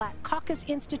Caucus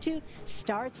Institute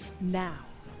starts now.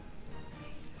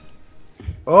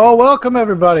 Oh, welcome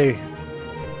everybody.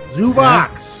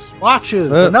 Zubox watches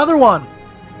another one.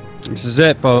 This is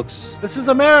it, folks. This is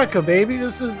America, baby.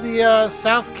 This is the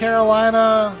South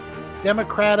Carolina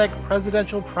Democratic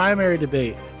presidential primary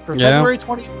debate for February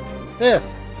 25th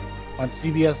on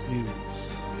CBS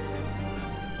News.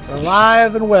 We're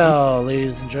live and well,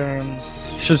 ladies and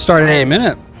germs. Should start in a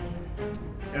minute.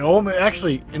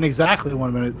 Actually, in exactly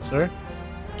 1 minute, sir.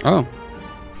 Oh,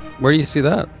 where do you see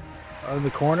that? In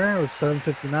the corner, it was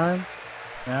 7:59.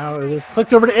 Now it is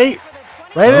clicked over to 8.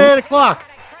 Right at 8 o'clock.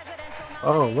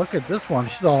 Oh, look at this one.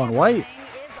 She's all in white.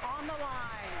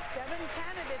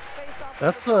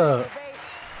 That's I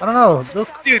don't know.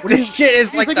 Dude, this shit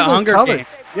is like the Hunger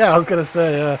Games. Yeah, I was gonna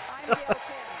say.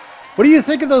 What do you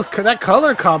think of that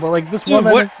color combo? Like this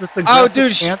woman. Oh,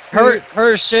 dude,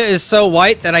 her shit is so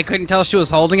white that I couldn't tell she was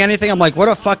holding anything. I'm like, what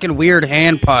a fucking weird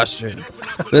hand posture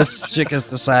this chick has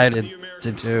decided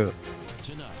to do.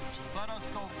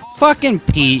 Fucking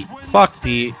Pete. Fuck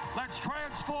Pete.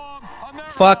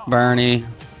 Fuck Bernie.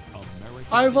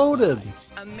 I voted.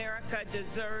 America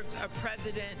deserves a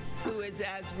president who is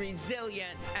as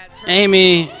resilient as her.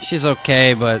 Amy, she's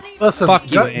okay, but listen, fuck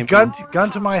you, Amy.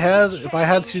 Gun to my head, if I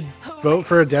had to vote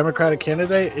for a Democratic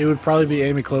candidate, it would probably be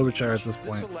Amy Klobuchar at this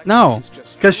point. No,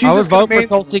 because she's I would vote for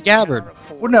Tulsi Gabbard.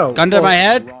 Well, no. Gun to my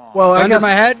head? Well, gun to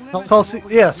my head? Tulsi,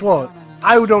 yes, well,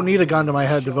 I don't need a gun to my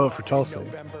head to vote for Tulsi.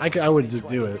 I would just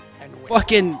do it.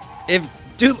 Fucking,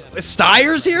 dude,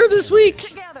 Steyer's here this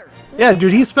week? Yeah,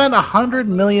 dude, he spent $100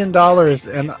 million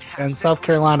in South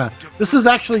Carolina. This is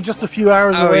actually just a few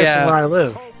hours away from where I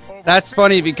live. That's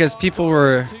funny because people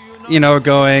were,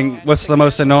 going, what's the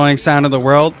most annoying sound in the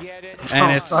world?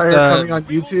 And it's coming on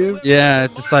YouTube. Yeah,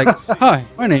 it's just like, hi,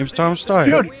 my name's Tom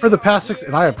Steyer. Dude, for the past 6,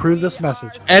 and I approve this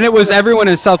message. And it was everyone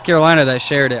in South Carolina that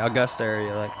shared it, Augusta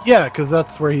area, like. Yeah, because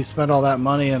that's where he spent all that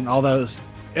money and all those.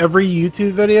 Every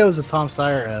YouTube video is a Tom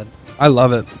Steyer ad. I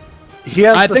love it. He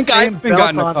has I've been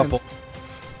gotten a couple.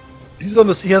 He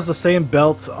has the same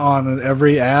belt on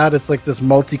every ad. It's like this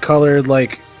multicolored,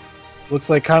 like, looks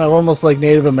like kind of almost like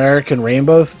Native American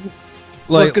rainbow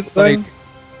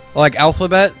like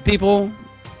alphabet people.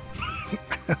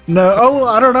 No, well,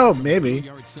 I don't know. Maybe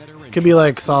could be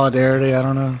like solidarity. I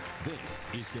don't know.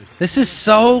 This is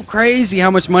so crazy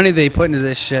how much money they put into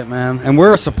this shit, man, and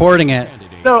we're supporting it.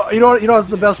 No, you know what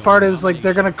the best part is? Like,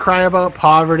 they're gonna cry about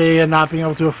poverty and not being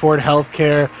able to afford health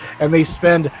care, and they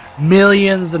spend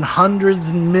millions and hundreds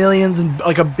and millions and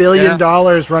like $1 billion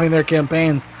running their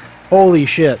campaign. Holy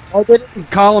shit! Oh, they didn't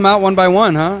call them out one by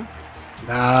one, huh?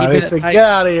 Nah, they said, "Get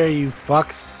out of here, you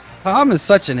fucks." Tom is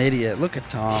such an idiot. Look at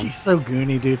Tom. He's so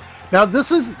goony, dude. Now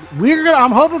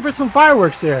I'm hoping for some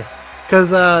fireworks here,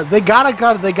 because they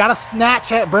gotta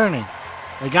snatch at Bernie.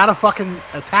 They gotta fucking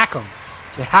attack him.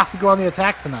 They have to go on the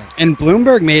attack tonight. And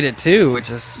Bloomberg made it too, which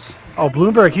is... Oh,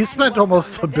 Bloomberg, he spent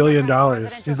almost $1 billion.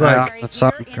 He's like... That's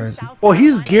something crazy. Well,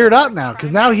 he's geared up now,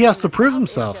 because now he has to prove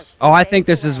himself. Oh, I think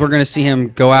we're going to see him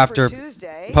go after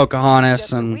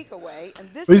Pocahontas and...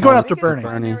 He's going after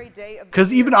Bernie.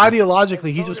 Because even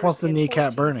ideologically, he just wants to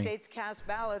kneecap Bernie.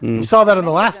 You saw that in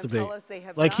the last debate.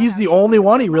 Like, he's the only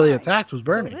one he really attacked was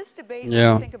Bernie.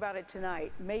 Yeah.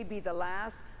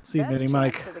 See, Mini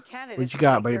Mike, what you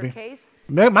got, baby?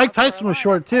 Mike Tyson was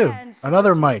short too.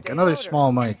 Another Mike, another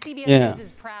small Mike. CBS News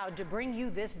is proud to bring you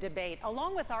this debate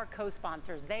along with our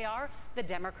co-sponsors. They are the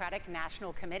Democratic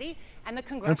National Committee and the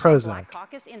Congressional Black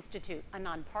Caucus Institute, a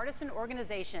nonpartisan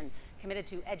organization committed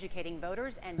to educating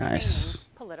voters and training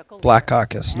political leaders. Black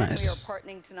Caucus, and nice. We are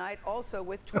partnering tonight also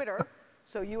with Twitter.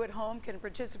 So you at home can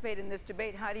participate in this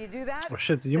debate. How do you do that? Well,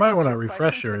 shit, you might want to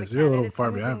refresh yours. You're a little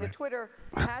far behind me. The Twitter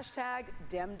hashtag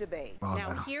DemDebate. Oh,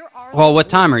 now, no. here are well, what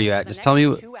time are you at? Just tell me,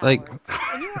 like...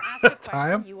 When you are asked a question,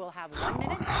 time? you will have 1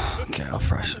 minute, 15 I'll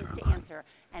fresh seconds it. to answer,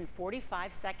 and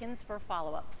 45 seconds for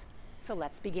follow-ups. So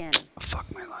let's begin. Fuck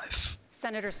my life.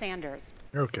 Senator Sanders.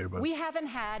 You're okay, bud. We haven't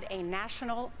had a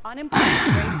national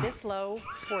unemployment rate this low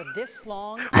for this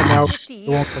long in now 50 it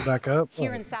won't years. go back up.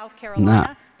 Here in South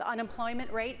Carolina, the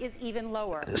unemployment rate is even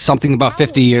lower. Something about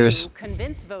 50 years.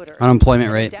 Convince voters Unemployment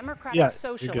that rate. a Democratic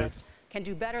socialist can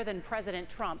do better than President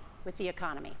Trump with the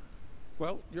economy.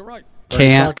 Well, you're right.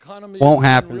 Can't. Won't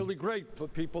happen. Really great for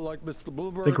people like Mr.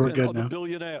 Bloomberg think we're and good other now.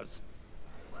 billionaires.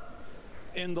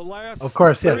 In the last Of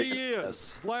course, yeah. 3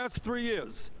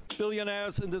 years,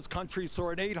 billionaires in this country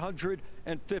saw an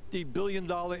 $850 billion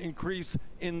increase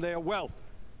in their wealth.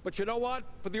 But you know what?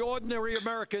 For the ordinary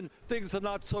American, things are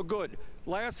not so good.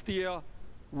 Last year,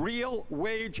 real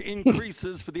wage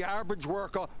increases for the average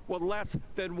worker were less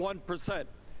than 1%.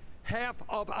 half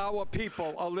of our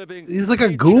people are living. He's like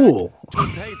a ghoul. To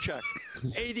paycheck.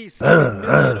 87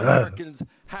 million Americans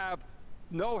have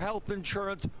no health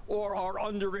insurance or are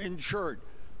underinsured.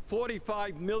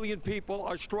 45 million people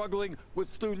are struggling with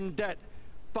student debt.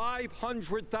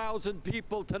 500,000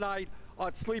 people tonight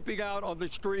are sleeping out on the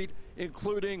street,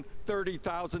 including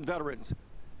 30,000 veterans.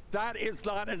 That is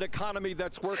not an economy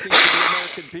that's working for the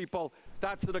American people.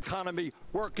 That's an economy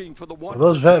working for the 1%.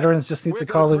 Those veterans just need to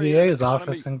call the VA's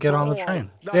office and get on the train.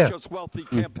 Not just wealthy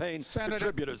campaign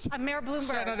contributors. Mayor Bloomberg.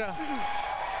 Senator.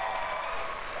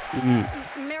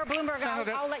 Mayor Bloomberg,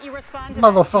 I'll let you respond to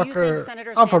Motherfucker, that. Do you think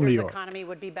Senator I'm from New Sanders' York. economy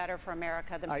would be better for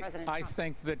America than President Trump? I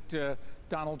think that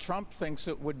Donald Trump thinks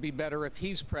it would be better if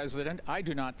he's president. I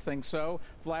do not think so.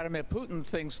 Vladimir Putin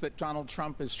thinks that Donald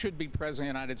Trump should be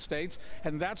president of the United States,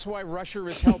 and that's why Russia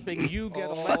is helping you get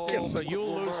elected, so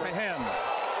you'll lose to him.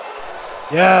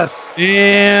 Yes.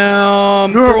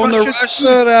 Damn. Throwing the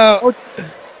Russia out.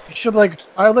 You should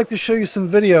I'd like to show you some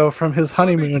video from his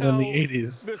honeymoon in the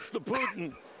 80s. Mr.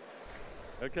 Putin.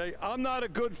 Okay, I'm not a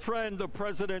good friend of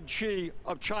President Xi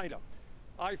of China.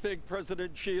 I think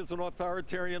President Xi is an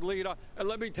authoritarian leader, and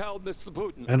let me tell Mr.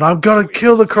 Putin. And I'm gonna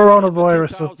kill the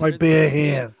coronavirus with my bare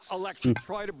hands. Election,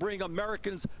 try to bring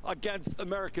Americans against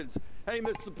Americans. Hey,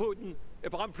 Mr. Putin,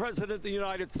 if I'm president of the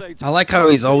United States, I like how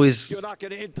he's always. You're not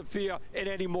going to interfere in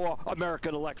any more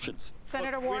American elections.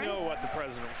 Senator Look, Warren. we know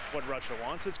what Russia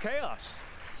wants. It's chaos.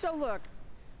 So look,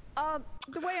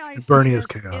 the way I see Bernie is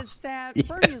this chaos. is that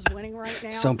Bernie is winning right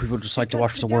now. Some people just like to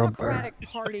watch the world burn. The Democratic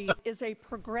Party is a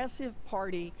progressive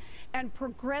party, and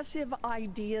progressive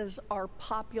ideas are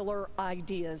popular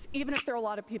ideas, even if there are a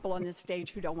lot of people on this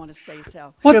stage who don't want to say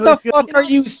so. What the fuck are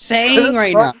you saying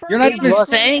right now? You're not even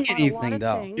saying anything,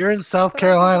 though. You're in South But I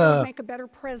think I Carolina. would make a better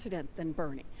president than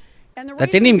Bernie. And the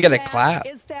That didn't even reason get a for clap.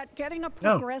 Is that getting a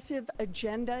progressive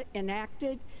agenda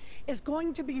enacted is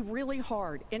going to be really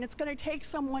hard, and it's going to take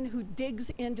someone who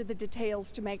digs into the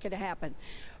details to make it happen.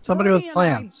 Somebody Bernie with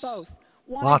plans. and I both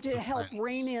wanted Lots to of help plans.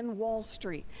 rein in Wall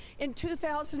Street. In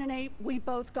 2008, we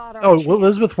both got our Oh, chance,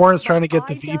 Elizabeth Warren's but trying to get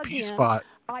the I dug VP in, spot.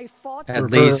 I fought At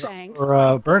the least. banks, For, I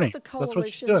fought Bernie. the That's what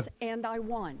she's coalitions, doing. and I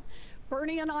won.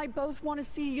 Bernie and I both want to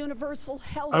see universal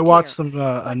health I care. watched some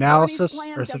But analysis Bernie's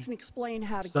plan or some doesn't explain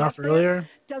how to stuff get there, earlier.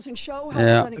 doesn't show how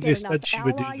Yeah. we're going to They get said enough she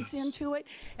would do allies this. into it,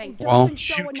 and Well, doesn't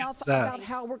show shoot enough his about ass.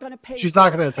 how we're going to pay She's for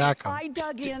not it. going to attack him. I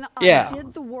dug in, Yeah. I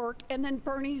did the work, and then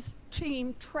Bernie's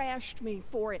team trashed me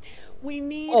for it. We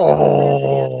need a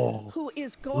Oh. president who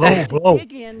is going to Low,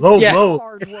 dig in, low, do low.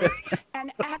 hard work,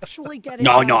 and actually get it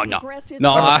No, done. no, no. Progressives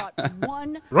No, have got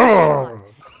one shot,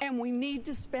 and we need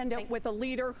to spend it with a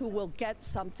leader who will get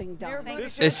something done.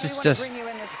 This is just.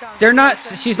 They're not.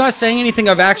 She's not saying anything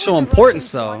of actual importance,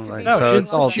 though. Like, No, so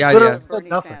it's all she the literally idea. said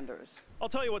nothing. I'll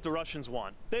tell you what the Russians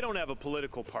want. They don't have a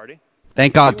political party.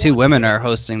 Thank God 2 women are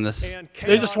hosting this. And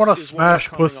They just want chaos to is what is smash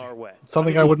coming pussy. our way.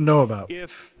 Something I mean, wouldn't know about.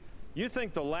 If you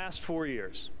think the last 4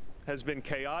 years has been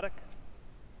chaotic,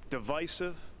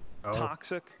 divisive,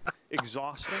 toxic,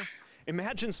 exhausting,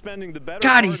 imagine spending the better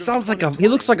God, he part of sounds like a. He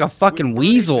looks like a fucking with Bernie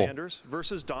weasel. Sanders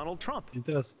versus Donald Trump. He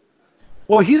does.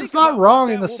 Well, he's Think not about wrong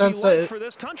what in the that will sense be like that for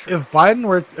this country. if Biden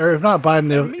were, or if not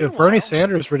Biden, And if Bernie meanwhile,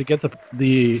 Sanders were to get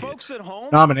the Folks at home,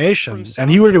 nomination from and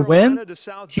he South were to Carolina win, to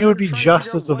South he would Bend, be trying to just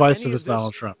figure as out what divisive any as of this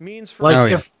Donald Trump. means for Like Oh,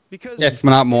 yeah. if Because If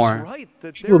not it's more. right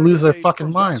that People there lose is their a fucking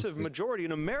minds, progressive dude. majority,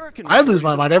 an American I'd lose majority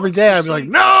my that mind every wants day. to I'd be like, see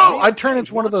no! real I'd turn change,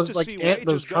 into one of wants those to like see those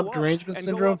wages go Trump up derangement and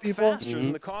go syndrome up people, faster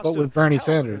than the cost but with of Bernie health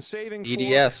and Sanders. saving for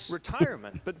EDS.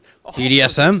 retirement. But also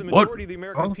EDSM? it's the majority of the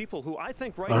American Huh? people who I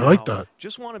think right I now like that.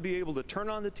 just want to be able to turn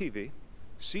on the TV,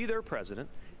 see their president,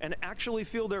 and actually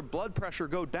feel their blood pressure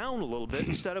go down a little bit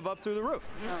instead of up through the roof.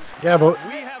 Yeah, but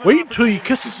We have an wait until he opportunity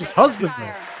kisses to his husband,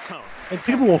 set though. tone. And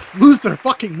people will lose their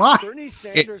fucking mind. Bernie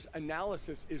Sanders'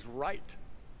 analysis is right.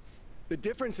 The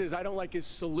difference is I don't like his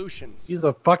solutions. He's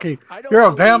a fucking. I don't You're a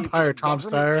believe vampire, that a Tom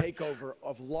government Steyer. takeover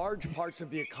of large parts of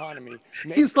the economy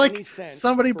makes He's like any sense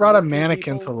somebody for brought a working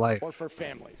mannequin people to life. or for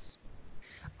families.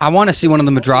 I want to see one of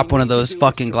them drop What we one of need to those do is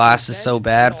fucking to glasses so present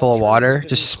bad, an full of water. alternative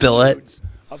Just that spill it. includes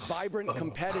a vibrant,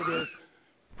 competitive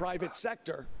private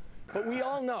sector. But we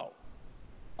all know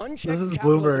unchecked This is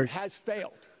capitalism Bloomberg. has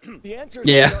failed. The answer is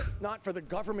Yeah. not for the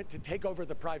government to take over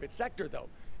the private sector, though.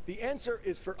 The answer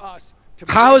is for us to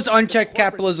How has break the unchecked corporate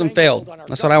capitalism stranglehold failed? on our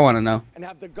That's what I want to government know. and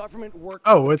have the government work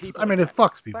Oh, for the it's. people I mean, it again.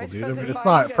 fucks people, Vice dude. I mean, President it's Biden.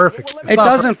 not Okay, perfect. well, let It's me It not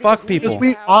doesn't perfect. fuck because we people. Because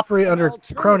we have operate an under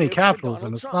alternative crony to capitalism.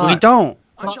 Donald It's Trump. not. We don't.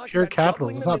 not pure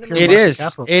capitalism. It's not pure It market is.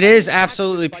 capitalism. It is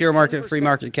absolutely pure market, free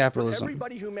market capitalism.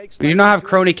 You don't have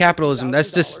crony capitalism.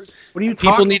 That's just What are you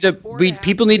people talking? need to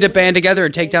people need to band together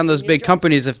and take down those big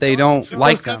companies if they don't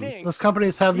like them. Those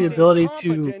companies have the ability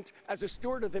to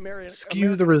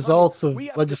skew the results of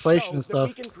legislation and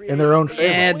stuff in their own favor.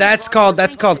 Yeah, that's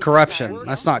called corruption.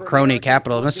 That's not crony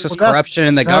capitalism. That's just corruption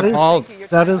in the that is- gut.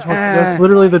 That is what, that's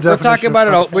literally the We're definition.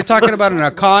 talking about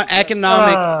an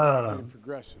economic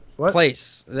What?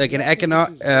 place. Like an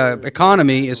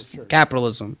economy is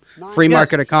capitalism, free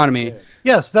market economy.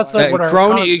 Yes, that's not what our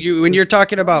Crony. When you're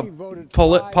talking about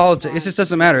politics, it just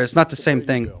doesn't matter. It's not the same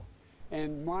thing.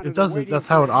 It doesn't. That's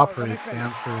how it operates,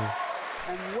 Dan. So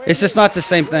It's just not the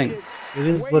same thing. it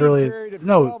is literally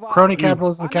no. Crony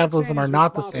capitalism and capitalism are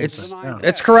not the same It's thing. No.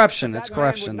 it's corruption. It's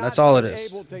corruption. That's all it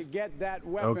is. Okay.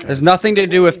 It has nothing to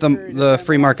do with the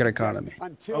free market economy.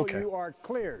 Until you are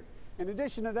cleared. In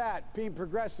addition to that, being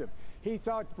progressive, he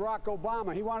thought Barack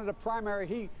Obama, he wanted a primary.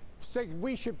 He said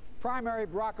we should primary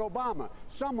Barack Obama.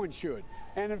 Someone should.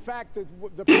 And in fact,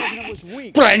 the president was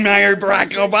weak. Primary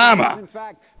Barack Obama. In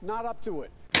fact, not up to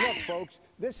it. Look, folks,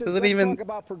 this is Doesn't let's even- talk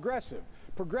about progressive.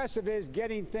 Progressive is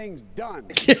getting things done.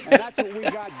 And that's what we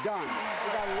got done.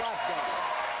 We got a lot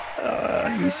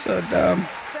done. He's so dumb.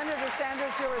 Senator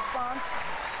Sanders, your response?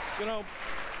 You know,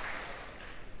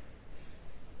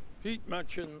 Pete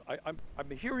mentioned, I'm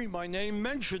hearing my name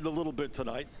mentioned a little bit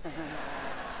tonight.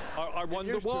 I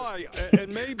wonder why.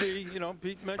 And maybe, you know,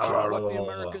 Pete mentions what the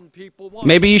American people want.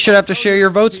 Maybe you should have to share your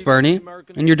votes, Bernie,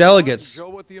 and your delegates. Show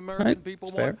what the Right? American people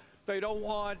It's fair. want. They don't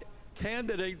want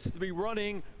candidates to be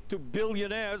running to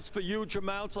billionaires for huge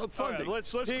amounts of funding. All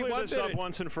right, let's Pete, clear one this up minute.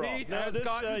 once and for all. Pete Now, has this,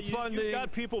 gotten you've funding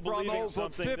got people from believing over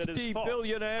something that is 50 false.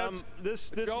 billionaires.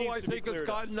 This Joe, needs I to be think, has cleared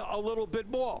up. gotten a little bit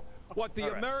more. What the All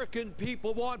right. American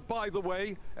people want, by the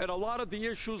way, and a lot of the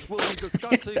issues we'll be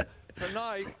discussing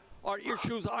tonight are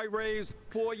issues I raised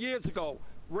 4 years ago.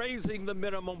 Raising the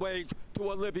minimum wage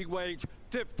to a living wage,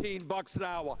 $15 an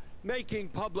hour, making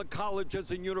public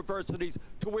colleges and universities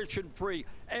tuition free,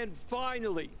 and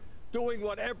finally doing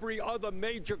what every other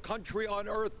major country on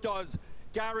earth does,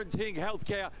 guaranteeing health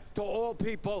care to all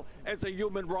people as a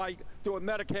human right through a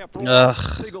Medicare for all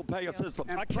single-payer system.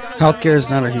 Healthcare is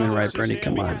not a human right, Bernie.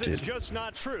 Come on, Because it's dude. just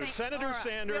not true. Senator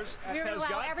Sanders We're has allow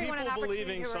got everyone an people opportunity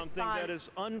believing to something respond. that is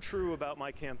untrue about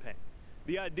my campaign.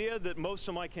 The idea that most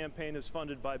of my campaign is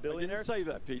funded by billionaires. Say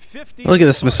that, Pete. 50 Look at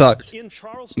this in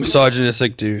Charleston,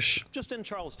 misogynistic douche. just in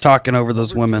Charleston, Talking over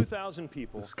those women. 2,000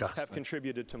 people Disgusting. have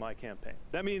contributed to my campaign.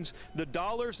 That means the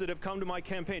dollars that have come to my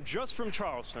campaign just from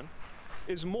Charleston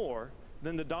is more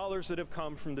than the dollars that have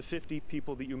come from the 50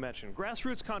 people that you mentioned.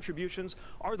 Grassroots contributions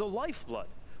are the lifeblood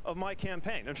of my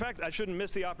campaign. In fact, I shouldn't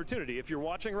miss the opportunity. If you're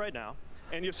watching right now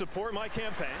and you support my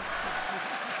campaign,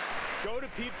 go to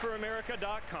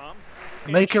PeteForAmerica.com.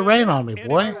 Make it rain on me, And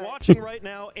boy. if you're watching right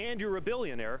now and you're a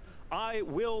billionaire, I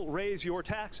will raise your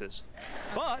taxes.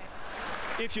 But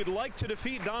if you'd like to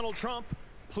defeat Donald Trump,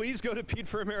 please go to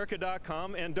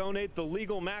PeteForAmerica.com and donate the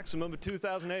legal maximum of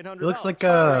 $2,800. It looks like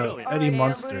All Eddie right,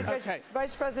 Munster. Buttigieg,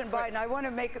 Vice President Biden, I want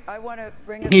to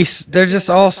bring us They're just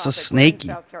to another all so topic. We're in snaky.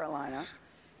 South Carolina.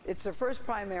 It's the first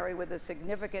primary with a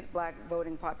significant black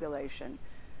voting population.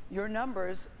 Your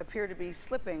numbers appear to be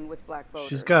slipping with black voters.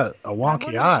 She's got a I wonky wonder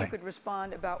if eye. you could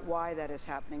respond about why that is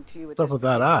happening to you at What's up this with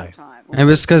that particular eye? time. And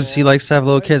it's because he likes to have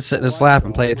little kids sit in his lap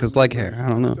and play with his leg hair. I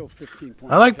don't know.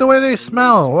 I like the way they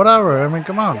smell. Whatever. I mean,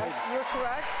 come on. Yes, you're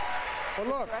correct. But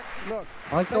look.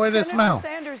 I like the But way they Senator smell.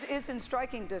 Sanders is in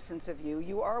striking distance of you.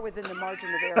 You are within the margin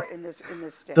of error in this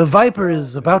state. The Viper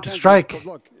is about to strike. But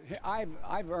look,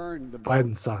 I've earned the vote.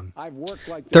 Biden's son. I've worked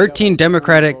like the 13 devil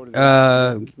to earn the Democratic, vote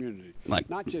of the community. like,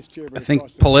 Not just here, I but think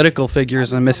across the political country.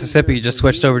 figures I've in been Mississippi coming here just for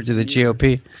switched over years to the and years,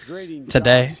 GOP creating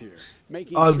today. jobs here,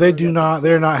 making Oh, sure they that do the not.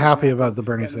 They're not for happy example, about the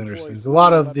Bernie that Sanders employs things. A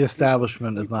lot of the 3,000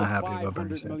 establishment is people. not We put happy about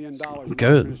Bernie $500 million Sanders. in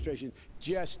Good. administration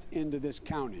just into this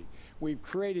county. We've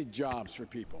created jobs for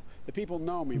people. The people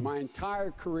know me. My entire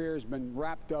career has been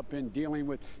wrapped up in dealing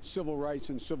with civil rights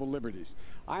and civil liberties.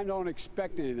 I don't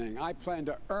expect anything. I plan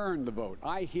to earn the vote.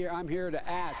 I'm here to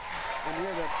ask. I'm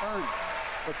here to earn it.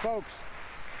 But folks,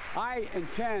 I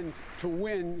intend to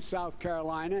win South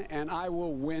Carolina, and I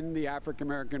will win the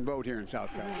African-American vote here in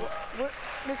South Carolina.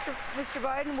 Mr.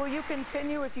 Biden, will you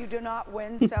continue if you do not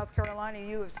win South Carolina?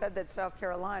 You have said that South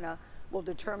Carolina will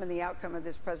determine the outcome of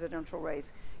this presidential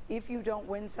race. If you don't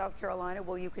win South Carolina,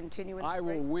 will you continue in this I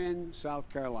will race? win South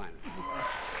Carolina.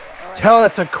 Tell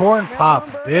it to corn pop,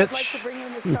 Mayor Bloomberg, I'd like bitch. to bring you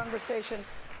in this conversation.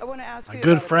 I want to ask A you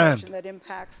good about friend. a question that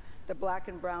impacts the black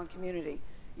and brown community.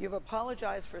 You've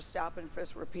apologized for stop and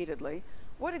frisk repeatedly.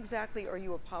 What exactly are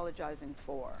you apologizing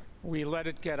for? We let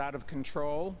it get out of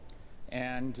control,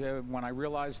 and when I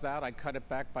realized that, I cut it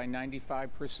back by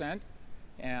 95%.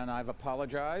 And I've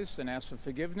apologized and asked for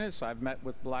forgiveness. I've met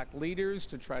with black leaders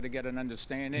to try to get an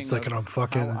understanding of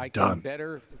how I can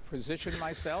better position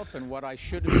myself and what I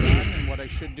should have done and what I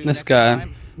should do next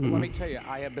time. But let me tell you,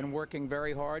 I have been working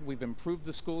very hard. We've improved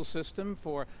the school system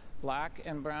for black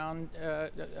and brown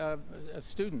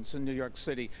students in New York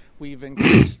City. We've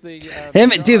increased the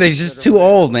dude, they're just too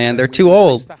old, man. They're too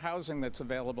old. The housing that's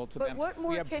available to them. But what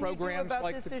more we have can programs you do about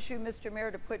like this issue, Mr.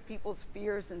 Mayor, to put people's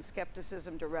fears and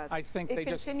skepticism to rest? I think it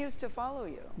continues to follow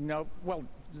you. No, well,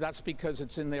 that's because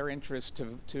it's in their interest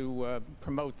to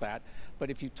promote that. But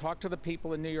if you talk to the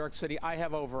people in New York City, I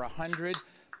have over 100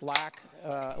 black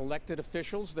elected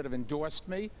officials that have endorsed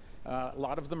me. A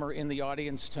lot of them are in the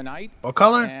audience tonight. What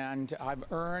color? And I've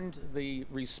earned the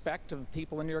respect of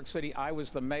people in New York City. I was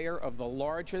the mayor of the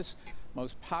largest,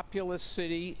 most populous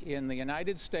city in the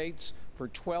United States for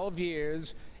 12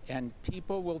 years. And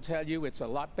people will tell you it's a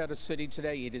lot better city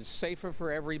today. It is safer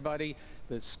for everybody.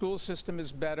 The school system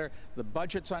is better. The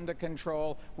budget's under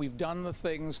control. We've done the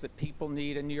things that people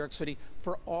need in New York City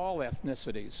for all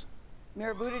ethnicities.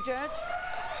 Mayor Buttigieg?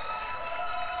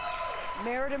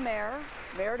 Mayor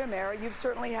to mayor, you've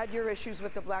certainly had your issues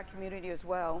with the black community as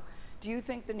well. Do you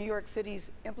think the New York City's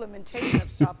implementation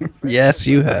of stop and frisk? Yes,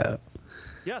 you have.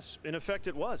 Yes, in effect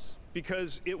it was,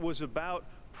 because it was about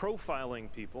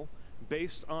profiling people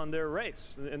based on their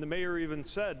race. And the mayor even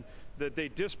said that they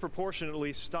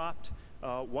disproportionately stopped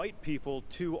white people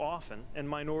too often and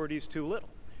minorities too little.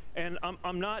 And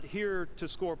I'm not here to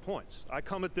score points. I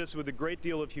come at this with a great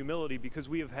deal of humility because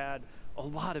we have had a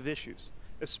lot of issues,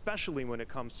 especially when it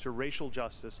comes to racial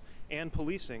justice and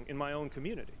policing in my own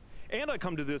community. And I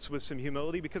come to this with some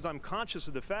humility because I'm conscious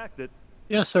of the fact that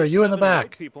yes, sir, you in the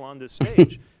back. People on this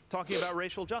stage talking about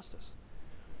racial justice.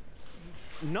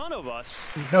 None of us.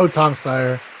 No, Tom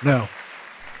Steyer. No.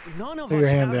 None of us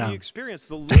have the experience,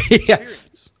 the lived yeah.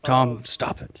 experience. Tom,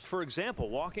 stop it. For example,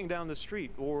 walking down the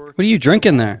street or. What are you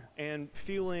drinking there? And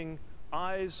feeling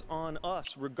eyes on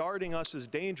us, regarding us as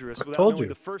dangerous without knowing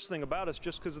the first thing about us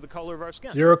just because of the color of our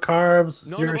skin. 0 carbs,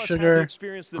 None 0 of us sugar,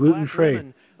 gluten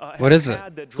free. What is it?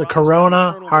 It's a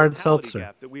Corona hard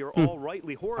seltzer.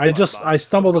 I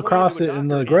stumbled across it in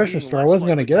the grocery store. I wasn't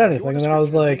going to get anything, and then I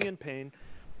was like,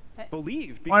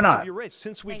 why not?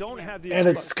 Since we don't have the and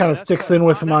it kind of sticks in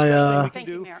with my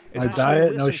my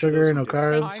diet, no sugar, no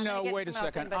carbs. I know, wait a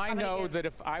second. I know that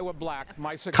if I were black,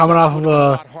 my success coming off of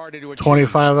a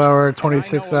 25-hour,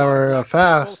 26-hour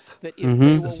fast, this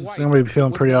is going to be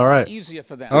feeling pretty all right.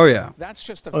 Oh, yeah. That's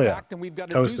just a fact, and we've got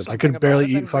to do something I could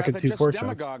barely eat fucking two 2 pork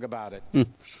chops. About it.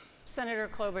 Senator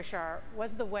Klobuchar,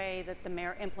 was the way that the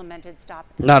mayor implemented stop?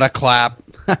 Not a clap.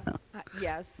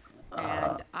 Yes.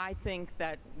 And I think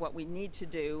that what we need to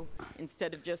do,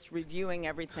 instead of just reviewing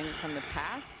everything from the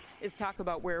past, is talk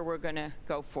about where we're going to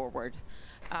go forward.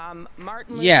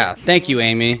 Martin Luther King thank you,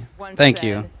 Amy. Thank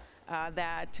you.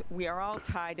 That we are all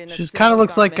tied in. She kind of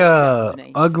looks like a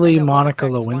ugly Monica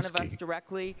Lewinsky. One of us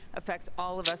directly affects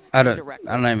all of us I don't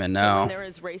even know. So when there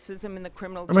is racism in the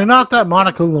criminal I mean, not that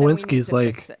Monica Lewinsky's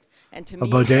like a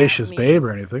bodacious babe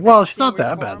or anything. Well, she's not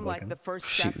that bad looking.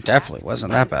 She definitely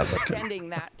wasn't that bad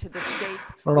looking. I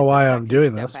don't know why I'm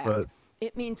doing this, but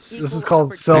this is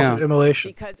called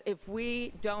self-immolation. Because if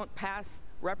we don't pass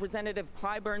Representative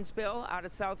Clyburn's bill out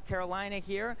of South Carolina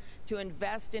here to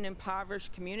invest in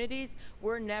impoverished communities,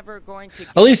 we're never going to.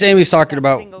 At least Amy's talking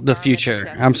about the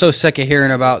future. I'm so sick of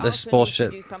hearing about this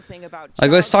bullshit.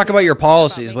 Like, let's talk about your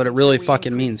policies, what it really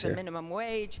fucking means here. Minimum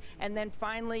wage, and then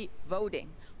finally voting.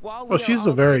 Well, she's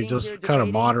a very just kind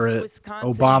of moderate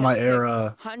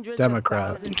Obama-era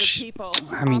Democrat.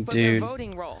 I mean, dude.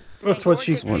 That's what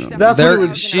she's.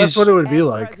 That's what it would be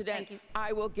like.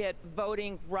 I will get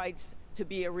voting rights to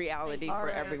be a reality for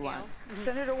everyone.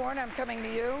 Senator Warren, I'm coming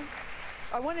to you.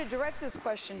 I want to direct this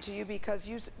question to you because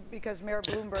Mayor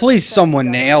Bloomberg. Please,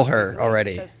 someone nail her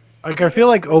already. Like, I feel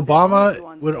like Obama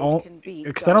would,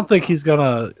 because I don't think he's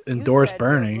gonna endorse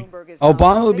Bernie.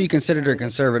 Obama would be considered a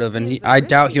conservative, and I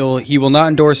doubt he will not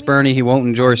endorse Bernie. He won't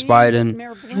endorse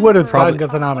Biden. He would have probably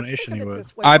got the nomination. He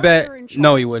would. I bet.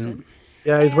 No, he wouldn't.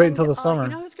 Yeah, he's waiting until the summer. You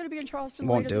know who's going to be in Charleston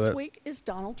Won't later do this it. week is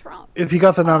Donald Trump. If he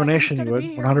got the nomination, he would.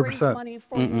 100%.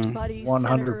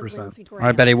 100%.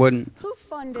 I bet he wouldn't. Who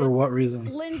funded For what reason?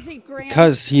 Lindsey Graham?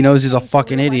 Because he knows he's a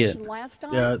fucking idiot.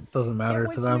 Yeah, it doesn't matter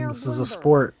to them. This is a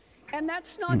sport. And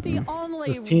that's not the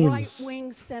only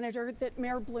right-wing senator that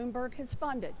Mayor Bloomberg has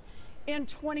funded. In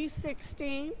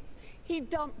 2016, He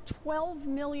dumped $12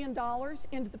 million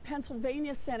into the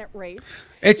Pennsylvania Senate race.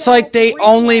 It's like they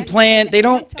only plan, they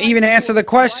don't even answer the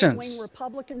questions. Right-wing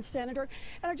Republican senator.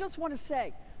 And I just want to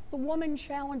say, the woman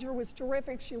challenger was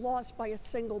terrific. She lost by a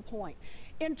single point.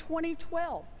 In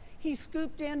 2012, he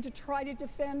scooped in to try to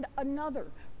defend another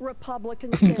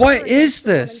Republican senator. What is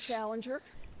this? Challenger.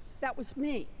 That was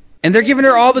me. And they're giving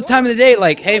her all the time of the day,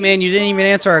 like, hey man, you didn't even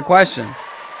answer our question.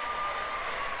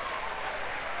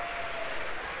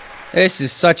 This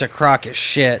is such a crock of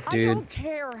shit, dude. I don't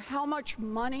care how much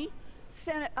money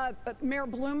Mayor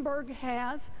Bloomberg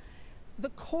has. The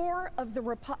core of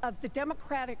the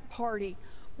Democratic Party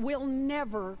will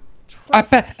never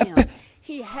trust him.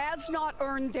 He has not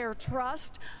earned their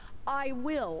trust. I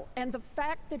will. And the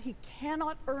fact that he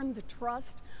cannot earn the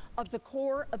trust of the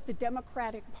core of the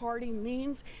Democratic Party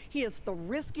means he is the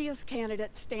riskiest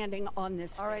candidate standing on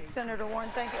this stage. All right, Senator Warren,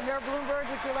 thank you. Mayor Bloomberg,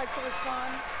 would you like to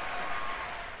respond?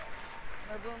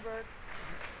 Mayor Bloomberg.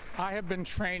 I have been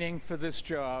training for this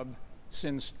job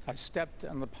since I stepped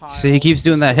on the pile. See, he keeps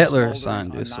doing that Hitler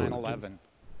sign. On 9/11.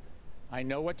 I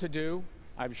know what to do.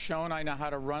 I've shown I know how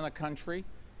to run a country.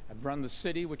 I've run the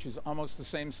city, which is almost the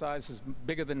same size, as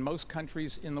bigger than most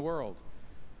countries in the world.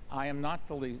 I am not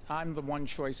the least. I'm the one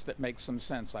choice that makes some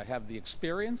sense. I have the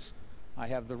experience, I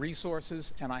have the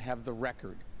resources, and I have the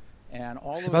record. And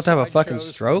all He's those about to have a fucking sideshows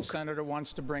stroke. the senator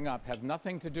wants to bring up have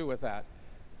nothing to do with that.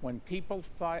 When people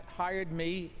hired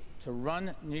me to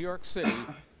run New York City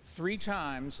 3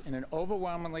 times in an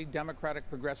overwhelmingly Democratic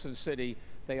progressive city,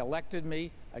 they elected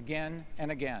me again and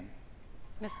again.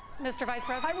 Mr. Vice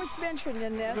President? I was mentioned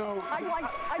in this. No. I'd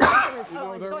like to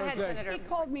respond. Go ahead, Senator. He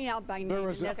called me out by name in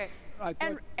this,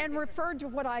 Okay. and referred to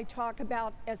what I talk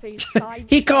about as a side.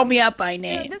 He called me out by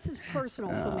name. You know, this is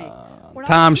personal for me. When I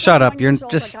Tom, was shut up. 21 You're years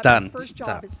old, just I got done. My first job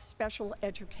Stop. as a special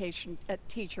education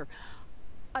teacher.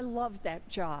 I loved that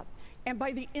job. And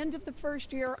by the end of the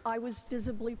first year, I was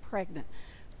visibly pregnant.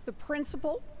 The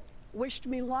principal wished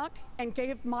me luck and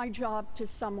gave my job to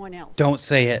someone else. Don't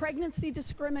say it. Pregnancy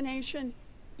discrimination,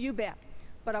 you bet.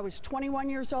 But I was 21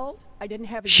 years old. I didn't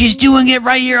have a She's union. doing it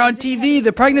right here on I didn't have TV, a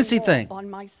the pregnancy law thing. on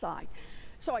my side.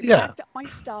 So I Yeah. packed up my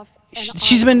stuff and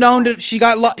She's been known to, she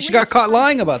got caught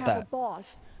lying about I that. have a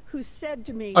boss who said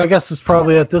to me, I guess it's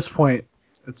probably at this point,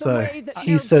 it's the a way that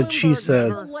he Mayor said, she Bloomberg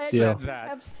said alleged deal. to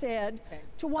have said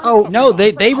to one Oh, of the No,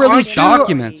 they president's released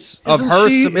documents of her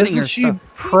submitting her Isn't she stuff.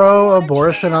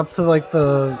 pro-abortion up to like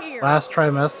the last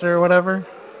trimester or whatever?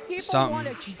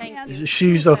 Something.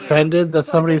 She's offended that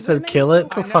somebody said kill it?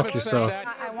 Go I fuck never said yourself. that.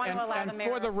 I want to allow the mayor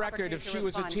for the an record, if opportunity she to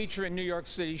was a respond. teacher in New York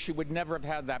City, she would never have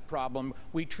had that problem.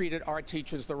 We treated our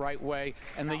teachers the right way,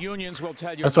 and the unions will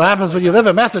tell you. That's what happens when you live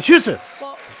in Massachusetts.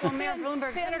 Well, Mayor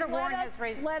Bloomberg, Then Senator Warren has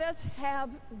raised. let us have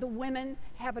the women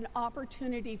have an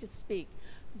opportunity to speak.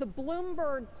 The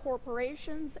Bloomberg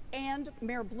corporations and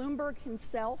Mayor Bloomberg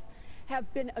himself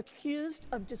have been accused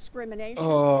of discrimination.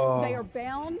 They are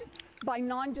bound by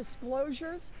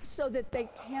non-disclosures so that they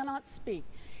cannot speak.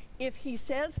 If he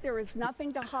says there is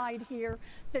nothing to hide here,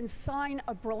 then sign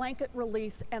a blanket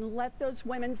release and let those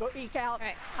women speak out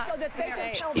so that they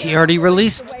can tell He their already stories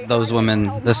released the way those I women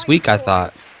tell this my week, I story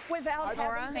thought. Without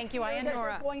having Thank you, I fear that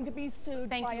Nora. they're going to be sued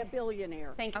by a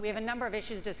billionaire. Thank you. We have a number of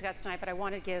issues discussed tonight, but I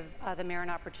want to give the mayor an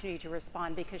opportunity to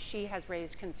respond because she has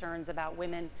raised concerns about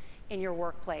women in your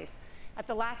workplace. At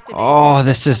the last debate, Oh,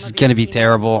 this some is of your going to be female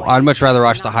terrible. I'd employees much rather did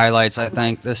watch the not highlights, I like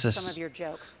think. This some is... of your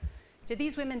jokes. Did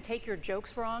these women take your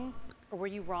jokes wrong, or were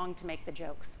you wrong to make the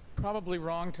jokes? Probably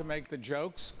wrong to make the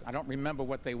jokes. I don't remember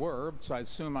what they were, so I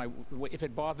assume if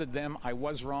it bothered them, I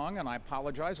was wrong, and I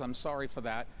apologize. I'm sorry for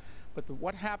that. But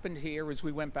what happened here is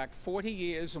we went back 40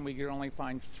 years, and we could only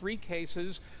find 3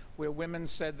 cases where women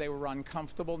said they were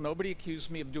uncomfortable. Nobody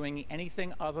accused me of doing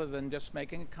anything other than just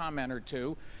making a comment or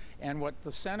two. And what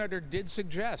the senator did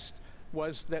suggest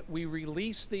was that we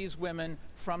release these women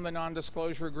from the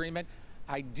non-disclosure agreement.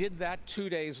 I did that 2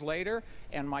 days later,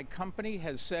 and my company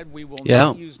has said we will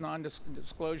not use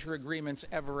non-disclosure agreements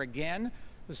ever again.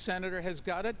 The senator has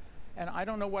got it, and I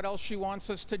don't know what else she wants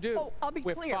us to do. Oh, I'll be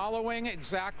We're clear. following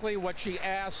exactly what she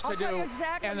asked I'll to tell do. you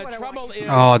exactly And the what I trouble want. is,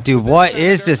 Oh, dude, the what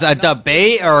is this? A senator, enough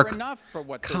debate is never or- enough for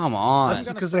what this Come is. on. I'm That's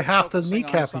gonna because they start have to focusing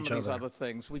on kneecap some each of these other. other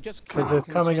things. We just 'Cause can't it's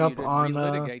coming up continue to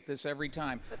on, relitigate this every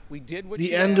time. We did what the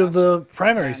she end of asked, the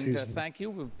primary and, season. Thank you.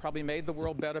 We've probably made the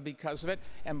world better because of it.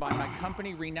 And by my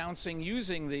company renouncing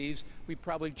using these, we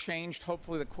probably changed,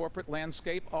 hopefully, the corporate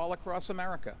landscape all across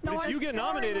America. But if you get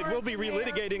nominated, we'll be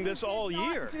relitigating this all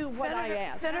year. what I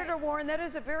asked. Senator Warren, that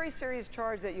is a very serious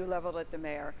charge that you leveled at the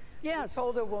mayor. Yes. You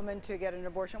told a woman to get an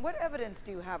abortion. What evidence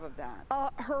do you have of that?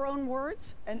 Her own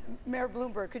words. And Mayor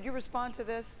Bloomberg, could you respond to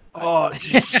this?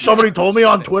 Somebody told me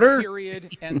on Twitter.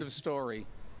 Period. End of story.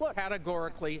 Look,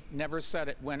 categorically never said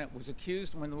it when I was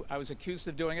accused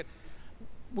of doing it.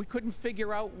 We couldn't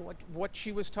figure out what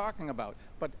she was talking about.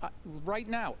 But right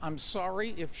now, I'm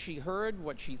sorry if she heard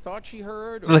what she thought she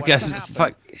heard. Or Look,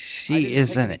 what she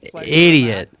is an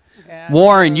idiot.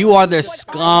 Warren, you are the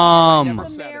scum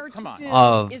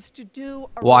of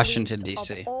Washington,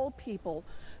 D.C. All people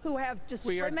who have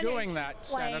discrimination. We are doing that,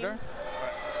 Senator.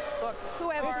 Look, who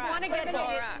have we want to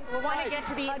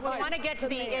get to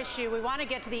the issue. We want to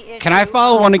get to the issue. Can I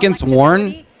file one against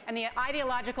Warren? And the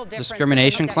ideological difference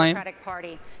Discrimination within the claim? Democratic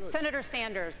Party. Senator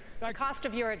Sanders, the cost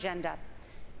of your agenda.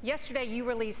 Yesterday, you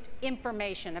released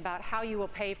information about how you will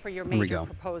pay for your major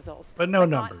proposals. But no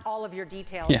not numbers. all of your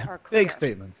details are clear. Big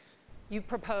statements. You've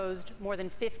proposed more than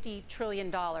 $50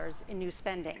 trillion in new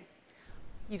spending.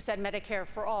 You've said Medicare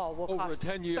for all will cost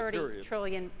 $30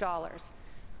 trillion.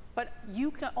 But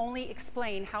you can only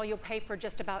explain how you'll pay for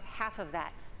just about half of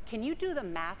that. Can you do the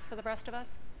math for the rest of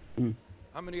us?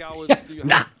 How many hours do you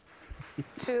have?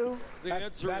 2.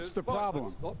 That's the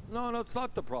problem. No, it's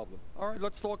not the problem. All right,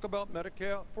 let's talk about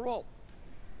Medicare for all.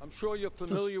 I'm sure you're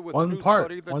familiar with one the new part,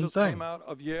 study that one just thing. came out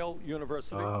of Yale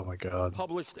University. Oh my God.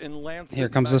 Published in Lancet. Here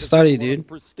comes the magazine, study, one of the dude.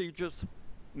 prestigious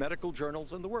medical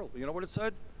journals in the world. You know what it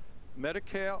said?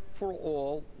 Medicare for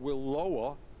all will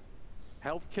lower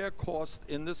healthcare costs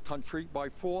in this country by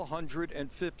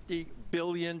 $450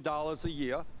 billion a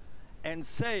year and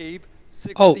save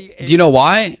Oh, do you know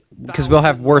why? Because we'll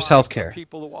have worse health care.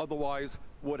 People who otherwise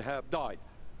would have died.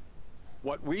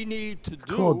 What we need to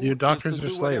do Cool, dude. Doctors is to are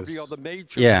do what every slaves. other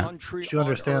major Yeah. country You on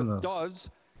understand Earth this. does,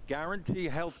 guarantee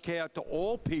health care to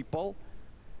all people,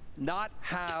 not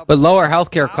have But lower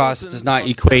healthcare costs does not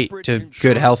thousands of equate separate to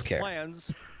good insurance healthcare.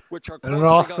 plans, which are And it costing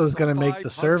also us is going to make the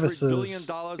 $500 services billion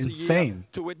a year insane.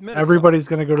 to administer. Everybody's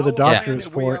going to go to the Our plan doctors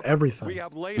is for we everything.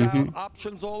 have laid out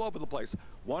options all over the place.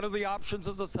 One of the options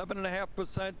is a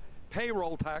 7.5%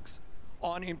 payroll tax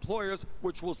on employers,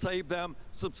 which will save them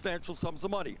substantial sums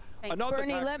of money. Another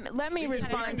Bernie, let me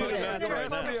respond to this.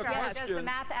 Does the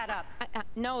math add up?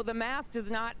 No, the math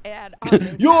does not add up.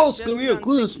 Just on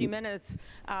 60 Minutes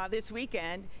this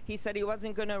weekend, he said he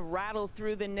wasn't going to rattle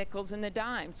through the nickels and the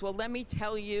dimes. Well, let me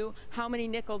tell you how many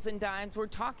nickels and dimes we're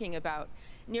talking about.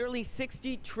 Nearly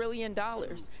 $60 trillion.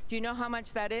 Do you know how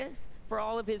much that is for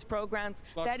all of his programs?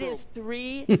 That is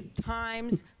 3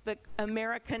 times the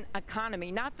American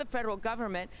economy, not the federal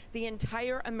government, the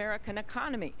entire American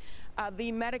economy.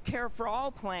 The Medicare for All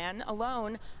plan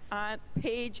alone,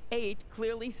 page 8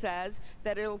 clearly says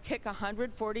that it'll kick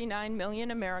 149 million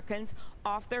Americans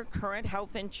off their current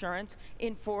health insurance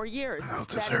in 4 years.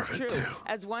 That is true.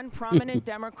 As one prominent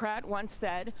Democrat once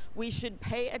said, we should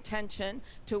pay attention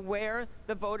to where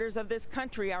the voters of this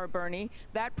country are, Bernie.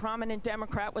 That prominent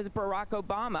Democrat was Barack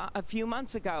Obama a few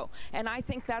months ago. And I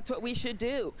think that's what we should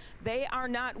do. They are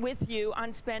not with you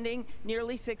on spending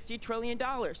nearly $60 trillion.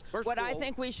 What I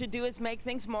think we should do is make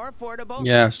things more affordable.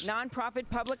 Yes. Nonprofit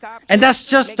public options. And that's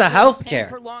just the health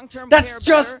care. That's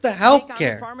just the health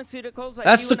care.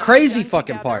 That's the crazy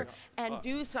fucking part.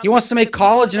 He wants to make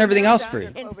college and everything else free.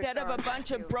 Instead of a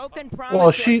bunch of broken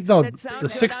promises. Well, the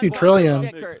 60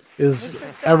 trillion is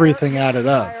everything added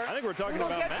up. I think we're talking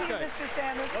about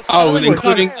math. Oh,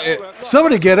 including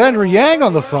somebody get Andrew Yang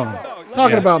on the phone.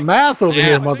 Talking about math over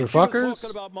here, motherfuckers.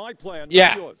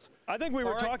 Yeah. I think we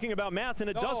were talking about math, and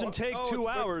it doesn't take 2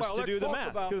 hours to do the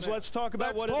math. Because let's talk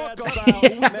about what it adds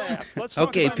up. Let's talk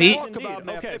Okay, about Pete.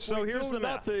 Okay, so here's the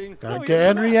math. Gotta get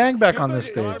Andrew Yang back on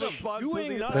this stage.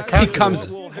 He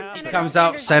comes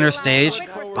out center stage With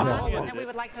what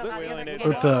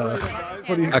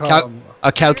do you call him?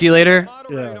 a calculator.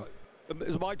 Yeah,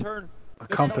 Is it my turn? a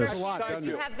compass.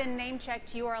 You have been name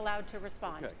checked. You are allowed to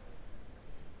respond. Okay.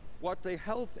 What the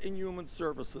Health and Human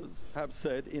Services have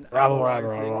said in Bravo,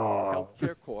 analyzing bravo.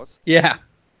 healthcare costs, Yeah.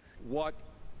 what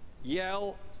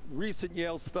recent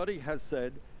Yale study has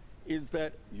said is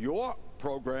that your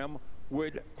program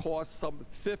would cost some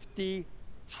 $50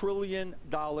 trillion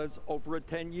over a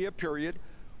 10-year period.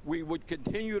 We would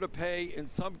continue to pay, in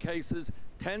some cases,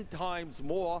 10 times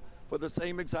more for the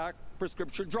same exact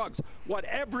prescription drugs. What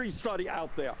every study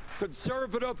out there,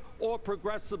 conservative or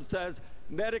progressive, says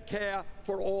Medicare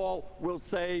for all will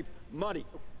save money.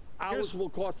 Ours will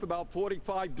cost about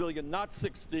 $45 billion, not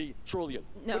 $60 trillion.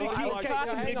 No, I was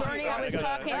talking, Bernie, I was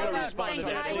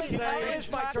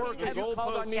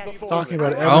talking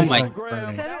about Oh my.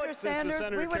 Senator Sanders,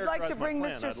 we would like to bring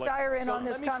Mr. Steyer in on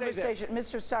this conversation.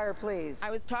 Mr. Steyer, please.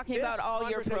 I was talking about all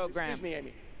your programs. Excuse me,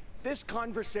 Amy. This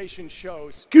conversation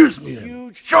shows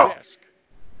huge risk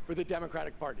for the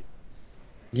Democratic Party.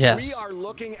 Yes. We are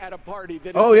looking at a party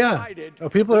that Oh, has yeah. decided Oh,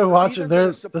 people are watching.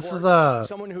 This is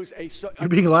someone who's a you're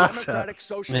being laughed Democratic at.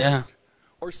 socialist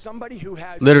or somebody who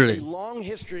has Literally. a long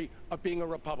history of being a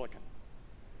Republican.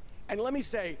 And let me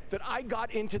say that I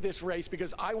got into this race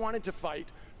because I wanted to fight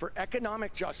for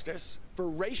economic justice, for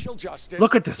racial justice.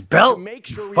 Look at this belt, to make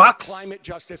sure we fucks. have climate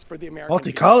justice for the American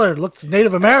Multicolored, looks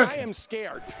Native American. I am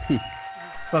scared.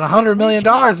 But $100 million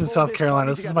in South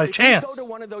Carolina. This is my chance. If we go to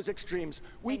one of those extremes,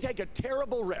 we take a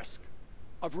terrible risk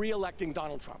of re-electing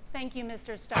Donald Trump. Thank you, Mr.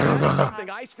 That is Steyer. something,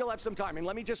 I still have some time, and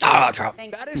let me just say this.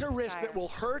 That is a risk that will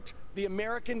hurt the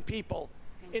American people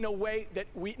in a way that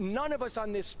none of us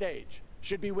on this stage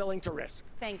should be willing to risk.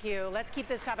 Thank you. Let's keep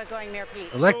this topic going, Mayor Pete.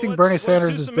 Electing Bernie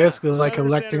Sanders is basically like Senator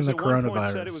electing Sanders the at one point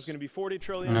coronavirus. said it was going to be $40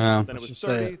 trillion, Yeah. then it was Let's just say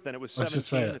 30, it. then it was Let's just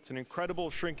say 17. it. It's an incredible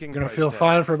shrinking You're gonna price feel tag.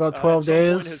 fine for about 12 At some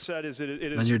point days, has said it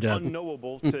then is you're dead.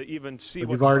 unknowable to even see But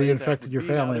what you've the already price tag infected would your be.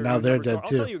 family, now their they're numbers dead are- I'll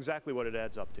too. tell you exactly what it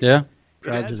adds up to. Yeah. It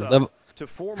adds Tragedy. up to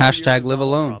 4 more Hashtag years of live Donald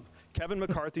alone. Trump, Kevin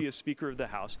McCarthy is Speaker of the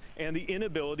House, and the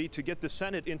inability to get the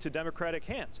Senate into Democratic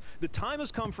hands. The time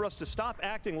has come for us to stop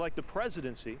acting like the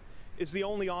presidency is the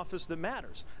only office that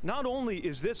matters. Not only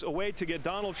is this a way to get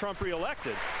Donald Trump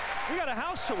reelected, we got a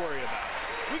House to worry about.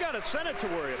 We got a Senate to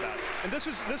worry about. And this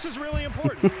is really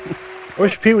important. I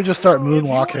wish Pete would just start If you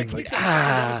wanna moonwalking. keep Like, the House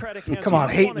in Democratic hands, come on,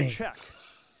 you hate wanna me. check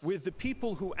with the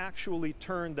people who actually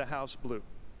turned the House blue.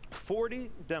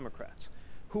 40 Democrats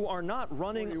who are not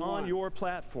running on your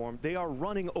platform. They are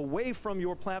running away from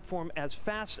your platform as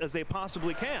fast as they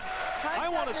possibly can. I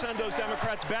want to send those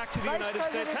Democrats back to the United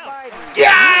States House.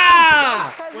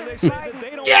 Yeah! When they say that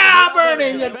they don't Yeah, want to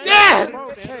Bernie, you're defend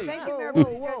dead! Thank you, Mayor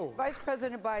Pete. Vice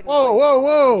President Biden. Whoa,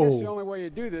 I guess the whoa! only way you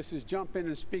do this is jump in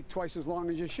and speak twice as long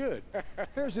as you should.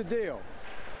 Here's the deal.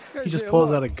 He just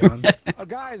pulls out a gun. A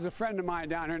guy is a friend of mine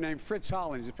down here named Fritz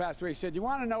Hollings. He passed away. He said, "You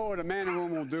want to know what a man and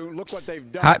woman will do? Look what they've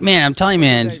done." Man, I'm telling you,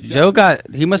 man. Joe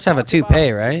he must have a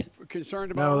toupee, right?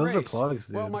 Concerned No, about those are race. plugs,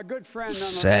 dude. Well, my good friend on the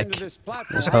Sick. end of this platform,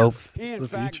 There's hope. he in It's the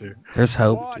fact future. There's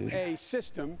hope, bought dude. a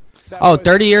system that Oh, was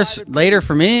 30 years private later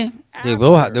for me, dude,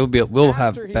 we'll have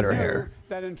after he better knew hair.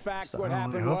 That in fact So, what I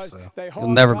happened hope was so. they You'll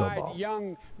never go hog-tied bald.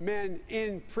 young men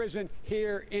in prison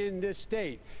here in this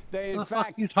state. They in What the fuck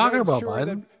fact you talking made about, sure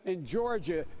Biden? that in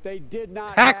Georgia they did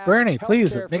not Hack have Bernie,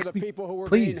 please. healthcare It makes for the me- people who were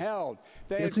please. being held.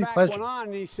 They in Gives me fact pleasure. went on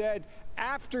and he said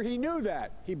after he knew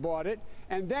that he bought it,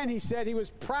 and then he said he was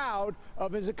proud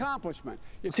of his accomplishment.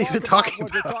 You What's he talk even about talking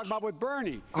what they're about? talking about with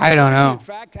Bernie. I don't Bernie, know. in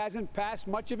fact, hasn't passed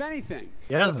much of anything.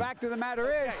 He The hasn't. fact of the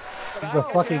matter is, He's a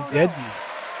fucking deadbeat.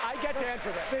 I get to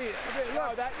answer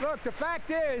that. Look, the fact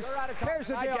is, here's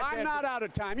the deal. I'm not out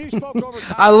of time. You spoke over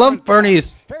time. I love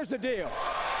Bernie's. Here's the deal.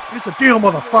 Here's the deal,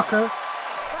 motherfucker.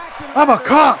 Fact of the I'm a matter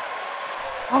cop. is,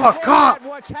 I'm a look cop. at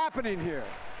what's happening here.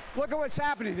 Look at what's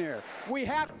happening here. We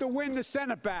have to win the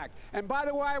Senate back. And by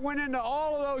the way, I went into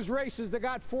all of those races that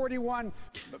got 41.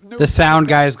 The sound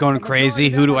guy is going crazy.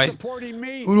 Who do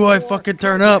I fucking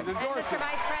turn up? And Mr. Vice President,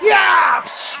 Yeah! I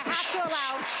have to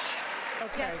allow.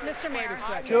 Yes, Mr. Mayor.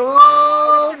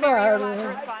 Joe Mr. Mayor, you're allowed to Biden.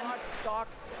 respond. I bought stock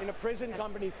in a prison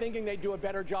company thinking they'd do a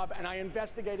better job, and I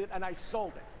investigated and I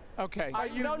sold it. Okay. And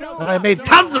I made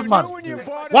tons of money.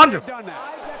 Wonderful. I get to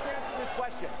answer this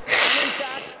question. And in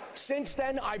fact, since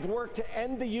then, I've worked to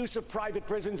end the use of private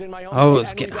prisons in my own Oh, state, it's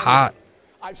and getting we've hot. ended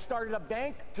it. I've started a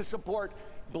bank to support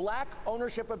black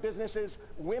ownership of businesses,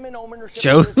 women ownership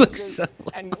Joe of looks businesses, so-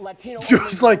 and Latino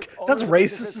Joe's like, that's ownership of racist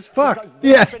businesses as fuck. because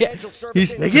this Yeah, financial he's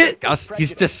service industry is he's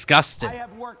prejudiced. disgusted. I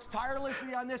have worked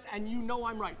tirelessly on this, and you know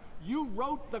I'm right. You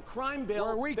wrote the crime bill.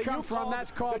 Where we that come you from, called that's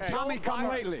called the Tommy Joe Come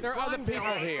Biden Lately. There are other crime bill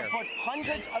people here. Put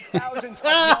hundreds of thousands of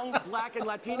young black and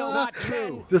Latino Not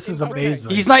true. This is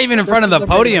amazing. He's not even in front of the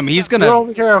podium. He's You're gonna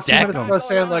over here a few deck minutes him. ago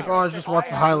saying like, oh, I just watch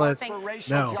the highlights.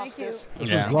 No. This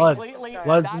Yeah. is blood.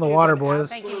 Blood's in the water, boys.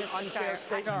 Thank you,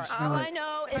 Mr. Steyer. All I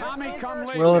know is Tommy, come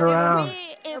Swirl it later. around.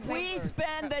 if we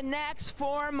spend the next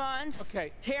 4 months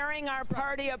tearing our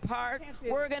party apart,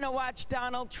 we're going to watch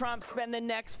Donald Trump spend the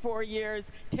next 4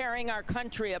 years tearing our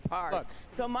country apart.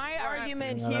 So my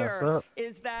argument here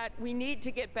is that we need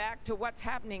to get back to what's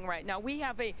happening right now. We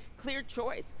have a clear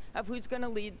choice of who's going to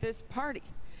lead this party.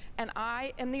 And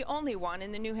I am the only one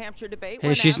in the New Hampshire debate.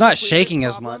 Hey, she's not shaking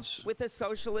as much. With a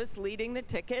socialist leading the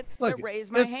ticket, Look, to raise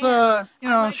my it's hand.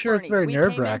 I'm sure it's very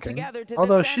nerve-wracking.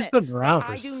 Although she's been around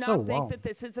for so long. I do not think that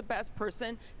this is the best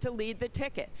person to lead the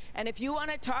ticket. And if you want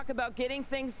to talk about getting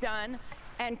things done,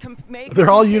 and they're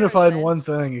all unified in one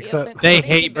thing, except they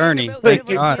hate Bernie. Thank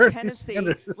God.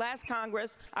 Last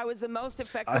Congress, I was the most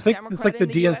effective. I think it's like the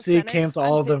DNC came to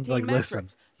all of them like, listen,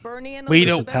 Bernie and we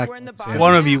don't.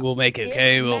 One of you will make it,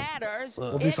 okay? We'll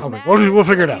be fine. We'll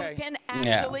figure it out.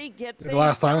 Get the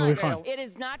last time we'll be fine. It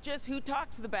is not just who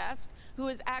talks the best,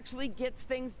 who actually gets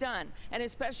things done, and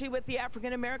especially with the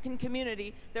African American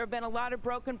community, there have been a lot of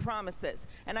broken promises,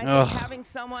 and I think having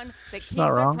someone that keeps their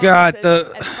promises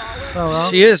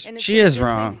God, she is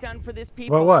wrong.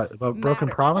 About what? About broken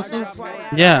promises?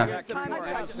 Yeah.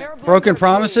 Broken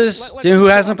promises? You know who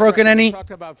hasn't broken any?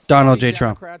 Donald J.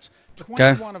 Trump.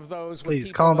 Okay.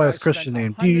 Please call him by his Christian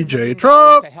name, DJ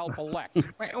Trump. To help elect.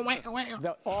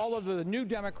 All of the new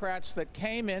Democrats that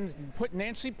came in, put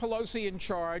Nancy Pelosi in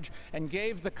charge, and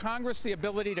gave the Congress the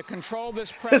ability to control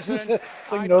this president.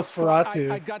 Like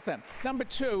Nosferatu. I got them. Number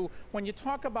two, when you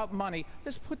talk about money,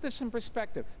 just put this in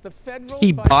perspective. The federal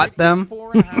budget is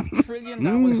 $4.5 trillion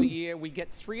a year. We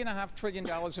get $3.5 trillion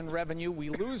in revenue. We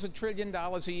lose $1 trillion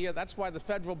a year. That's why the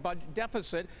federal budget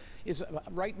deficit is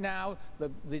right now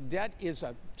the debt is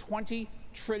 $20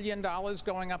 trillion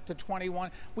going up to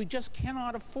 21. We just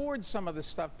cannot afford some of the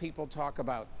stuff people talk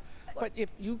about. But if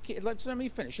you let me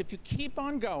finish. If you keep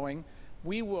on going,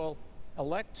 we will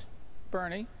elect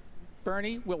Bernie.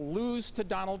 Bernie will lose to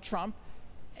Donald Trump.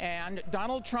 And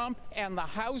Donald Trump and the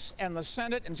House and the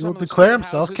Senate and some of the declare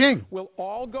himself king. Will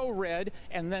all go red,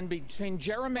 and then between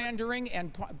gerrymandering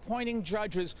and appointing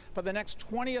judges for the next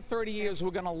 20 or 30 years,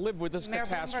 we're going to live with this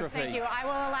catastrophe. Thank you. I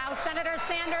will allow Senator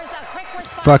Sanders a quick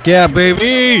response. Fuck yeah,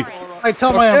 baby! I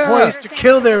tell my employees to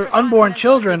kill their unborn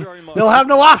children. They'll have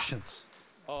no options.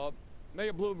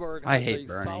 Mayor Bloomberg I has hate a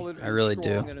Bernie. solid I really and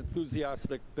strong do. and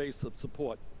enthusiastic base of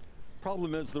support.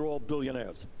 Problem is, they're all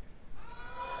billionaires.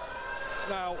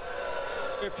 Now,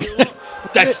 if you look,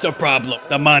 that's the problem.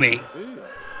 The money.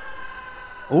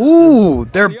 Ooh,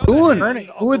 they're booing.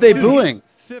 Who are they booing?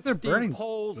 50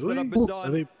 polls that have been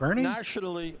done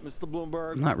nationally, Mr.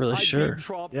 Bloomberg. I'm not really sure.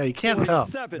 Yeah, you can't tell.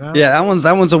 Yeah,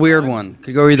 that one's a weird one.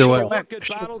 Could go either way. Look at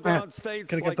battleground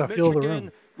states like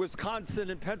Michigan,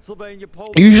 Wisconsin, and Pennsylvania.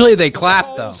 Usually they clap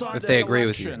though if they agree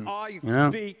with you. You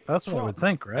know, that's what I would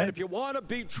think, right? And if you want to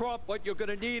beat Trump, what you're going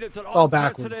to need is an all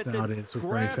backwards nowadays with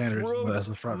Bernie Sanders as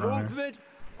the front runner. Movement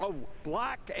of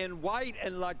black and white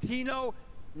and Latino,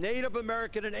 Native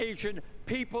American and Asian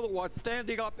people who are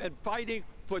standing up and fighting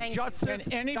for justice.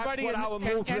 Can anybody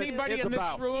in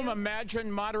this room imagine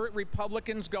moderate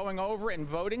Republicans going over and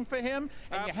voting for him?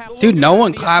 And dude, no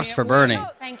one claps for Bernie.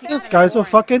 This guy's a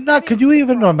fucking nut. Could you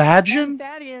even imagine?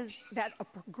 That a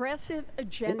progressive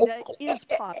agenda is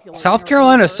popular. South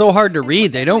Carolina is so hard to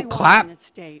read. They don't clap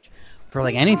for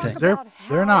like anything.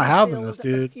 They're not having this,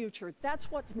 dude.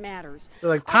 That's what matters. They're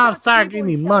like, Tom Steyer gave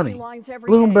me money.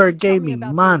 Bloomberg gave me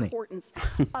money. The importance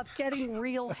of getting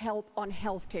real help on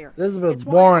health care. Elizabeth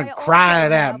Warren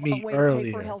cried at me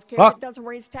earlier. It doesn't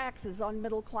raise taxes on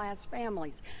middle-class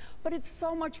families. But it's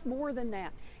so much more than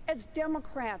that. As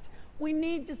Democrats, we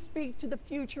need to speak to the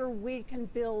future we can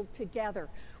build together.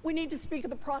 We need to speak of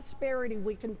the prosperity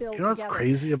we can build together. You know what's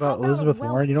crazy about Elizabeth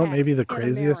Warren? You know what may be the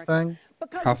craziest thing?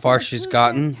 How far she's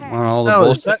gotten on all the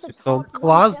bullshit. The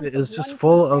closet is just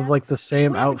full of like the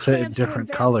same outfit in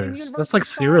different colors. That's like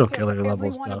serial killer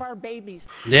level stuff.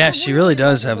 Yeah, she really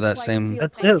does have that same.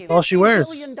 That's it. All she wears.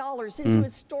 $1 billion into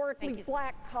historically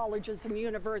black colleges and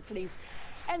universities.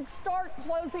 And start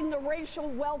closing the racial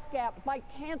wealth gap by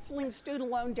canceling student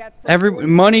loan debt.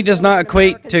 Money does not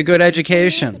equate to good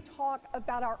education. We need to talk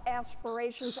about our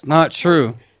aspirations. It's not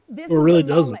true. It really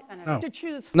doesn't.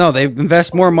 No, they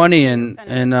invest more money in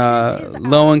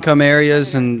low-income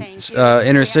areas and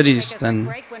inner cities than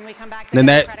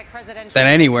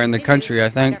anywhere in the country. I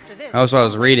think that's what I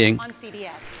was reading.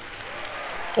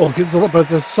 Well, but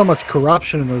there's so much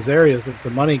corruption in those areas that the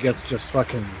money gets just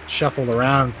fucking shuffled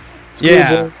around.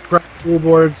 School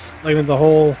boards, like the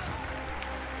whole.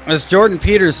 As Jordan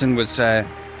Peterson would say,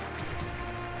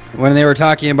 when they were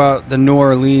talking about the New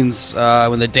Orleans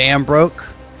when the dam broke,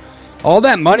 all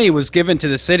that money was given to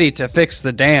the city to fix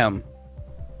the dam,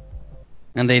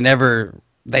 and they never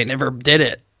did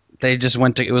it. They just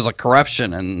went to it was like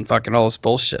corruption and fucking all this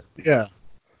bullshit. Yeah.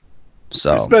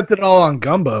 So they spent it all on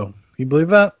gumbo. You believe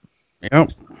that?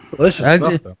 Yep. Delicious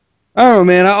stuff, though. I don't know,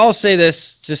 man. I'll say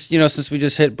this, just since we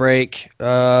just hit break.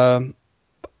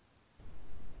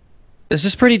 This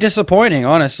is pretty disappointing,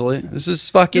 honestly. This is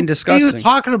fucking disgusting. What are you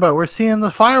talking about? We're seeing the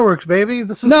fireworks, baby.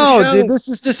 This is dude. This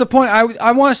is disappointing.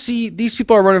 I want to see these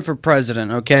people are running for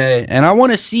president, okay? And I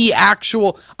want to see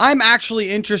actual. I'm actually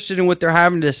interested in what they're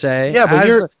having to say. Yeah,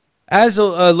 but as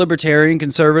a libertarian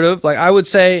conservative, like I would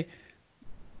say.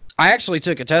 I actually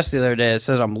took a test the other day. It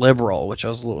says I'm liberal, which I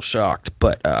was a little shocked.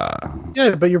 But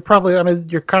yeah, but you're probably. I mean,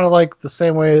 you're kind of like the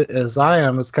same way as I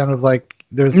am. It's kind of like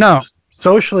there's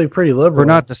socially pretty liberal. We're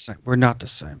not the same. We're not the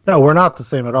same. No, we're not the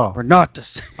same at all. We're not the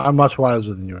same. I'm much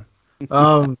wiser than you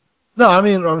are. No, I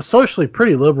mean I'm a socially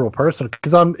pretty liberal person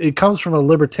because It comes from a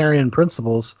libertarian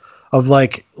principles of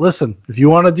like, listen, if you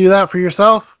want to do that for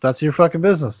yourself, that's your fucking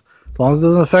business. As long as it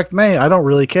doesn't affect me, I don't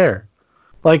really care.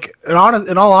 Like, in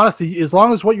all honesty, as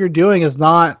long as what you're doing is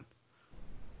not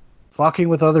fucking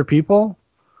with other people,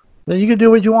 then you can do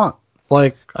what you want.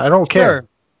 Like, I don't care.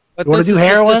 But you want to do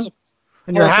heroin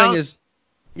in your house?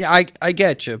 Yeah, I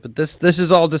get you, but this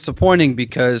is all disappointing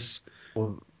because.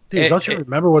 Well, dude, don't you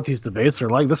remember what these debates are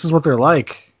like? This is what they're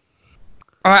like.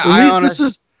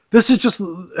 This is just.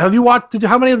 Have you watched?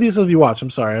 How many of these have you watched? I'm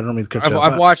sorry, I don't mean to cut you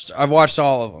off. I've watched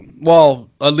all of them. Well,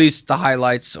 at least the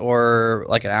highlights or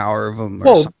like an hour of them.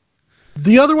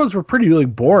 The other ones were pretty really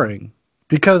boring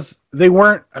because they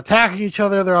weren't attacking each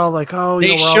other. They're all like, "Oh,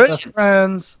 we're all best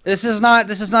friends." This is not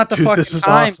the fucking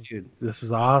time, awesome. dude. This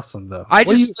is awesome, though. What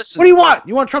do you want?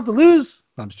 You want Trump to lose?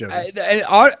 I'm just joking.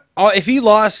 If he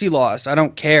lost, he lost. I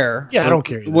don't care. Yeah, I don't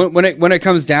care. When it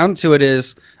comes down to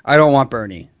it, I don't want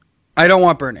Bernie. I don't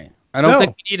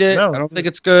think we need it. I don't think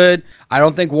it's good. I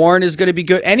don't think Warren is going to be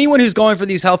good. Anyone who's going for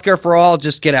these healthcare for all,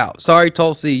 just get out. Sorry,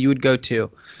 Tulsi, you would go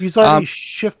too. He's already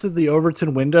shifted the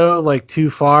Overton window like too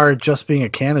far, just being a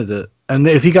candidate. And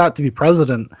if he got to be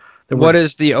president, what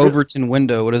is the Overton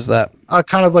window? What is that?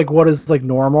 Kind of like what is like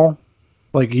normal.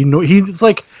 Like he's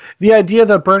like the idea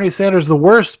that Bernie Sanders. The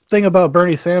worst thing about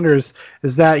Bernie Sanders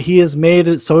is that he has made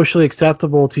it socially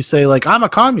acceptable to say like I'm a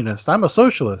communist, I'm a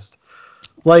socialist.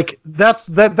 Like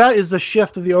that is a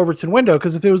shift of the Overton window,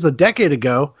 because if it was a decade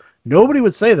ago, nobody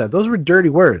would say that. Those were dirty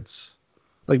words.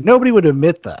 Like nobody would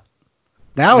admit that.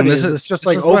 Nowadays, it's just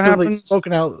like openly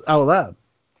spoken out loud.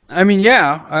 I mean,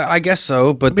 yeah, I guess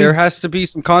so, but there has to be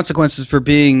some consequences for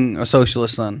being a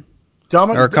socialist then,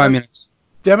 or a communist.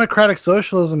 Democratic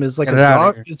socialism is like a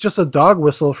dog. It's just a dog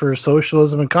whistle for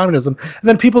socialism and communism, and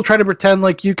then people try to pretend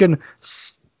like you can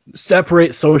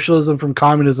separate socialism from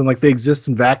communism, like they exist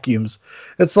in vacuums.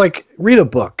 It's like, read a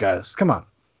book, guys. Come on.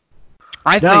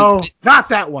 No, not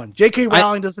that one. J.K.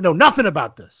 Rowling doesn't know nothing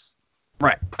about this.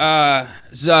 Right. I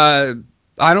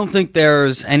don't think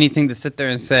there's anything to sit there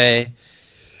and say,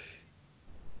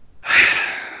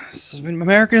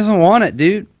 America doesn't want it,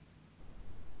 dude.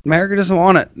 America doesn't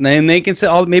want it. And they can say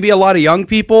maybe a lot of young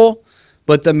people,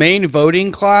 but the main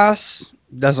voting class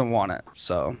doesn't want it.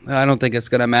 So I don't think it's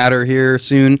going to matter here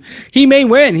soon. He may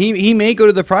win. He may go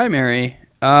to the primary.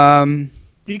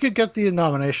 You could get the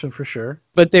nomination for sure.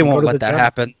 But they won't let that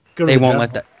happen. They won't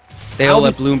let that. They'll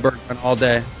let Bloomberg run all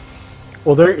day.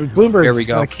 Well, Bloomberg's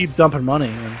going to keep dumping money.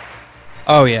 And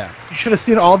oh, yeah. You should have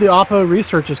seen all the Oppo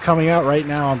research is coming out right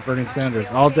now on Bernie Sanders.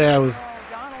 All day I was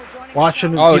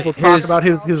watching people talk about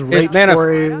his rape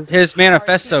stories. His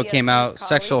manifesto came out,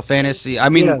 sexual fantasy. I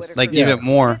mean, even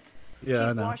more. Yeah,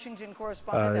 I know.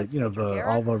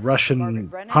 All the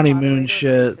Russian honeymoon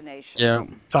shit. Yeah.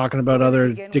 Talking about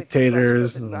other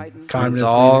dictators and communists.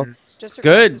 All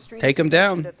good. Take them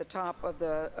down. At the top of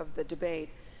the debate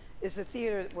is a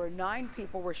theater where 9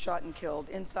 people were shot and killed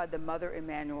inside the Mother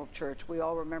Emanuel Church. We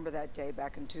all remember that day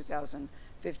back in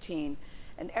 2015.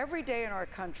 And every day in our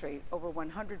country, over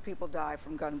 100 people die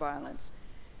from gun violence.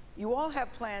 You all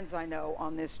have plans, I know,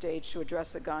 on this stage to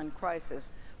address the gun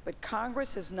crisis, but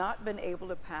Congress has not been able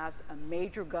to pass a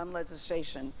major gun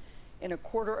legislation in a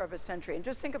quarter of a century. And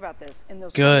just think about this. In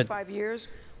those 25 years,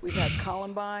 we've had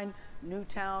Columbine,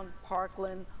 Newtown,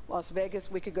 Parkland, Las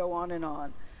Vegas. We could go on and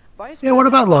on. What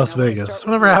about Las Vegas?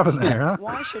 Whatever happened there, huh?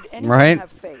 Why should anyone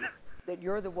have faith that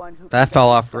you're the one who that fell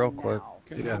off real quick?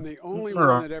 Yeah. I'm the only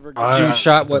one that ever got you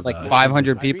shot like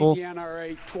 500 people?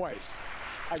 Twice.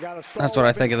 That's what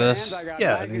I think of this.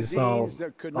 Yeah, and it's all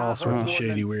sorts of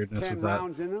shady weirdness with that.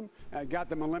 Rounds in them. I got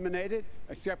them eliminated,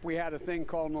 except we had a thing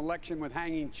called an election with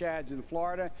hanging chads in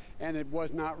Florida, and it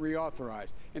was not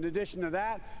reauthorized. In addition to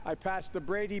that, I passed the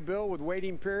Brady bill with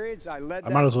waiting periods. I led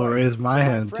that. I might as well raise my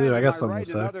hand, too. I got something to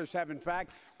say. And others have, in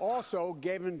fact, also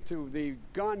given to the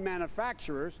gun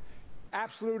manufacturers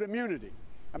absolute immunity.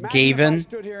 Gavin.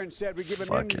 Stood here and said we give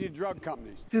immunity to drug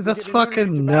companies. Dude, that's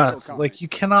fucking nuts. Like, you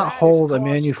cannot hold a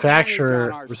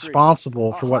manufacturer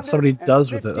responsible for what somebody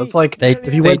does with it. That's like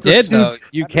if you went to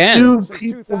sue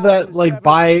people that like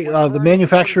buy the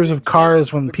manufacturers of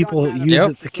cars when people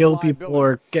use it to kill people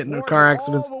or get into car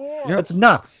accidents. That's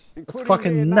nuts. It's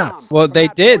fucking nuts. Well, they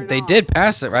did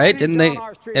pass it, right? Didn't they?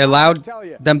 It allowed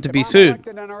them to be sued.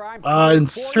 In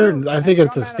certain, I think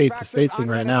it's a state-to-state thing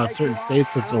right now. Certain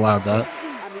states have allowed that.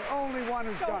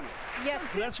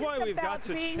 Yes, that's why we've got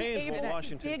to change what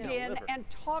Washington dig in and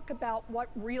talk about what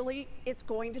really it's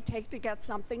going to take to get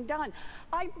something done.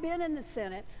 I've been in the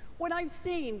Senate when I've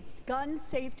seen gun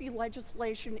safety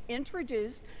legislation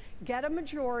introduced, get a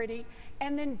majority,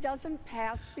 and then doesn't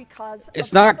pass because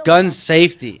it's not gun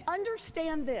safety.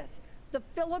 Understand this. The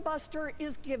filibuster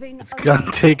is giving it's gun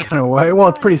taken away. Well,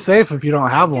 it's pretty safe if you don't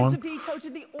have one.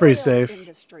 Pretty safe.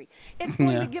 Industry. It's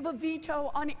going to give a veto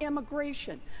on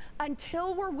immigration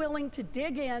until we're willing to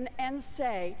dig in and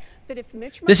say that if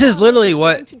Mitch this is literally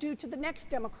what to do to the next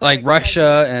Democratic like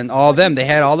Russia and all them, they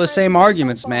had all the same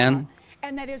arguments, man.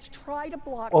 And that is try to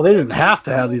block. Well, they didn't have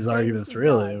to have these arguments,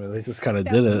 really. I mean, they just kind of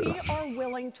did it. We are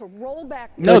willing to roll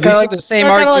back. No, they're like the same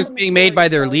arguments being made by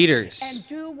their leaders.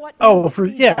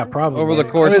 Probably over the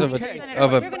course of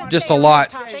just a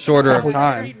lot shorter of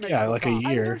time. Yeah, like a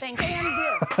year.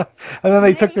 And then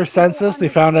they took their census. They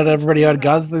found out everybody had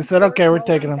guns. They said, "Okay, we're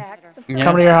taking them.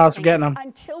 Come to your house. We're getting them."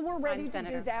 Until we're ready to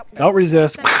do that. Don't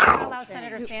resist. Allow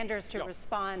Senator Sanders to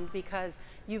respond because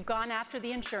you've gone after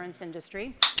the insurance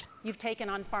industry. You've taken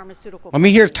on pharmaceutical. Let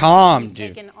me hear Tom,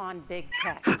 dude. Taken on big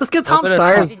tech. Let's get Tom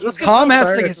Stires. Tom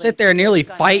has to sit there and nearly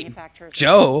fight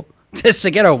Joe just to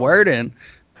get a word in.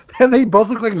 And they both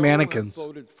look like mannequins.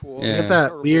 Look at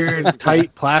that weird,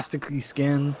 tight, plasticky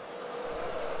skin.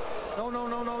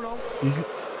 No. He's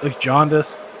like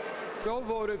jaundiced. Joe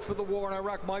voted for the war in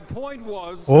Iraq. My point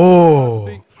was.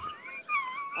 I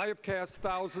have cast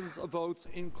thousands of votes,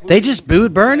 including. They just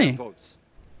booed Bernie. Votes.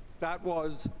 That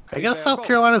was. I guess South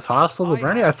Carolina's hostile to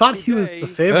Bernie. I thought he was the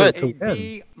favorite to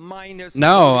win.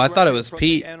 No, I thought it was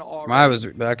Pete.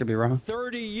 I could be wrong.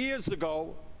 30 years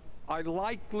ago, I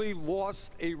likely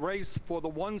lost a race for the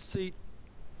one seat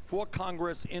for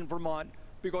Congress in Vermont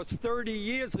because 30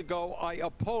 years ago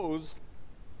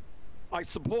I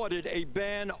supported a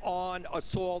ban on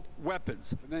assault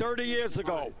weapons. 30 years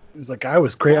ago. He's like, I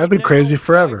was crazy. I've been crazy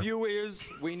forever. My view is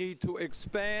we need to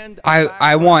expand.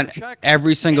 I want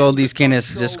every single of these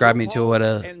candidates to describe me to what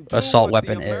a assault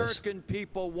weapon is.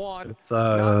 It's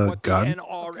a gun.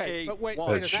 Okay, but wait,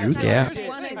 it shoots. Yeah.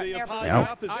 The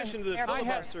opposition to the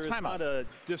filibuster is not a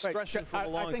discussion from a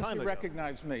long time ago. I think you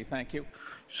recognize me. Thank you.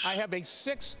 I have a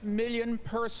 6 million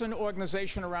person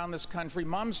organization around this country,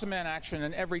 Moms to Men Action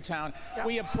in every town.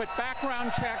 We have put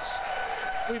background checks.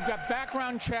 We've got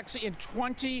background checks in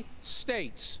 20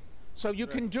 states. So you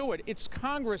can do it. It's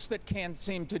Congress that can't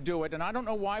seem to do it, and I don't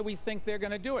know why we think they're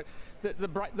going to do it.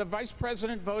 The vice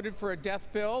president voted for a death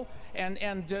bill and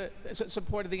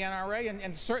supported the NRA,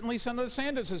 and certainly Senator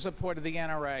Sanders has supported the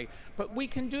NRA. But we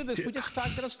can do this. We just got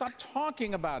to stop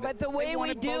talking about it. But the way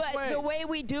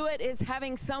we do it is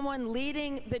having someone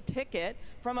leading the ticket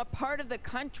from a part of the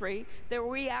country that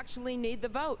we actually need the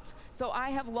votes. So I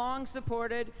have long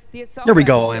supported the assault. Here we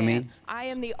go, Emmy. I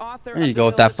am the author. There you go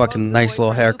with that fucking nice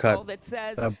little haircut. That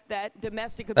says that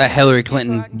domestic that Hillary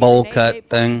Clinton bowl cut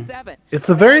thing. It's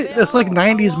like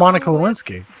 90s Monica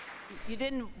Lewinsky. You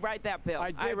didn't write that bill.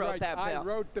 I wrote that bill. I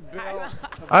wrote the bill.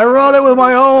 I wrote it with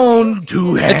my own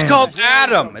 2 hands. It's called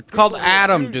Adam. It's called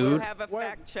Adam, dude. Have a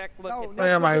fact check look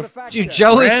at this. Dude,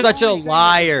 Joe is such a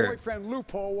liar. The boyfriend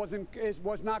loophole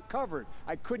was not covered.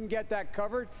 I couldn't get that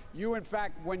covered. You, in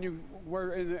fact, when you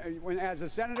were as a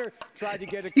senator, tried to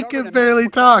get it covered. He can barely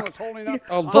talk.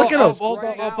 Look at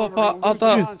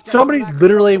him. Dude, somebody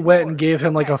literally went and gave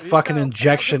him like a fucking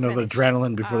injection of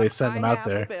adrenaline before they sent him out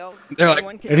there. They're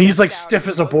like, and he's like stiff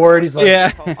as a board. He's like,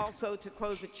 yeah. Also, to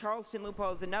close the Charleston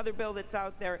loophole is another bill that's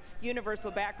out there,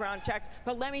 universal background checks.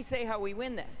 But let me say how we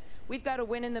win this. We've got to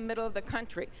win in the middle of the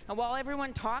country. And while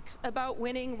everyone talks about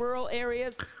winning rural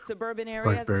areas, suburban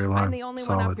areas, I'm the only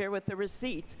one up here with the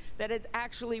receipts that has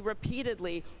actually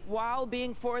repeatedly, while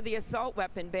being for the assault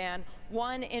weapon ban,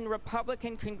 won in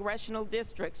Republican congressional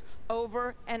districts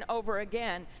over and over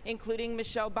again, including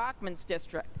Michelle Bachmann's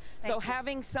district. So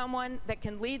having someone that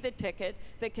can lead the ticket,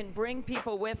 that can bring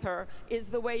people with her, is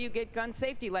the way you get gun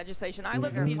safety legislation. I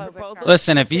look at these proposals.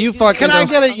 Listen, if you fucking can I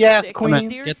get a yes, Queen?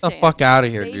 Get the fuck out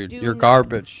of here, dude. You're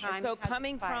garbage. So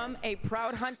coming from a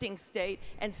proud hunting state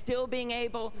and still being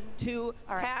able to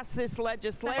pass this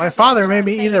legislation. My father made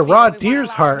me eat eating a raw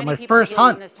deer's heart on my first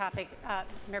hunt. I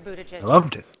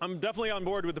loved it. I'm definitely on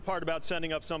board with the part about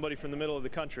sending up somebody from the middle of the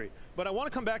country. But I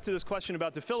want to come back to this question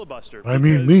about the filibuster. I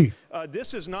mean me.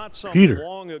 This is not some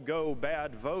long ago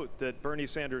bad vote that Bernie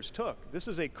Sanders took. This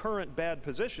is a current bad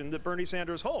position that Bernie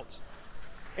Sanders holds.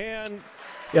 And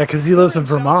yeah, because he lives in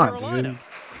Vermont, dude.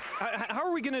 How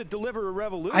are we going to deliver a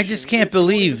revolution? I just can't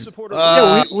believe.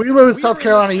 Yeah, we live in South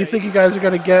Carolina. You think you guys are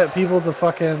going to get people to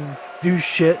fucking do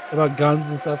shit about guns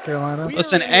in South Carolina?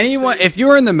 Listen, anyone, if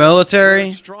you're in the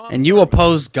military and you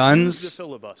oppose guns,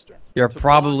 you're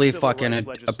probably fucking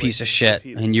a piece of shit,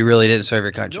 and you really didn't serve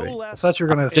your country. I thought you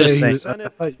were going to say I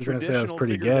thought you were going to say that's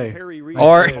pretty gay.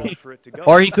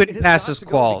 Or he couldn't pass his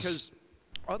quals.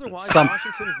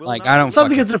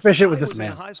 Something is deficient with this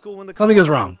man. Something is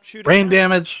wrong. Brain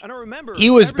damage. He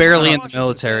was barely in the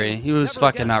military. He was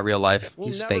fucking not real life.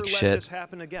 He's fake shit.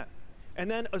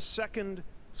 And then a second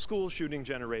school shooting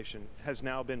generation has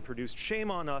now been produced.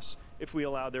 Shame on us if we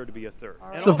allow there to be a third.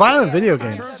 It's a violent video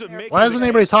game. Why isn't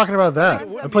anybody talking about that?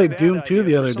 I played Doom 2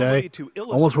 the other day.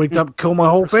 Almost waked up and killed my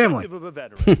whole family.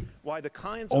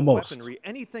 Almost.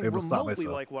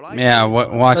 Yeah,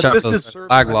 watch out for those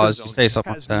flag laws. You say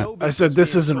something like that. I said,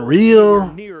 this isn't real.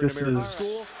 This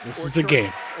is a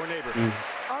game.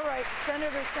 All right,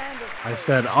 Senator Sanders. I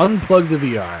said, unplug the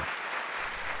VR.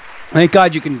 Thank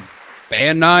God you can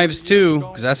ban knives too,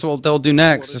 because that's what they'll do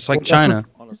next, just like China.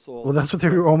 Well, that's what they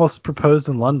were almost proposed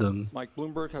in London. Mike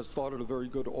Bloomberg has started a very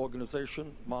good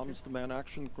organization, Moms Demand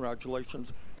Action.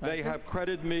 Congratulations. They have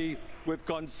credited me with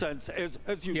gun sense, as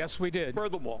you. Yes, we did.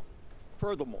 Furthermore,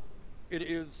 it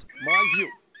is my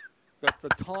view that the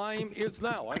time is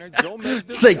now. I know Joe made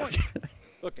this point.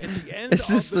 Look, at the end this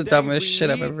is the dumbest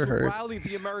shit I've ever heard. Rally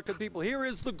the American people. Here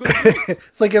is the good news.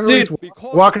 It's like everybody's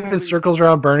walking in circles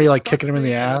around Bernie, like kicking him in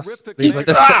the ass. He's like,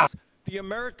 the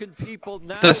American people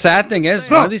now. The sad thing is,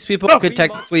 one of these people could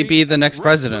technically be the next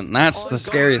president. And that's the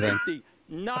scary thing.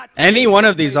 Any one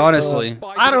of these, honestly.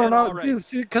 I don't know,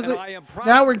 because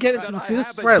now we're getting to see. This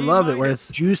is where I love it, where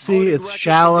it's juicy, it's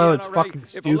shallow, it's fucking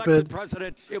stupid.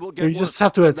 You just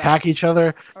have to attack each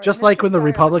other, just like when the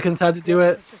Republicans had to do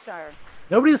it.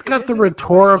 Nobody's got the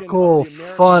rhetorical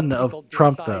fun of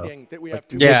Trump, though. Like,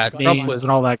 yeah, Trump was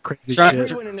and all that crazy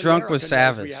shit. Trump was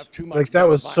savage. Like, that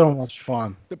was so much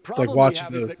fun. The problem like watching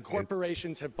we have is that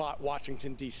corporations have bought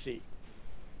Washington, D.C.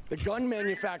 The gun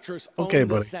manufacturers own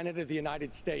the Senate of the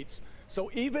United States. So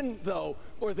even though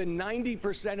more than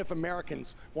 90% of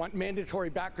Americans want mandatory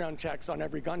background checks on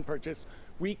every gun purchase,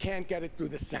 we can't get it through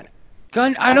the Senate.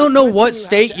 I don't know what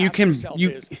state you can.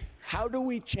 How do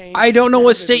we change? I don't know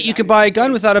what state you can buy a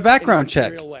gun without a background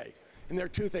check. And there are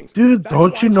two things. Dude,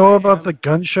 don't you know about the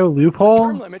gun show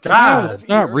loophole? God, it's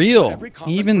not real.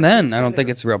 Even then, I don't think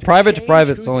it's real. Private to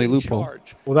private is the only loophole.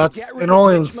 Well, that's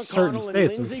only in certain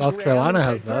states, and South Carolina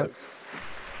has that.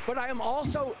 But I am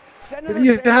also. But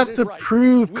you have to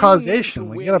prove causation.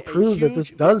 Like, you got to prove that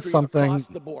this does something.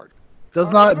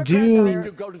 Does not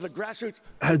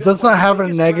have a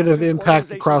negative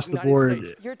impact across the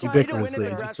board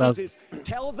ubiquitously. It just does.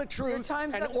 Tell the truth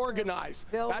and organize.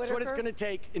 That's what it's going to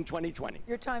take in 2020.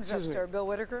 Your time's up, sir. Bill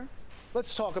Whitaker.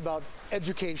 Let's talk about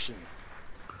education.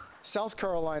 South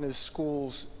Carolina's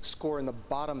schools score in the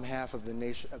bottom half of the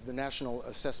national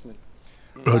assessment.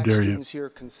 Black students here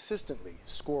consistently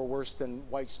score worse than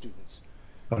white students.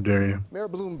 How dare you? Mayor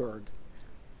Bloomberg,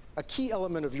 a key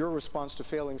element of your response to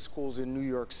failing schools in New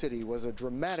York City was a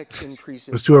dramatic increase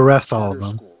in to arrest all of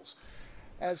them. Schools.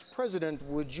 As president,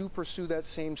 would you pursue that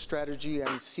same strategy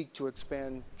and seek to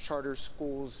expand charter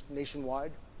schools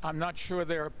nationwide? I'm not sure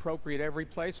they're appropriate every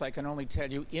place. I can only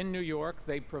tell you in New York,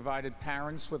 they provided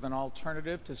parents with an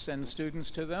alternative to send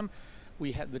students to them.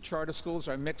 We had the charter schools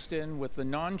are mixed in with the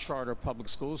non-charter public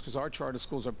schools because our charter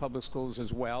schools are public schools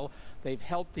as well. They've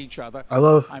helped each other. I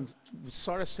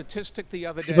saw a statistic the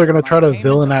other day. People are going to try to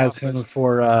villainize him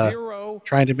for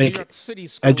trying to make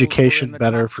education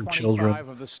better for children.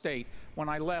 Of the state. When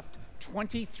I left,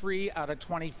 23 out of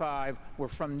 25 were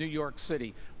from New York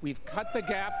City. We've cut the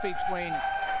gap between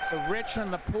the rich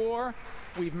and the poor.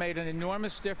 We've made an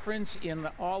enormous difference in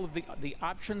all of the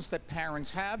options that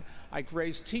parents have. I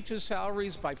raised teachers'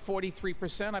 salaries by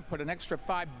 43%. I put an extra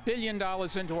 $5 billion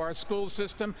into our school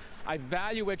system. I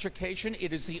value education.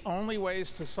 It is the only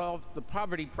ways to solve the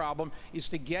poverty problem is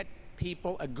to get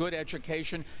people a good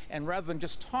education. And rather than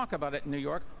just talk about it in New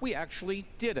York, we actually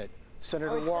did it.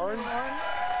 Senator Warren?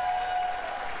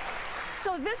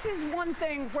 So this is one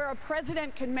thing where a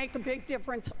president can make a big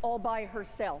difference all by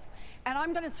herself. And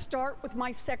I'm going to start with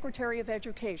my Secretary of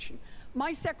Education.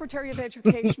 My Secretary of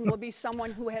Education will be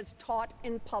someone who has taught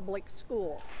in public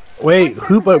school. Wait,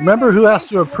 who? But remember who has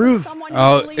to approve?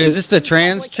 Oh, is this the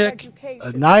trans chick?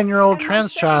 A 9-year-old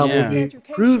trans child will be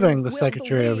approving the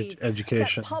Secretary of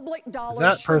Education.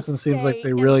 That person seems like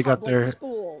they really got their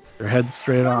heads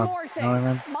straight on. You know what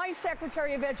I mean? My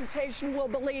Secretary of Education will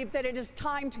believe that it is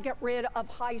time to get rid of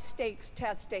high-stakes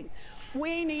testing.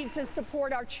 We need to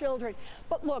support our children.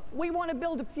 But look, we want to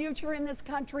build a future in this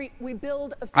country. We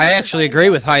build a future. I actually agree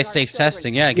with high-stakes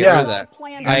testing. Yeah, get rid of that.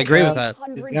 I agree with that.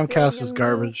 The MCAS is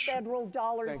garbage.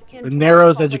 It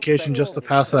narrows education just to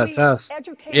pass that test.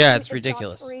 Yeah, it's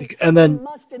ridiculous. And then,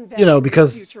 you know,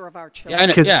 because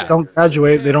kids don't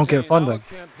graduate, they don't get funding.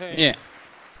 Yeah.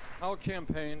 Our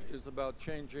campaign is about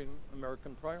changing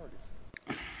American priorities.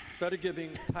 Instead of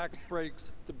giving tax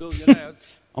breaks to billionaires,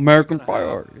 American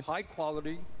priorities. High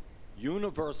quality,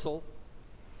 universal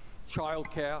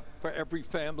child care for every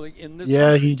family in this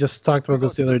country. He just talked about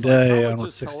this the other day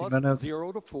on 60 Minutes.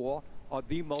 0 to 4 are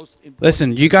the most important.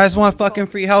 Listen, you guys want fucking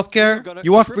free healthcare?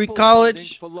 You want free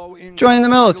college? Join the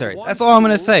military. That's all I'm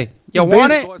gonna say. You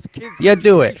want it? You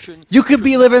do it. You could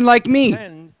be living like me.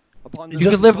 You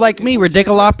could live like me,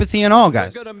 radiculopathy and all,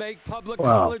 guys.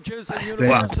 Wow.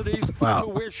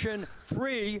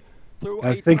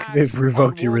 I think they've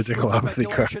revoked your radiculopathy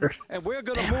card. And we're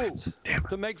going to move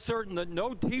to make certain that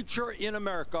no teacher in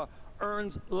America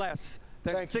earns less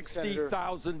than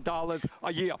 $60,000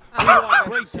 a year. We want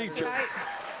great teachers.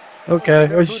 Okay,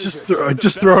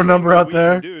 just throw a number out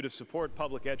there. That's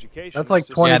like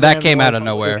 20. Yeah, that came out of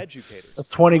nowhere. That's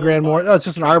 20 grand more. No, it's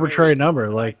just an arbitrary number.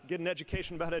 Like, get an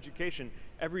education about education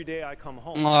every day I come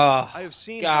home. Oh, I have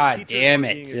seen God damn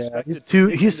it! Yeah,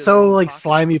 he's so like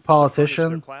slimy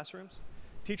politician.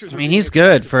 I mean, he's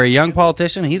good for a young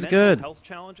politician. He's good. Health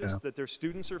challenges that their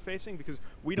students are facing because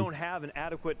we don't have an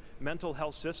adequate mental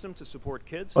health system to support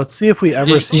kids. Let's see if we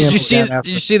ever see him again.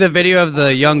 Did you see the video of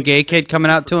the young gay kid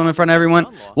coming out to him in front of everyone?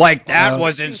 Like that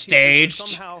wasn't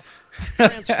staged.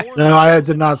 No, I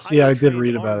did not see. I did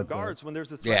read about it though.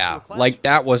 Yeah, like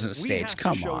that wasn't staged.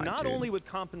 Come on, dude.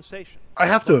 I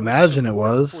have to imagine it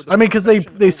was. I mean, because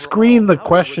they screened the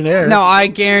questionnaire. No, I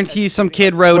guarantee some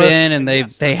kid wrote in and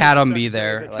they had him be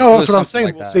there. Like, no, that's what I'm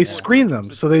saying. Like they screen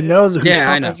them so they know who's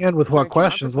coming in with what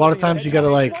questions. A lot of times you got to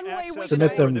like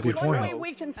submit them beforehand.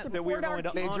 We can support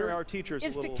our teachers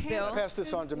is to pass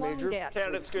this on to Major.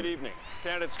 Candidates, good evening.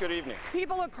 Candidates, good evening.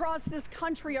 People across this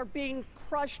country are being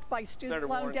crushed by student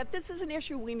loan debt. This is an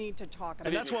issue we need to talk about.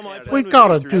 And that's what my we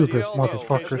gotta do this,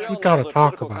 motherfuckers. We gotta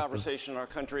talk about this. Conversation in our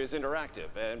country is interactive,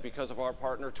 and because of our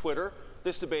partner Twitter,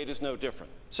 this debate is no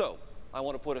different. So, I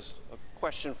want to put a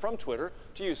question from Twitter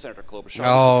to you, Senator Klobuchar.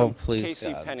 Oh, please,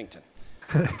 Casey God. Pennington.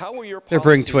 How will your They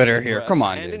bring Twitter here. Come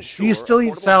on, dude. You still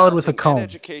eat salad with a comb.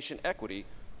 Education equity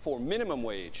for minimum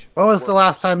wage. When was the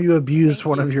last time you abused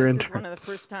one of your interns? One of the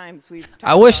first times we've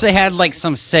I wish they had like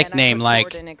some sick name like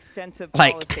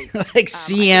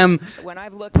CM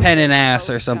Pen and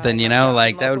Ass or something, you know,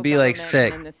 like that would be like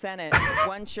sick.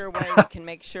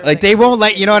 Like they won't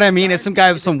let, you know what I mean? It's some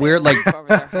guy with some weird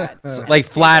like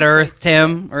Flat Earth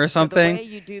Tim or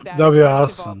something. That'd be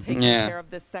awesome. Yeah.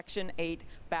 Section 8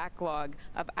 backlog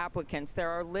of applicants. There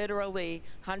are literally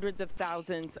hundreds of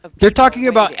thousands of people. They're talking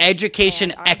about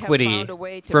education equity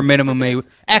for minimum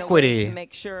equity. To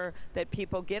make sure that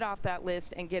people get off that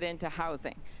list and get into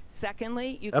housing.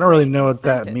 Secondly, I don't really know what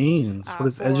that means. What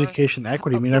does education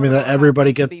equity mean? I mean that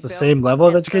everybody gets the same level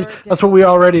of education? That's what we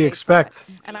already expect.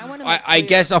 I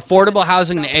guess affordable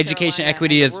housing and education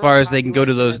equity as far as they can go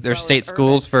to their state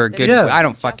schools for good. Yeah. I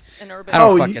don't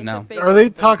fucking know. Are they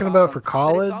talking about for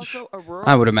college?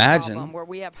 I would imagine.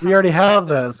 We already have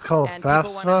that. It's called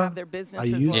FAFSA. I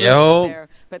use it.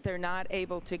 But they're not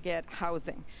able to get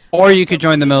housing. Or you could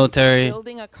join the military.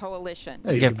 Building a coalition.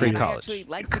 You get free college. Actually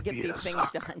like to get these things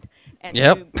done. And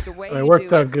yep. the way it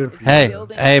worked out good for you.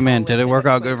 Hey man, did it work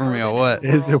out good for me or what?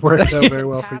 It worked out very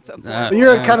well for you.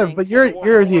 But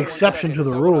you're the exception to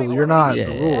the rule. You're not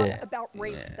the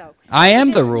rule. I am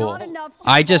the rule.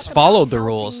 I just followed the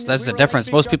rules. That's the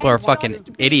difference. Most people are fucking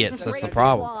idiots. That's the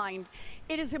problem.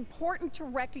 It is important to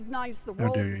recognize the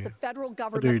role that the federal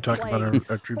government played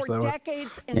for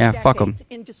decades and decades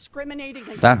in discriminating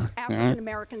against African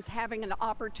Americans having an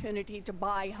opportunity to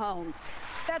buy homes.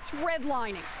 That's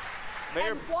redlining.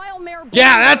 And while Mayor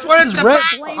Yeah, that's what it's about.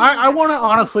 I want to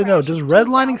honestly know, does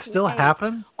redlining still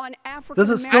happen?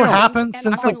 Does it still happen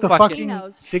since like the fucking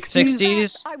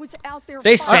 60s?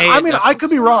 They say I mean, I could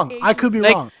be wrong. I could be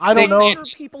wrong. I don't know.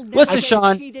 Listen,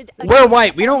 Sean, we're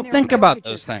white. We don't think about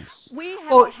those things.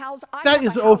 Well, that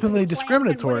is openly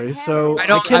discriminatory, so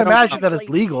I can't imagine that it's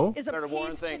legal.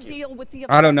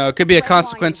 I don't know. It could be a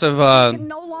consequence of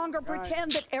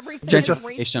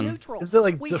gentrification. Is it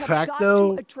like de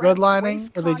facto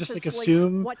redlining, where they just like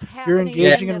assume you're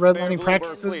engaging in redlining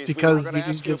practices because you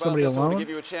can give somebody a loan?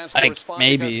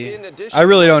 Maybe. I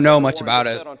really don't know much about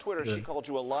it. On Twitter, she called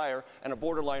you a liar and a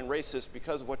borderline racist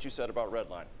because of what you said about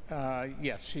redlining.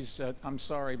 Yes, she's. I'm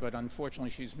sorry, but unfortunately,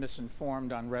 she's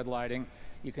misinformed on redlining.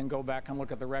 You can go back and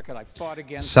look at the record. I fought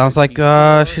against. Sounds like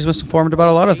she's misinformed about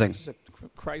a lot of things.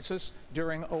 Crisis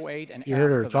during 08 and you heard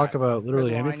her talk about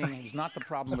literally anything. Is not the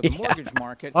problem with the mortgage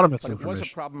market, but it was a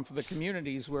problem for the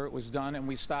communities where it was done, and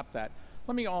we stopped that.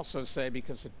 Let me also say,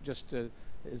 because it just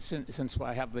since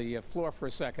I have the floor for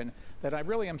a second, that I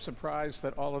really am surprised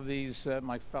that all of these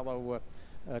my fellow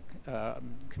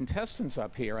contestants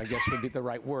up here, I guess would be the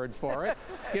right word for it,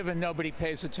 given nobody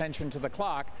pays attention to the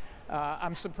clock.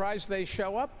 I'm surprised they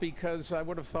show up, because I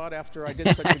would have thought after I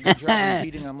did such a good job in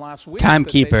beating them last week that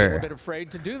they'd be a bit afraid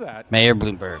to do that. Mayor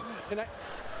Bloomberg.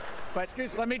 But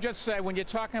let me just say, when you're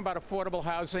talking about affordable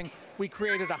housing, we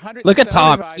created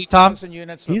 175,000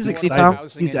 units of affordable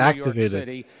housing He's in activated. New York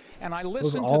City. And I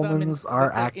listen to them in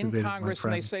Congress,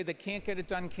 and they say they can't get it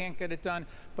done, can't get it done.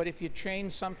 But if you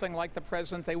change something like the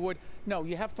president, they would. No,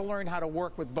 you have to learn how to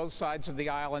work with both sides of the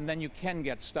aisle, and then you can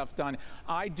get stuff done.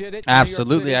 I did it.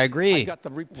 Absolutely, I agree. I got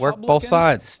the Work both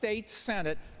sides. State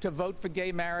Senate to vote for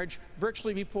gay marriage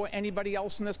virtually before anybody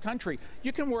else in this country.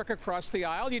 You can work across the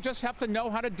aisle. You just have to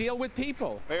know how to deal with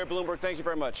people. Mayor Bloomberg, thank you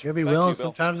very much. You'll be willing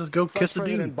sometimes just go kiss a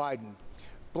dude. Biden.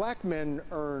 Black men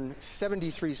earn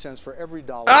 73 cents for every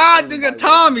dollar. Ah, dude,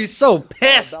 Tom, he's so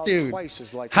pissed, dude.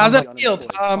 How's that feel,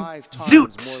 Tom?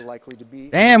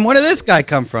 Zoot. Damn, where did this guy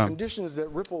come from?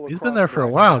 He's been there for a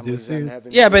while, do you see?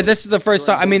 Yeah, but this is the first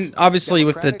time. I mean, obviously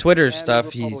with the Twitter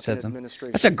stuff, he said something.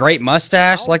 That's a great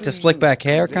mustache, like the slick back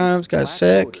hair, kind of. This guy's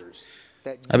sick.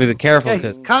 I'd be careful,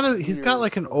 because he's got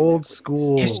like an old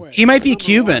school. He might be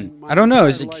Cuban. I don't know.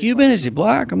 Is he Cuban? Is he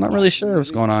black? I'm not really sure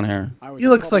what's going on here. He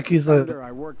looks like he's black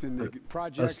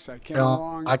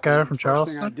guy from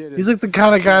Charleston. He's like the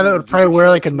kind of guy that would probably wear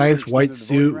like a nice white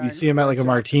suit. You see him at like a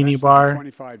martini bar.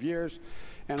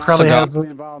 Probably has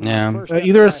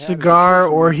either a cigar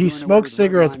or he smokes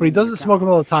cigarettes, but he doesn't smoke them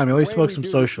all the time. He only smokes them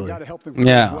socially.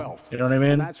 Yeah. You know what I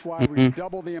mean? That's why we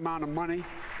double the amount of money.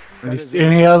 And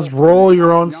he has roll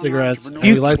your own cigarettes. And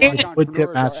he likes the wood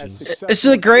tip matches. It's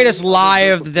the greatest lie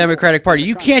of the Democratic Party.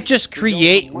 You can't just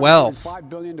create wealth.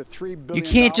 You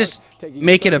can't just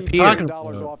make it appear.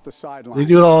 They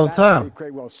do it all the time.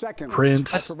 Print.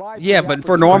 Yeah, but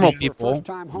for normal people,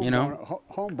 you know.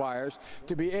 Home buyers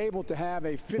to be able to have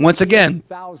a once again,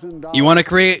 you want to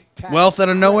create wealth out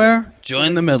of nowhere?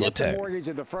 Join the military.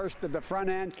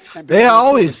 They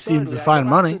always seem to find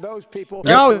money.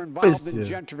 They always do.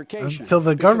 Until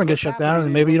the government gets shut down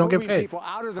and maybe you don't get paid.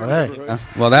 Oh, hey.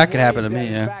 Well, that could happen to me,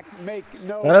 yeah.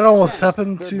 That almost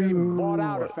happened to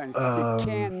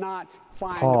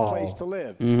find a place to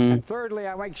live. And thirdly,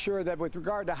 I make sure that with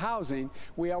regard to housing,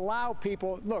 we allow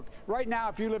people, look, right now,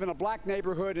 if you live in a black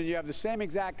neighborhood and you have the same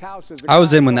exact house as the I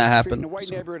was in when that happened. The white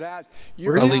neighborhood has,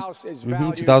 your house is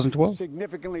valued 2012.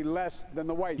 significantly less than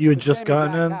the white. You had just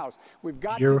gotten in?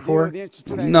 Year before?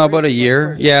 No, about a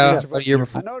year. Yeah, a year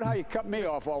before. I know how you cut me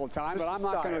off all the time, but I'm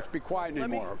not going to be quiet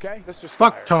anymore, okay?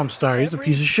 Fuck Tom Steyer. He's a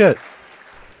piece of shit.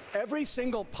 Every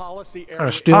single policy area in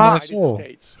the United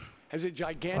States has a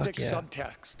gigantic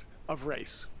subtext of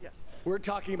race. Yes. We're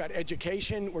talking about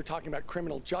education. We're talking about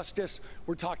criminal justice.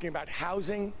 We're talking about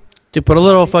housing. Dude, put a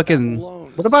little fucking...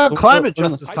 What about climate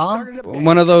justice, Tom?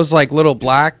 One of those, like, little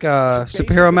black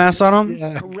superhero masks on him?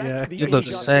 Yeah. He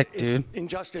looks sick, dude. He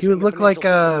would look like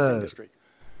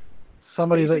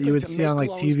somebody that you would see on, like,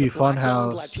 TV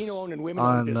Funhouse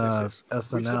on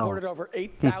SNL. We've supported over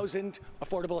 8,000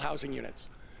 affordable housing units.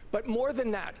 But more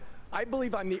than that, I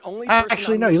believe I'm the only person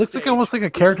actually, no, he looks like almost like a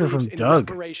character from Doug.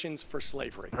 Reparations for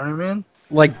slavery. You know what I mean?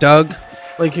 Like Doug?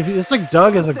 Like, if it's like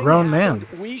Doug as a grown man.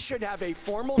 We should have a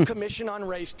formal commission on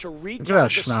race to retell the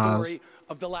story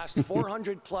of the last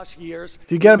 400 plus years.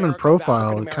 If you get him in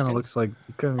profile, it kind of looks like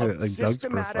it's kind of like Doug's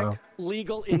profile.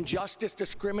 Legal injustice,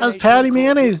 discrimination. How's Patty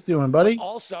Mayonnaise doing, buddy?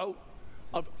 Also,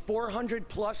 of 400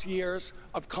 plus years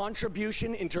of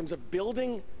contribution in terms of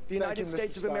building the United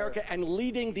States of America and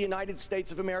leading the United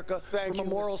States of America from a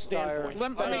moral standpoint.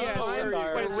 Let me ask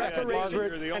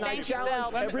you. And I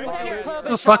challenge everyone. What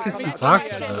the fuck is he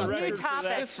talking about? New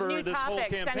topics.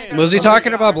 Senator. Was he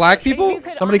talking about black people?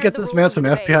 Somebody get this man some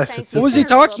FBI statistics. What was he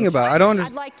talking about? I don't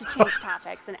I'd like to change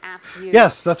topics and ask you.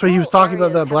 Yes, that's what he was talking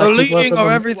about. That black the people leading of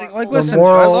everything. Like, listen,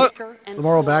 the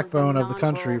moral backbone of the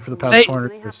country for the past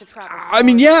 400 years. I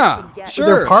mean, yeah, sure.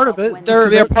 They're part of it.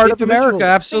 They're part of America,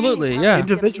 absolutely. Yeah.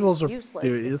 Individuals are. Dude,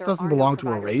 this doesn't belong to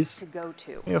a race.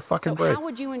 Yeah, fucking break. How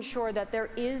would you ensure that there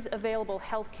is available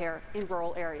health care in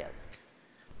rural areas?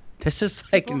 This is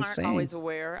like People insane. aren't always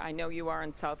aware, I know you are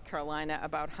in South Carolina,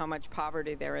 about how much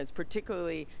poverty there is,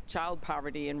 particularly child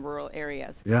poverty in rural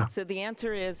areas. Yeah. So the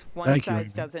answer is one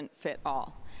size doesn't fit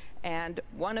all. And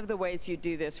one of the ways you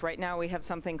do this, right now we have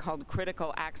something called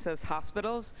critical access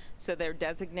hospitals. So they're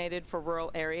designated for rural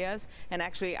areas. And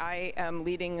actually I am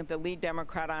leading the lead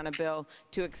Democrat on a bill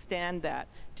to extend that,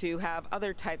 to have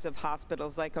other types of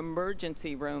hospitals like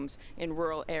emergency rooms in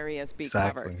rural areas be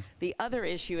covered. The other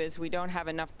issue is we don't have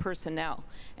enough personnel.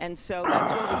 And so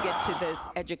that's where we get to this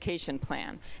education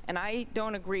plan. And I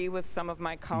don't agree with some of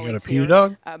my colleagues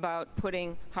here about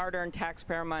putting hard-earned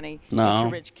taxpayer money into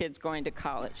rich kids going to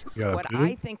college. What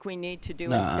I think we need to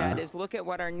do instead is look at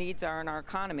what our needs are in our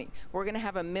economy. We're going to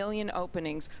have 1 million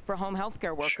openings for home health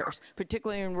care workers,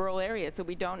 particularly in rural areas that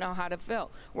we don't know how to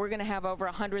fill. We're going to have over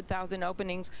 100,000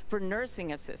 openings for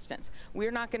nursing assistants.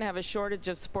 We're not going to have a shortage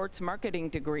of sports marketing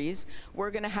degrees.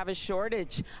 We're going to have a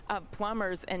shortage of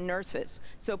plumbers and nurses.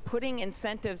 So putting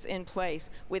incentives in place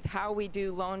with how we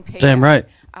do loan payback,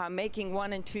 making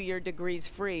 1- and 2-year degrees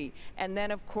free, and then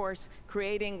of course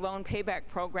creating loan payback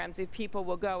programs if people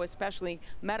will go, especially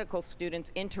medical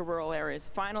students, into rural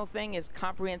areas. Final thing is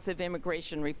comprehensive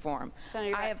immigration reform.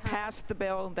 I have passed the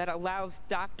bill that allows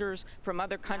doctors from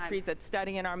other countries that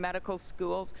study in our medical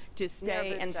schools to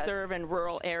stay and serve in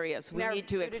rural areas. We need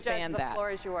to expand that. The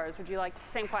floor is yours. Would you like the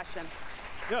same question?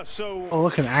 Yeah, so... Oh,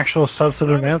 look, an actual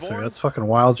substantive answer. That's fucking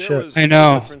wild shit. I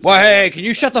know. Well, hey, can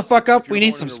you shut the fuck up? We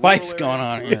need some spikes going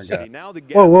on here, guys.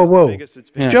 Whoa, whoa, whoa.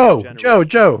 Yeah.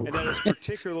 Joe.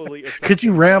 Could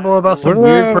you ramble about some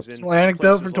weird personal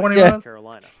anecdote for 20 minutes?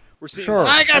 Sure.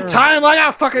 I got time. I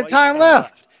got fucking time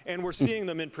left. And we're seeing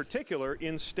them in particular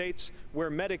in states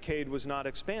where Medicaid was not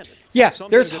expanded. Yeah,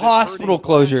 there's hospital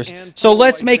closures. So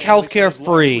let's make healthcare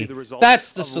free.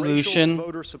 That's the solution.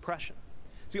 Voter suppression.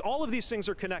 See, all of these things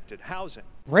are connected. Housing.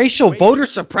 Racial voter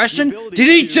suppression? Did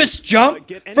he just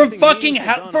jump from fucking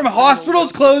from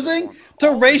hospitals closing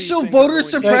to racial voter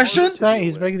suppression?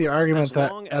 He's making the argument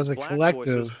that as a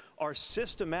collective are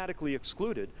systematically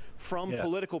excluded from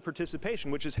political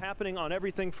participation, which is happening on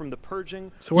everything from the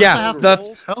purging. So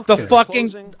the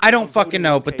fucking, I don't fucking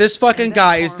know, but this fucking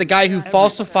guy is the guy who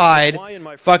falsified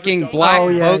fucking black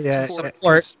vote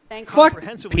support. Fuck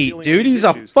Pete, dude. He's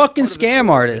a fucking scam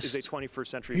artist. He's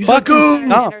fucking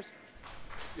scum.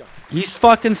 He's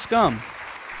fucking scum.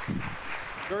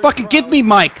 Fucking give me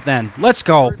Mike then. Let's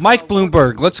go. Mike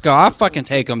Bloomberg. Let's go. I'll fucking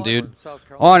take him, dude.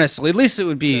 Honestly, at least it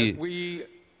would be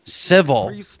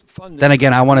civil. Then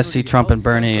again, I want to see Trump and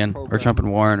Bernie or Trump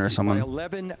and Warren or someone. Well,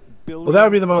 that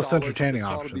would be the most entertaining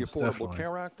options, definitely.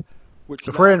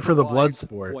 If we're in for the blood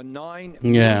sport.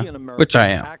 Yeah, which I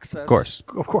am, of course.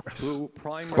 Of course.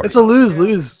 It's a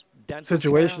lose-lose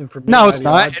situation for me. No, it's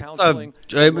not.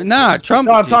 Nah, Trump.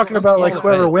 No, I'm talking about like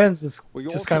whoever wins is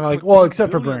just kind of like, well,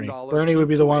 except for Bernie. Bernie would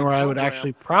be the one where I would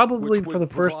actually probably for the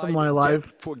first time in my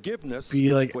life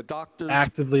be like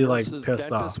actively like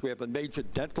pissed off. We have a major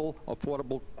dental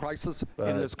affordable crisis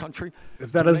in this country.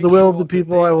 If that is the will of the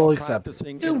people, I will accept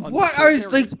it. Dude, what are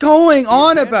they going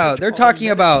on about? They're talking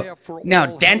about now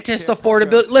dentist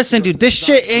affordability. Listen, dude, this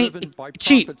shit ain't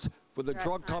cheap. For the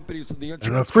drug companies and the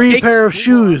and a free pair of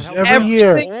shoes every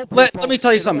year. Let me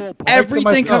tell you something.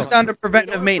 Everything comes down to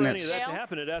preventive maintenance.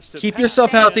 Keep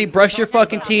yourself healthy. Brush your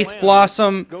fucking teeth.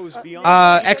 Blossom.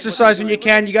 Exercise when you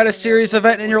can. You got a serious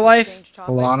event in your life?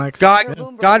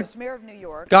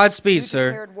 Godspeed,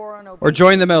 sir. Or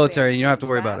join the military. You don't have to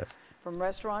worry about it. From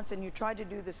restaurants, and you try to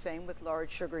do the same with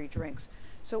large sugary drinks.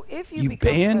 So if you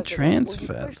ban trans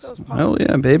fats, hell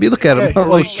yeah, baby! Look at him.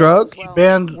 Like drug, he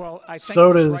banned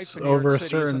sodas over a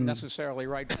certain necessarily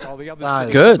right. All the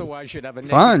other good,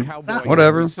 fun,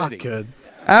 whatever. Not good.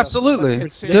 Absolutely,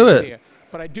 do it.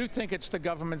 But I do think it's the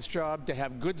government's job to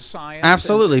have good science.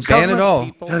 Absolutely, ban it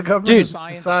all. The government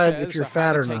decide if you're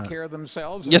fat or not.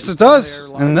 Yes, it does.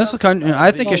 In this country, I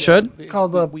think it should. It's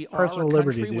called the personal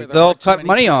liberty, dude. They'll cut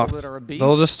money off.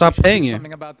 They'll just stop paying you.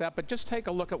 Something about that, but just take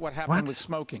a look at what happened with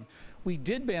smoking. We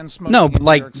did ban smoking. No, but in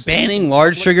like New York City banning in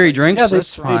large public sugary places, drinks. Yeah,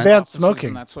 That's they fine. banned offices smoking.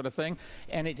 and that sort of thing.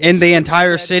 And it In the has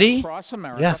entire spread city? across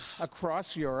America, Yes.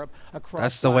 across Europe, across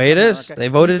That's the Latin way it is. America, They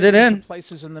voted even it into in.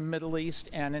 places in the Middle East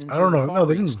and into I don't know. the No, Far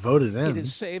they didn't East. vote it It in.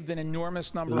 has saved an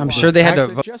enormous number I'm of sure they had lives.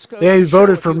 to It vote. just goes They to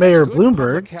voted show for if you Mayor have good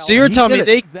Bloomberg. public health, So you're He telling me did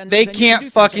they it. then they you can can't do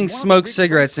things. fucking And one of the smoke great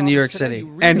cigarettes in New York problems today, City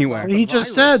you read anywhere? about the He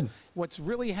just virus. said. What's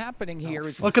really happening here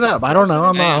is Look it up. I don't know.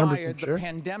 I'm not 100% the sure.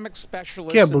 pandemic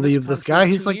specialists Can't in this believe this country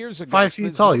guy. He's 2 like years ago. 5 So feet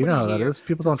there's tall. You know nobody how that here is.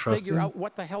 People to don't trust figure him. out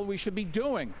what the hell we should be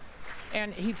doing.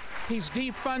 And he's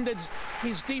defunded.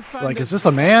 He's defunded. Like, is this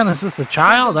a man? Is this a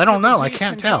child? I don't know. I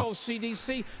can't tell.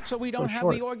 CDC, so we don't have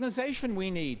the organization we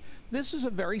need. This is a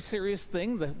very serious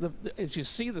thing. As you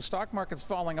see, the stock market's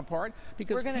falling apart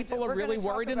because people are really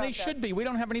worried, and they should be. We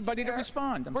don't have anybody to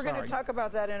respond. We're going to talk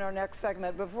about that in our next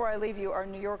segment. Before I leave you, are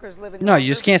New Yorkers living? No, you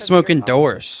just can't smoke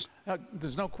indoors.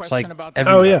 There's no question about that.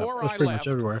 Oh yeah, Before that's I pretty left,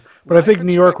 much everywhere. But I think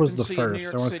New York was the life expectancy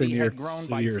first. in I want to say New York had grown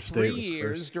City by or 3 state was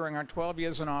years first. during our 12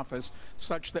 years in office,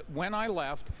 such that when I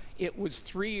left, it was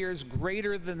 3 years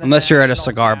greater than the Unless you're at a national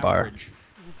cigar bar. average.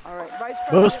 All right, Vice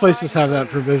Most President places Biden, have that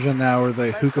provision now, where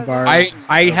they hookah bars.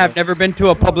 I have never been to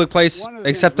a public place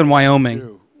except in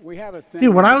Wyoming.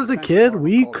 Dude, when I was a kid,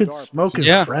 we could smoke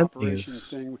in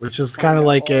Friendly's, which is kind of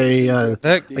like a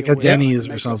Denny's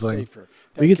or something.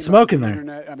 We could smoke in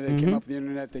there.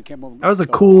 I was a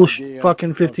cool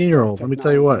fucking 15-year-old. Let me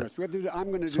tell you what.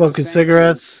 Smoking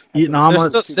cigarettes, eating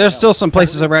omelets. There's still some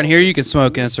places around here you can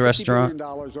smoke in. It's a restaurant.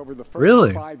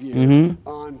 Really?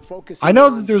 Mm-hmm. I know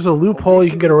that there's a loophole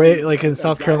you can get away, like in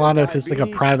South Carolina, if it's like a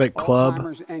private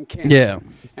club. Yeah.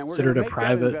 It's considered a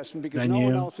private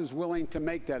venue. So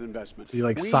you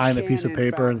like sign a piece of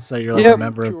paper and say you're like a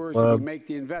member of the club.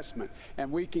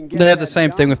 They have the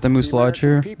same thing with the Moose Lodge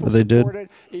here, or they did.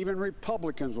 Even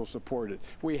Republicans will support it.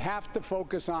 We have to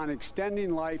focus on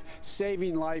extending life,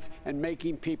 saving life, and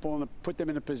making people put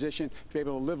them in a position to be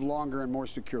able to live longer and more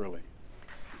securely.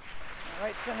 All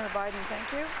right, Senator Biden,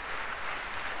 thank you.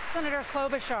 Senator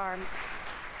Klobuchar,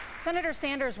 Senator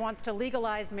Sanders wants to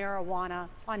legalize marijuana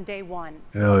on day one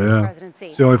of his presidency.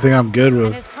 It's the only thing I'm good with.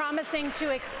 And is promising to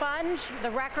expunge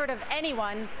the record of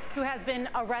anyone who has been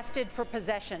arrested for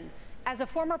possession. As a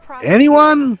former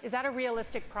prosecutor, is that a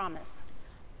realistic promise?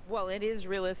 Well, it is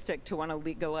realistic to want to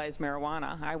legalize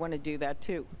marijuana. I want to do that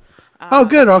too. Oh,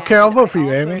 good. Okay, I'll vote for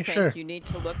you, Amy. Sure. You need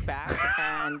to look back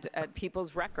and at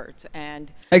people's records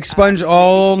and expunge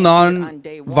all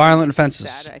non-violent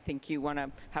offenses. I think you want to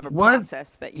have a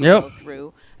process that you go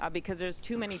through because there's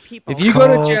too many people. If you go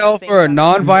to jail for a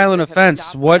non-violent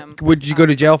offense, what would you go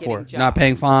to jail for? Not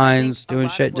paying fines, doing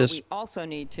shit, just we also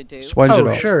need to do expunge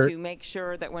it all. To make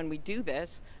sure that when we do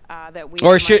this, that we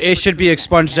or it should be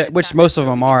expunged, which most of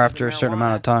them are after a certain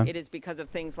amount of time. It is because of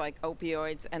things like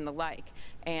opioids and the like.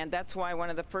 And that's why one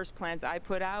of the first plans I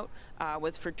put out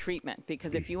was for treatment.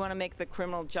 Because if you want to make the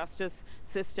criminal justice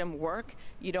system work,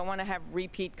 you don't want to have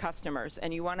repeat customers.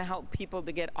 And you want to help people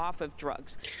to get off of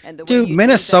drugs. And the dude,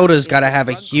 Minnesota's got to have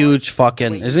a huge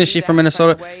fucking... Isn't she from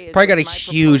Minnesota? Probably got a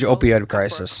huge opioid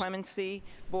crisis.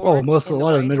 Well, a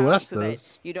lot of the Midwest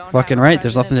does. Fucking right.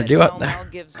 There's nothing to do out there.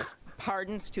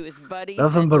 Pardons to his buddies.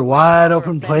 Nothing but wide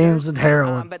open plains and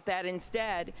heroin. But that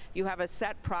instead, you have a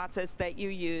set process that you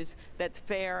use that's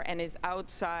fair and is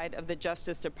outside of the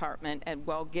Justice Department and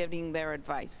while giving their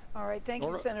advice. All right, thank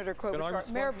you, Senator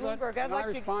Klobuchar. Mayor Bloomberg, I'd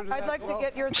like to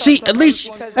get your thoughts See, on at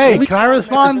least, because hey, can I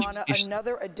respond?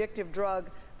 Another addictive drug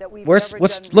that we've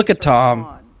Let's look at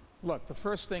Tom. Look, the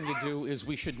first thing you do is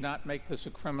we should not make this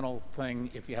a criminal thing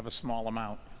if you have a small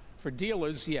amount. For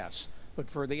dealers, yes. But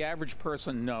for the average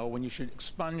person, no. When you should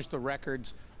expunge the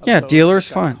records of those dealers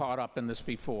that got fine. Caught up in this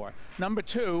before. Number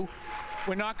two,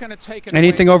 we're not going to take it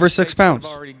anything away over from 6 states that pounds.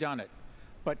 have already done it.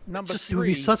 But number it three, would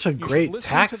be such a great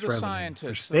tax revenue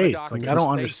for states. Like, I don't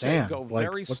understand. Go like,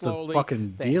 very what slowly. the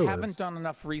fucking They deal haven't is. done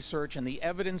enough research, and the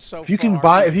evidence so If you can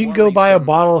go buy a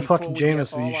bottle of fucking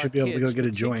Jameson, you should be able to go get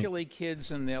a joint. Particularly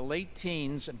kids in their late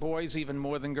teens, boys even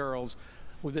more than girls,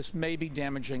 where this may be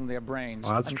damaging their brains.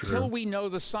 Oh, that's Until true. we know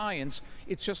the science,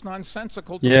 it's just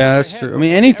nonsensical. To Yeah, that's true. I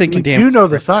mean, anything can damage. We do know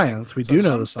the science. We do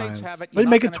know the some states science. have it. Maybe You're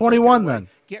make not it gonna take 21 away. then.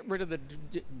 Get rid of the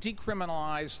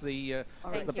decriminalize the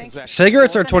possession.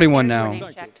 Cigarettes are 21 now.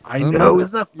 I know.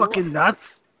 Isn't that fucking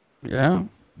nuts? Yeah.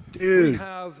 Dude,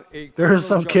 there are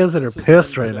some kids that are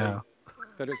pissed right now.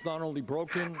 That is not only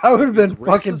broken, I would have been it's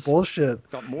fucking racist, bullshit.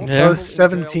 Yeah. If I was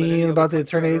 17, about to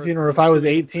turn 18, or if I was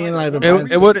 18, I'd have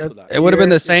been. It would have been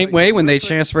the same way when they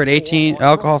transferred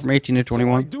alcohol from 18 to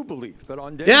 21. I do believe that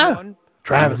on day one,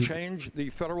 Travis. change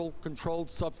the Federal Controlled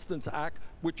Substance Act,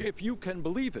 which, if you can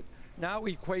believe it, now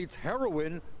equates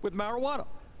heroin with marijuana.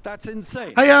 That's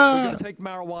insane. Hi-ya. We're going to take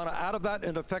marijuana out of that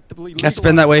and effectively legalize That's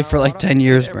been that way for like 10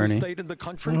 years, in every Bernie. state in the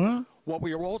country. What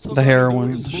we are also The going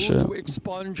heroin to do is move shit. to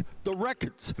expunge the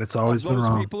records It's always of been those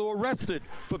wrong. people who are arrested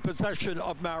for possession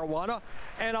of marijuana.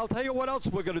 And I'll tell you what else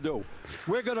we're going to do.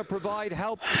 We're going to provide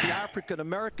help to the African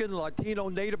American, Latino,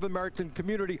 Native American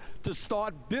community to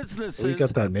start businesses We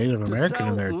got that Native to American sell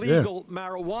in there too. legal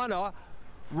marijuana,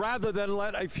 rather than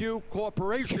let a few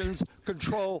corporations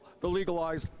control the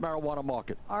legalized marijuana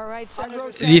market. All right, Senator.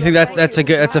 Do you think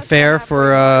that's a fair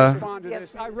for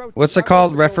what's it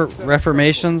called?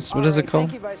 Reformations? What is it called?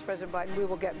 Thank you, Vice President Biden. We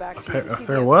will get back to you. The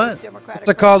Fair CBS what? News Democratic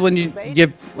What's it called when you debate.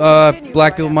 give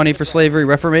black people money for slavery?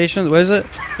 Reformations? What is it?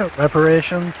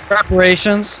 Reparations.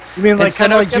 Reparations. You mean like Instead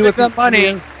kind of of like do giving with them money,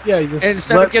 Indians? Yeah, you just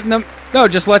instead let, of giving them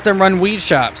just let them run weed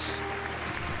shops.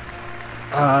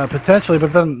 potentially,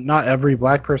 but then not every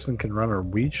black person can run a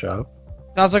weed shop.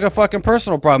 Sounds like a fucking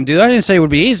personal problem, dude. I didn't say it would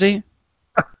be easy.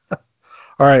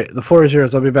 All right, the floor is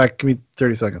yours. I'll be back. Give me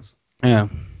 30 seconds. Yeah.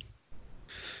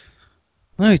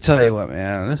 Let me tell you what,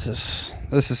 man. This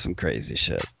is some crazy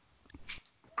shit.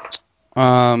 It's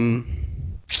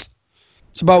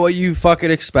about what you fucking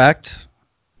expect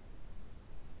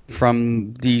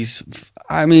from these.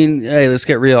 I mean, hey, let's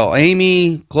get real.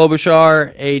 Amy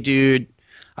Klobuchar, hey, dude,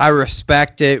 I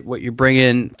respect it. What you're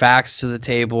bringing, facts to the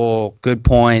table, good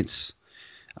points.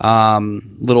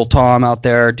 Little Tom out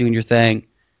there doing your thing.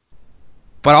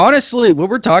 But honestly, what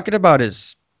we're talking about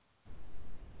is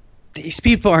these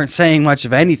people aren't saying much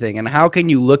of anything. And how can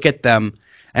you look at them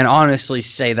and honestly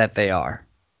say that they are?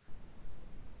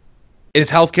 Is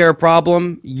healthcare a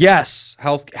problem? Yes,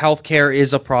 healthcare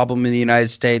is a problem in the United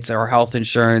States, or health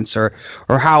insurance, or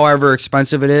however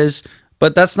expensive it is.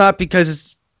 But that's not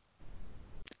because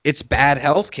it's bad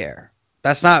healthcare.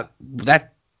 That's not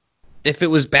that. If it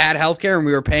was bad healthcare and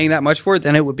we were paying that much for it,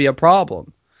 then it would be a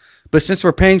problem. But since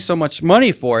we're paying so much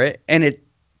money for it, and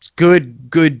it's good,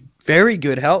 very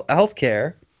good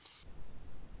healthcare,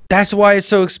 that's why it's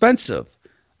so expensive.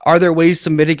 Are there ways to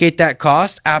mitigate that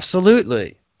cost?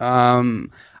 Absolutely. I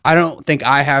don't think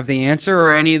I have the answer,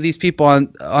 or any of these people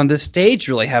on this stage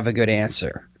really have a good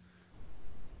answer.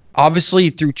 Obviously,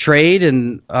 through trade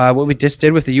and what we just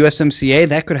did with the USMCA,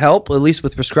 that could help, at least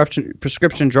with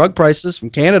prescription drug prices from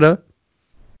Canada.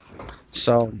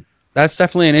 So that's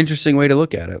definitely an interesting way to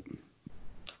look at it.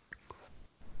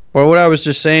 Or what I was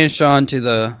just saying, Sean, to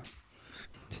the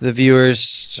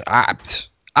viewers,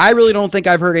 I really don't think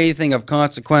I've heard anything of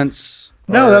consequence.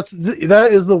 No, that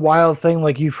is the wild thing.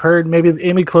 Like, you've heard maybe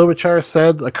Amy Klobuchar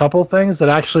said a couple things that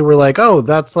actually were like, oh,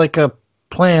 that's like a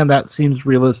plan that seems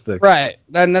realistic. Right.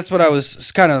 And that's what I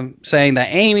was kind of saying, that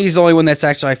Amy's the only one that's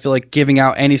actually, I feel like, giving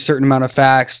out any certain amount of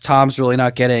facts. Tom's really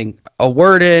not getting a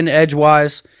word in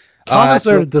edgewise. Tom is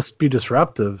there to just be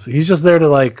disruptive. He's just there to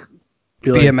like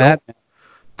be a mad.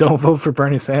 Don't vote for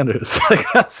Bernie Sanders. Like,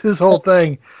 that's his whole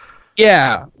thing.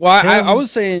 Yeah. Well, I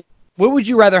was saying, what would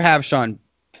you rather have, Sean?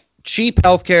 Cheap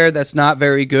healthcare that's not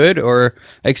very good, or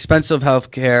expensive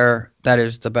healthcare that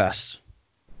is the best?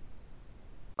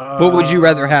 What would you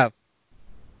rather have?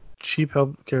 Cheap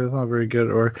healthcare is not very good,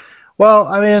 or, well,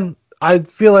 I mean, I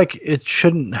feel like it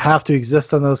shouldn't have to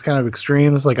exist on those kind of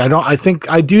extremes. Like, I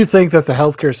do think that the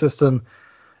healthcare system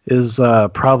is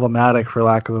problematic, for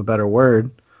lack of a better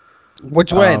word.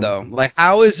 Which way, though? Like,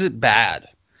 how is it bad?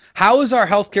 How is our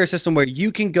healthcare system where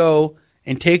you can go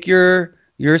and take your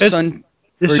son?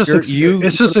 It's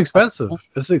just expensive.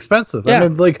 It's expensive. Yeah, I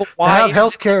mean, like, to why have is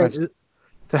it expensive?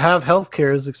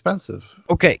 healthcare is expensive.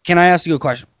 Okay, can I ask you a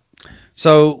question?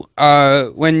 So,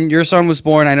 when your son was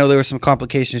born, I know there were some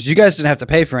complications. You guys didn't have to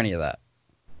pay for any of that.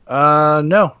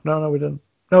 No, we didn't.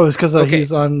 No, it's because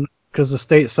because the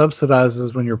state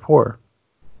subsidizes when you're poor.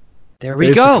 There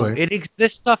we go. It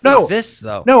exists. Stuff exists,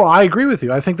 though. No, I agree with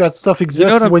you. I think that stuff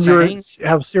exists when you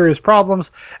have serious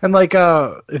problems. And like,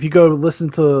 if you go listen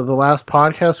to the last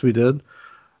podcast we did,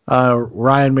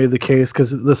 Ryan made the case,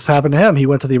 because this happened to him. He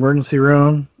went to the emergency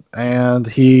room and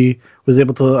he was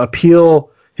able to appeal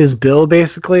his bill,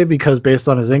 basically, because based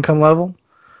on his income level,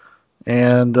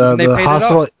 and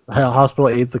the hospital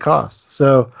ate the cost.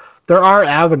 So there are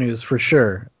avenues for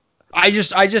sure. I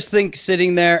just think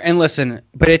sitting there and listen,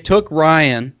 but it took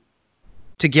Ryan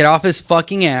to get off his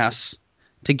fucking ass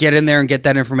to get in there and get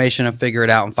that information and figure it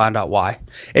out and find out why.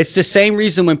 It's the same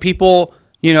reason when people,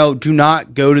 do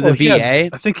not go to the VA.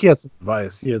 I think he had some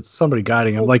advice. He had somebody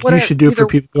guiding him, like you should do for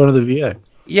people going to the VA.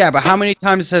 Yeah, but how many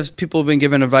times have people been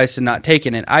given advice and not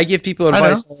taken it? I give people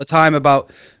advice all the time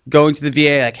about going to the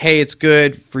VA, like, hey, it's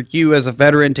good for you as a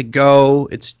veteran to go.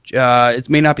 It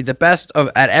may not be the best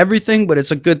at everything, but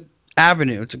it's a good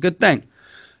avenue. It's a good thing.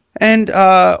 And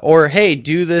or hey,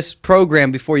 do this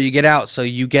program before you get out so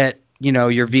you get,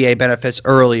 your VA benefits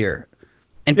earlier.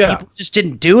 And people just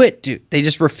didn't do it, dude. They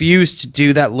just refused to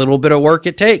do that little bit of work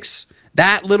it takes.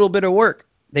 That little bit of work.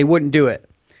 They wouldn't do it.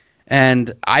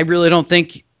 And I really don't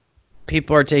think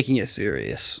people are taking it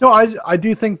serious. No, I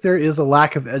do think there is a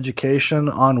lack of education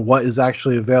on what is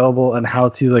actually available and how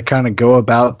to kind of go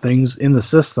about things in the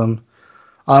system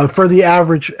for the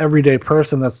average everyday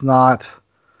person that's not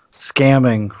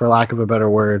scamming, for lack of a better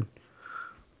word.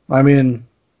 I mean,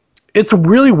 it's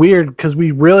really weird because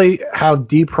we really have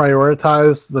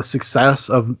deprioritized the success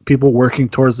of people working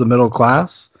towards the middle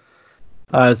class.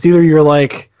 It's either you're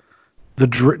like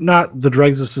not the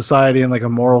dregs of society in like a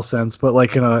moral sense, but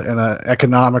like in a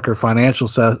economic or financial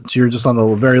sense, you're just on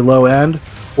the very low end,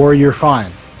 or you're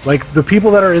fine. Like the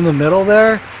people that are in the middle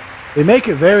there, they make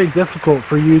it very difficult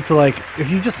for you to like, if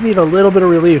you just need a little bit of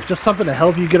relief, just something to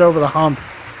help you get over the hump,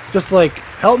 just like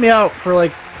help me out for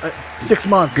like 6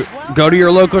 months. Go to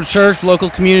your local church,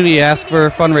 local community, ask for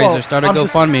a fundraiser, start a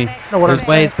GoFundMe. There's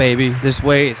ways, baby. There's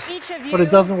ways. But it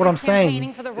doesn't. What I'm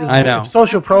saying is, I know. if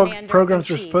social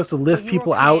programs are supposed to lift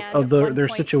people out of their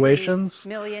situations,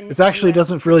 it actually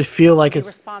doesn't really feel like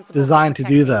it's designed to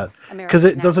do that, because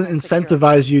it doesn't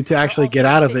incentivize you to actually get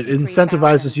out of it. It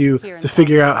incentivizes you to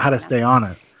figure out how to stay on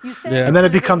it. And then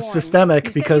it becomes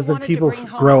systemic because then people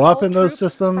grow up in those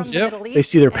systems. They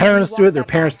see their parents do it. Their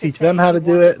parents teach them how to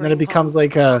do it. And then it becomes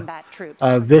like a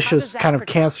vicious kind of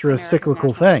cancerous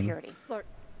cyclical thing. Look,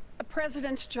 a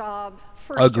president's job,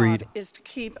 first job, is to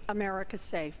keep America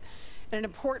safe. And an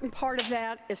important part of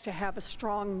that is to have a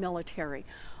strong military.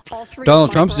 All three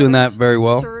Donald Trump's doing that very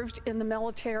well. Served in the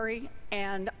military,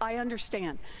 and I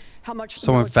understand how much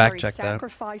someone fact check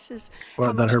sacrifices, that.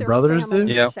 how much her their brothers do?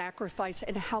 families sacrifice,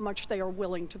 and how much they are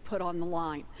willing to put on the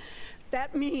line.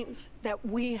 That means that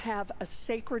we have a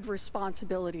sacred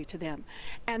responsibility to them,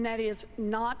 and that is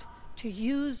not to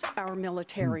use our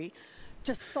military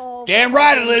to solve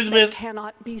problems that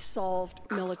cannot be solved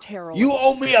militarily. You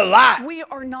owe me a lot. We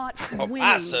are not winning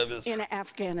in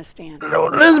Afghanistan.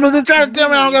 Elizabeth, they're trying to tell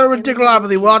me I got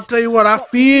radiculopathy. Well, I'll tell you what I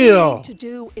feel. What we need to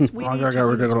do is we need to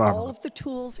use all of the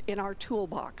tools in our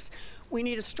toolbox. We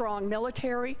need a strong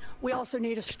military. We also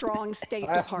need a strong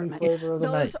State Department.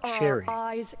 Those are our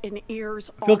eyes and ears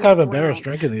on the ground. I feel kind of embarrassed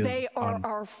drinking these They are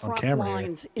our front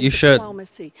lines in you should.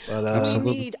 diplomacy. But,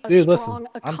 we need a dude, strong listen,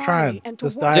 I'm economy trying. and to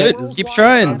This work diet worldwide is keep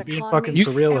trying. on that being economy,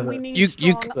 fucking surreal and with we it. need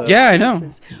strong Yeah, I know.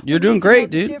 alliances. You're We doing need to know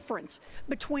great, the dude. difference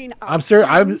between our I'm serious.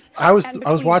 friends I was and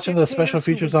watching between the special dictators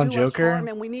who features would on do us Joker, harm,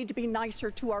 and we need to be nicer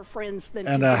to our friends than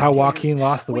and to how dictators. Joaquin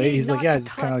lost the We weight. need He's like, not yeah, I to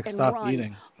just kind of cut like and stopped run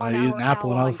eating. on I eat an our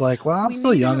apple, and I was allies. like, well, I'm We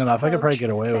still need young an enough. I could probably approach get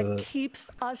away with that it. keeps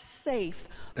us safe.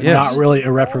 And Yeah. not really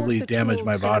Using all of irreparably the damage tools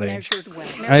my in a body. measured way.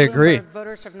 I agree. Bloomberg,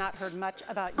 voters have not heard much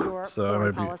about your So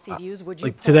foreign maybe, policy views. Would you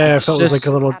like pull today, I out felt it was Just-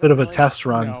 like a little bit of a test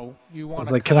run. No, you I want was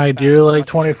to like, cut can I it back do as like much as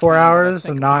you 24 can, but I hours think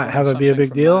and if not you have learn it be a something big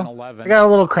from deal? 9/11, I got a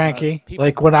little cranky. people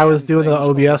Like when I was plan doing the things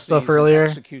OBS stuff overseas and earlier,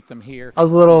 execute them here. I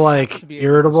was a little You like have to be able to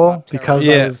irritable stop because terrorism.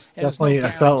 I Yeah. was And there's no definitely,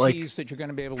 I felt like guarantees that you're going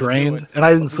to be able to do drained, it, and I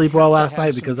didn't but we sleep have well to last have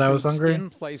night some because I was troops hungry. in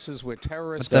places where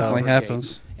terrorists That definitely congregate,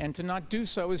 happens. and to not do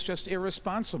so is just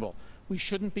irresponsible. We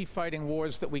shouldn't be fighting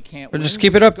wars that we can't But win. just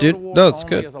keep We it should up, go to dude. war No, it's only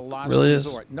good. as a last Really is.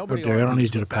 resort. Nobody Okay, I don't argues need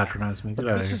you to with that. patronize me. But Get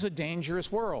out of this here. is a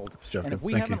dangerous world. joking. And if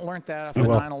we Thank haven't you. learned that I after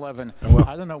will. 9/11, I will.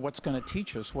 I don't know what's going to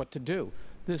teach us what to do.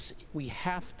 We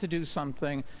have to do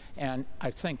something, and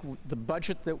I think the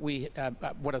budget that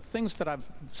what are things that I've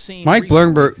seen. Mike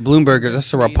recently Bloomberg is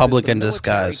just a convince me that the Republican military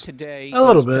disguise. Today A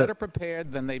little is bit. better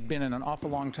prepared than they've been in an awful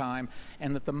long time,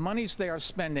 and that the monies they are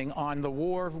spending on the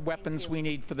war weapons we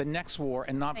need for the next war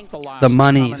and not for the last. The is a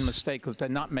monies. common mistake that they're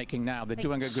not making now. They're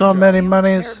doing a good So job. many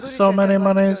monies, Mayor so Buttigieg, many I'd like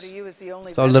to go monies. to you as the only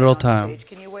So veteran little on time. stage.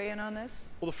 Can you weigh in on this?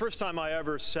 Well, the first time I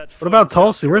ever set foot What about in South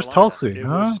Tulsi? Where's Carolina, Tulsi, it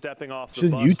huh? was stepping off the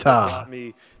She's in bus Utah. that brought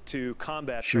me to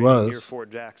combat She training near was. Fort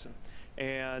Jackson.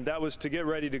 And that was to get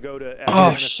ready to go to Oh,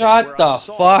 Afghanistan, shut where the I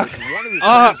saw fuck that one of the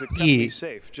up, things that kept me Pete.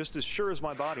 safe, just as sure as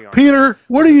my body armor. Peter,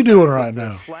 what was are the you doing fact right that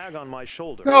now? The flag on my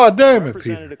shoulder God damn it,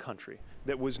 represented Peter. a country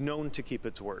that was known to keep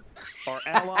its word. Our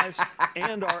allies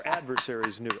and our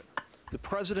adversaries knew it. The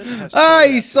president has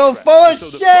He's so full of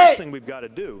so the shit. first thing we've got to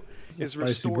do is spicy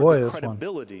restore boy, the this one.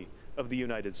 credibility of the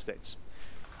United States.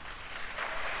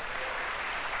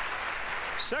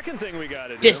 Second thing we got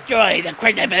to do Destroy the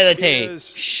credibility. is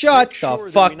Shut make sure the that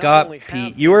we fuck not up, only have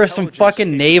Pete. You were some intelligence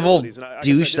fucking naval capabilities, and I guess I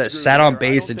douche that disagree sat with on you. I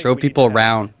base don't and think drove we need people to have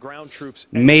around. ground troops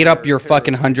Made up anywhere your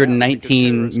fucking terrorists can gather,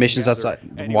 119 because missions terrorists outside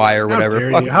can gather wire or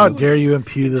anywhere. whatever. How Fuck dare you. you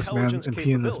impugn this Intelligence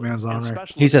man's honor?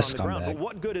 capabilities He's a and specialists on the ground. scumbag. But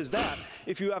what good is that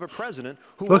if you have a president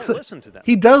who won't listen to them.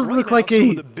 He does look like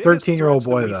a 13-year-old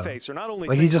boy, though.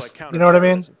 Like he just, you know what I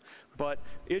mean? But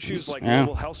issues like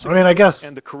global health security, I mean, I guess,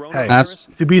 and the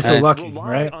coronavirus to be so lucky,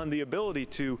 right? on the ability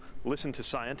to listen to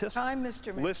scientists,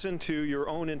 listen to your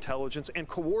own intelligence, and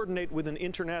coordinate with an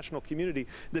international community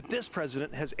that this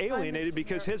president has alienated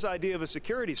because his idea of a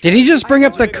security strategy. Did he just bring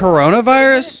up the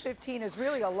coronavirus?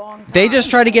 They just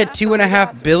tried to get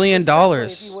 $2.5 billion.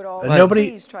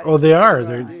 Nobody. Oh, they are.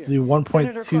 They're the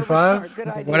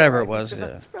 1.25. Whatever it was.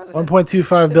 Yeah.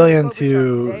 1.25 billion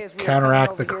to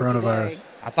counteract the coronavirus.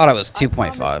 I thought it was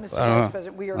 2.5. I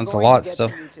don't know. That's a lot still.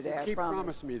 You keep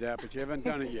promising me that, but you haven't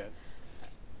done it yet.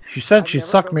 She said she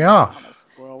sucked me off.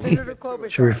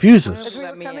 She refuses.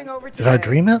 Did I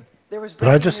dream it? Did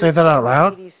I just say that out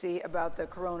loud? CDC about the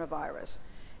coronavirus,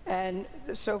 and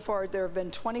so far there have been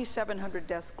 2,700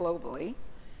 deaths globally,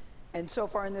 and so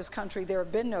far in this country there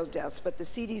have been no deaths. But the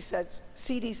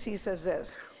CDC says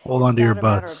this: hold on to your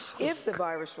butts. If the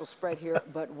virus will spread here,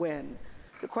 but when.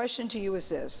 The question to you is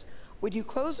this: would you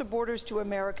close the borders to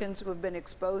Americans who have been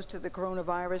exposed to the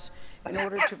coronavirus in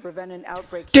order to prevent an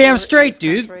outbreak? Damn straight,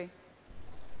 dude.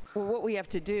 Well, what we have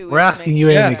to do We're asking you,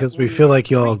 Amy, because we feel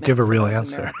like you'll give a real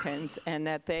answer. And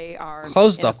that they are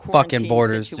close the fucking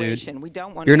borders, dude.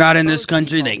 You're not in this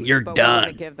country, then you're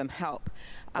done. Give them help.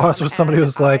 Plus, what somebody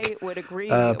was like,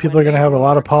 people are going to have a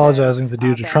lot of apologizing to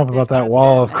do to Trump about that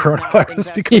wall of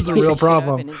coronavirus because it's a real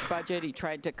problem. In his budget, he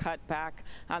tried to cut back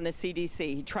on the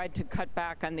CDC. He tried to cut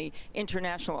back on the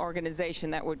international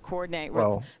organization that would coordinate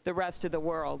with the rest of the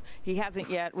world. He hasn't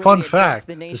yet really Fun fact,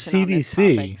 the the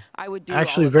CDC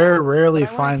actually very rarely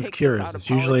finds cures. It's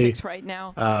usually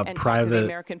private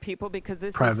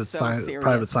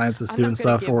scientists doing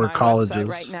stuff or colleges.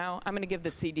 Right now, I'm going to give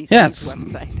the CDC's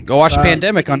website. Go watch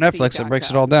Pandemic on Netflix. It breaks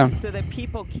it all down. So that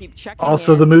people keep checking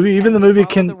also, the movie, even the movie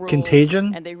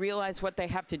Contagion, and they realize what they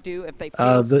have to do if they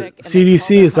feel the sick,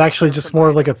 CDC is actually just more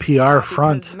of like a PR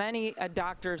front, many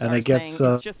doctors and are it gets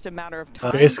it's just a matter of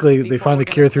time. Basically, they find the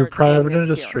cure through private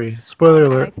industry. Spoiler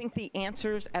alert. I think the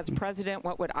answers as president,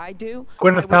 what would I do?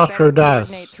 Gwyneth Paltrow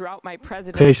dies. Throughout my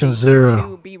presidency Patient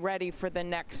zero. to be ready for the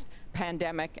next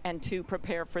pandemic and to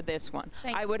prepare for this one.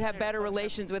 I would have better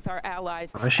relations with our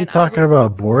allies. Why is she talking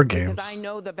about board games? Because I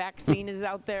know the vaccine is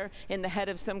out there in the head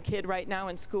of some kid right now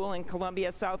in school in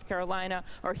Columbia, South Carolina,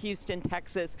 or Houston,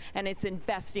 Texas, and it's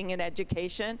investing in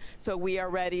education. So we are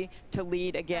ready to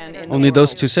lead again. In only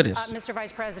those two cities. Mr.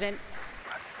 Vice President,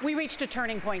 we reached a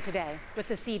turning point today with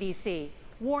the CDC.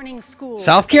 Warning schools.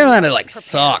 South Carolina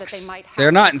sucks.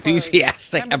 They're not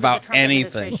enthusiastic about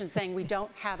anything. Saying we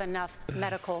don't have enough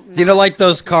medical. You know, like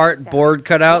those cardboard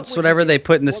cutouts, whatever they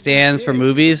put in the stands for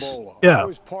movies.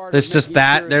 Yeah, it's just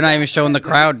that they're not even showing the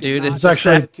crowd, dude. It's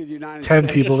actually 10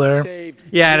 people there.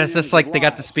 Yeah, and it's just like they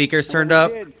got the speakers turned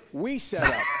up. We set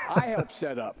up. I helped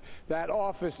set up that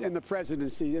office in the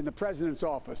presidency, in the president's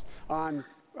office on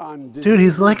dude,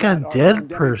 he's like a dead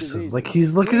person. Like,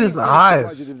 he's look at his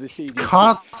eyes,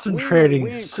 concentrating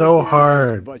so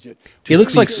hard. He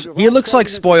looks like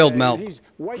spoiled milk.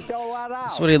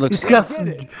 That's what he looks like.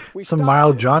 He's got some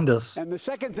mild jaundice. And the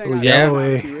second thing I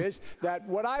want to is that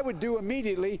what I would do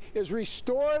immediately is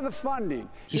restore the funding.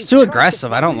 He's too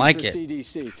aggressive. I don't like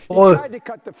it. Well,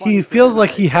 he feels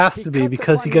like he has to be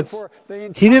because he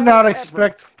did not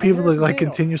expect people to like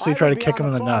continuously try to kick him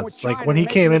in the nuts. Like when he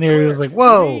came in here, he was like,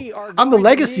 "Whoa, I'm the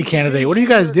legacy candidate. What are you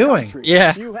guys doing?"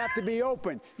 Yeah. You have to be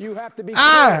open. You have to be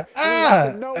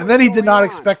and then he did not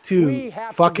expect to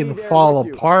fucking fall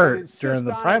apart during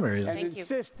the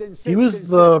primaries. He was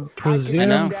the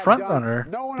presumed front runner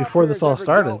before this all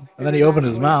started, and then he opened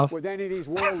his mouth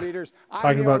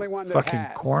talking about fucking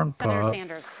corn pop.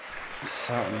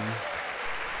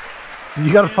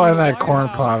 You gotta find that corn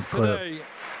pop clip.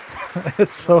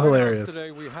 It's so hilarious.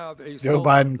 Joe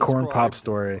Biden corn pop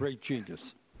story. Great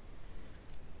genius.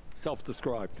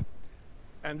 Self-described.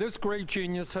 And this great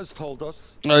genius has told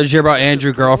us. Did you hear about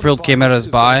Andrew Garfield came out as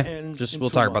bi? We'll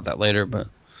talk about that later, but.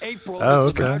 April is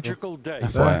a magical day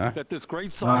that this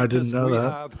great scientist we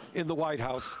have in the White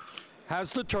House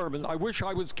has determined. I wish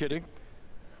I was kidding.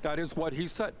 That is what he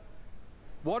said.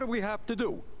 What do we have to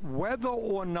do? Whether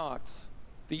or not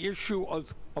the issue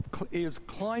is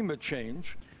climate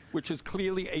change, which is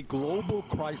clearly a global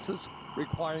crisis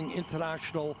requiring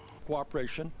international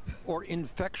cooperation, or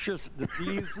infectious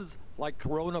diseases like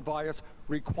coronavirus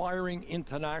requiring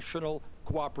international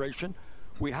cooperation.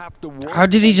 We have to work. How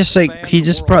did he just say he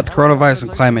just brought coronavirus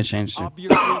and climate change?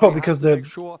 Oh, because they're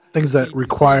things that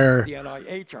require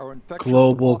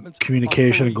global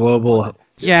communication, global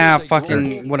Yeah,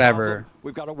 fucking whatever.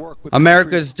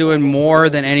 America's doing more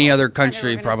than any other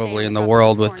country probably in the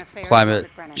world with climate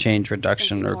change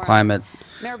reduction or climate,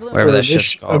 whatever that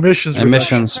shit's called.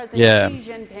 Emissions. Yeah.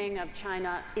 Xi Jinping of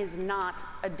China is not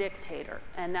a dictator,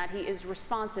 and that he is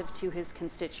responsive to his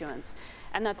constituents,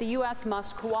 and that the U.S.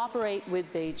 must cooperate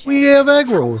with Beijing. We have egg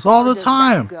rolls all the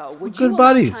time. Would good you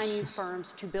buddies. allow Chinese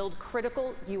firms to build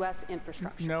critical U.S.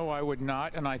 infrastructure? No, I would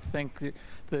not, and I think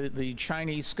that the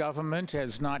Chinese government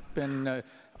has not been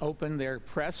open. Their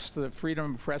press, the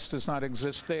freedom of press does not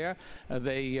exist there.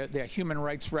 Their human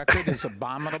rights record is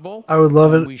abominable. I would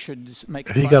love it we should make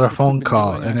if he got a phone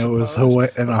call and it was a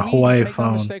Hawaii phone.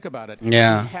 No mistake about it.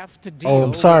 Yeah. Oh,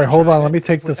 I'm sorry. Hold on. Let me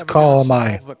take this call on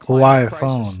my Hawaii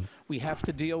phone. We have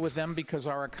to deal with them because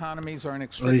our economies are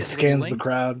inextricably He scans linked. the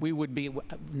crowd. We would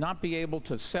not be able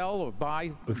to sell or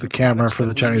buy with the camera for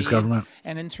the Chinese government.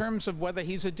 And in terms of whether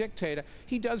he's a dictator,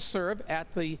 he does serve at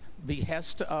the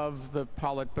behest of the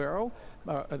Politburo,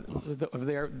 of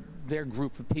their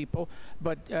group of people.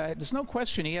 But there's no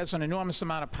question he has an enormous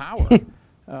amount of power.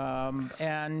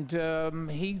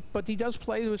 But he does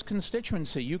play to his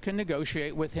constituency. You can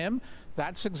negotiate with him.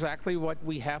 That's exactly what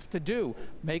we have to do.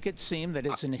 Make it seem that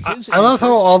it's in his interest. I love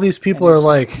how all these people are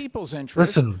like,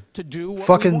 listen, to do what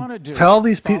fucking we want to do. tell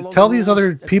these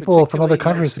other people from other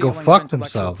countries to go fuck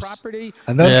themselves,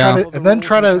 and then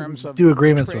try to do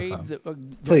agreements with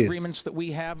them. Please, agreements that we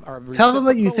have are tell them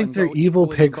that you think they're evil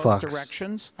pig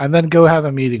fucks, and then go have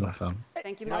a meeting with them.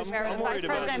 Thank you, Mr. Chair.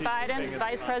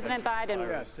 Vice President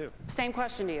Biden, same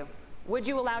question to you. Would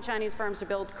you allow Chinese firms to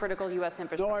build critical U.S.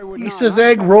 infrastructure? No, I would He not. says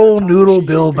egg roll, noodle,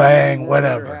 bill, bang,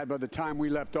 whatever. By the time we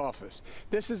left office,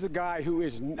 this is a guy who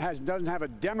doesn't have a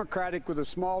Democratic with a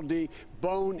small d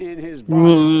bone in his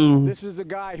body. This is a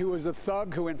guy who is a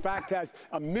thug who, in fact, has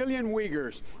 1 million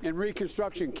Uyghurs in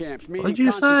reconstruction camps, meaning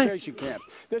concentration camps.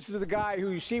 This is a guy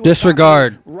who you see.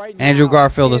 Disregard. Right Andrew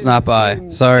Garfield is not bi.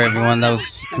 Sorry, everyone. That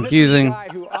was confusing.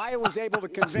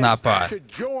 It's not bi.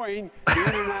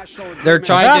 They're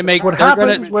trying to make. What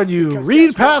happens when you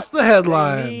read past the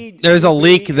headline? There's a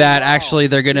leak that actually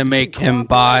they're gonna make him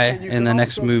bi in the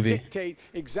next movie.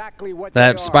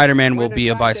 That Spider-Man will be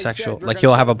a bisexual, like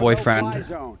he'll have a boyfriend.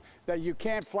 That you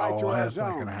can't fly through our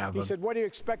zone. He said, "What do you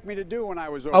expect me to do when I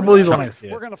was over?" I'll believe when I see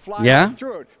it. We're going to fly right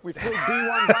through it. We flew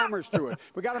B-1 bombers through it.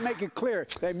 We got to make it clear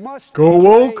they must go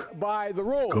woke, play by the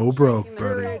rules. Go broke,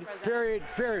 buddy.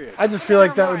 Period. I just feel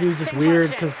like that would be just weird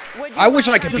because I wish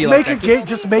I could be like that.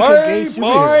 Just make a gay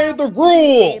by the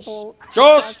rules.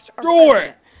 Just do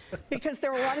it. Because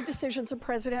there are a lot of decisions the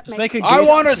president makes. makes. I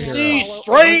want to see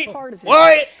straight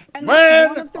white men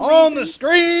on the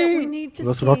screen.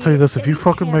 Listen, I'll tell you this: if you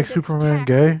fucking make Superman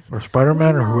gay or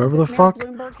Spider-Man or whoever the fuck,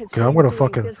 okay, I'm gonna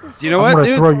fucking. You know what,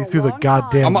 dude? I'm gonna throw you through the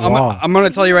goddamn wall. I'm gonna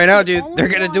tell you right now, dude. They're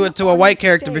gonna do it to a white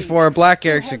character before a black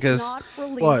character because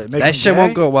that shit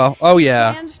won't go well. Oh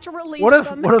yeah. What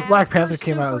if Black Panther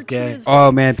came out as gay?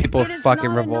 Oh man, people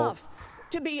fucking revolt.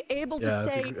 To be able to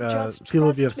say, just people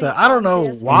would be upset. I don't know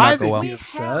why they'd be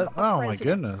upset. Oh my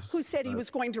goodness. Who said he was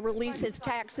going to release his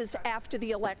taxes after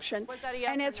the election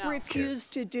and has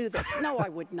refused to do this? No, I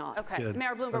would not. Okay,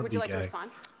 Mayor Bloomberg, would you like to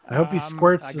respond? I hope he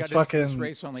squirts his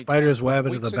fucking spider's web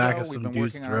into the back of some dude's throat. We've been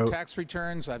working on our tax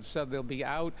returns. I've said they'll be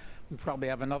out. We probably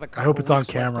have another couple I hope it's on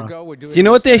weeks left camera. to go. You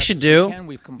know what they should do?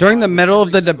 During the middle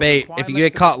of the debate, if you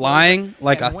get caught lying,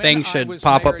 like a thing should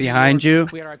pop up behind you.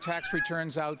 We had our tax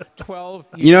returns out 12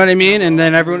 You know what I mean? And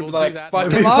then everyone would be like,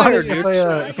 fucking liar, dude.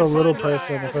 If a little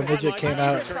person, if a midget came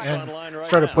out and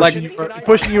started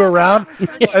pushing you around, and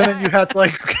then you had to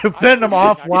like fend them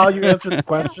off while you answered the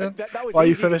question, while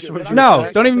you finished what you No,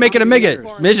 don't even make it a midget.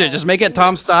 Just make it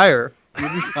Tom Steyer. You'll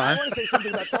be fine. I want to say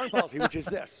something about foreign policy, which is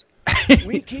this.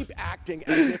 We keep acting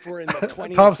as if we're in the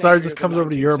 20th Tom century. Steyer just comes over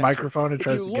to your microphone and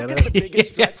tries to get it. The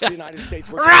biggest threats to the United States,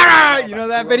 you know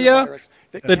that video?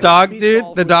 The dog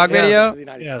dude? The dog video?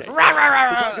 Yes.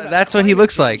 That's what he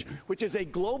looks like. Which is a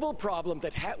global problem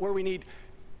where we need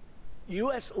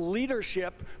U.S.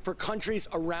 leadership for countries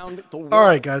around the world. All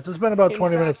right, guys, it's been about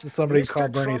 20 minutes since somebody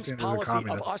called Bernie Sanders a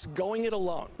communist. Of us going it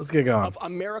alone. Let's get going. Of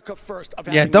America first. Of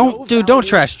Yeah, don't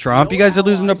trash Trump. You guys are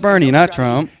losing to Bernie, not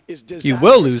Trump. You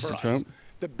will lose to Trump.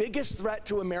 The biggest threat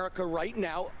to America right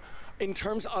now, in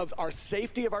terms of our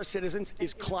safety of our citizens,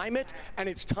 is climate, and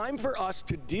it's time for us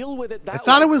to deal with it that way. I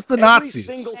thought it was the Nazis.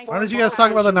 Why did you guys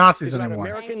talk about the Nazis anymore?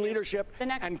 American leadership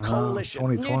and coalition.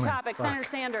 2020. New topic, Senator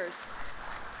Sanders.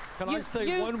 Can I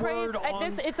say one word on...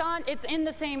 It's in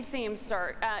the same theme,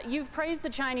 sir. You've praised the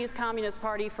Chinese Communist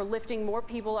Party for lifting more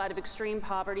people out of extreme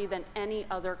poverty than any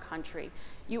other country.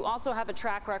 You also have a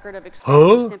track record of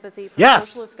expressing sympathy for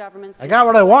socialist governments. I got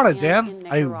what I wanted, Dan.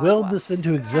 I willed this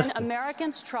into existence. Can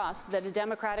Americans trust that a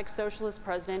democratic socialist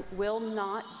president will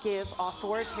not give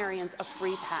authoritarians a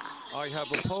free pass? I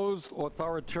have opposed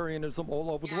authoritarianism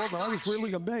all over the world, and I was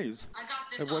really amazed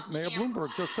at what Mayor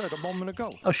Bloomberg just said a moment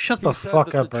ago. Oh, shut the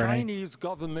fuck up, Bernie. The Chinese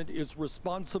government is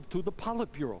responsive to the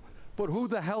Politburo. But who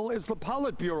the hell is the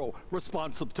Politburo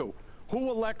responsive to? Who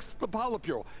elects the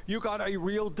Politburo? You got a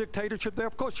real dictatorship there?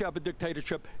 Of course you have a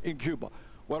dictatorship in Cuba.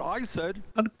 What I said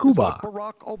is what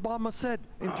Barack Obama said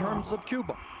in terms of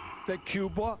Cuba, that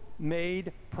Cuba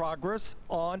made progress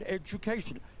on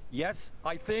education. Yes,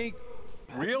 I think.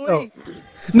 Really?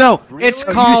 No, it's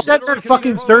called. You said that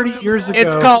fucking 30 years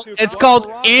ago. It's called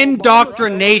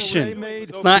indoctrination.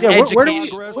 It's not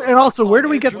education. And also, where do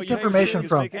we get this information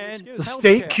from? The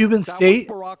state, Cuban state?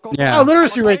 Yeah. Oh,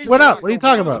 literacy rates went up. What are you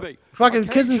talking about? Fucking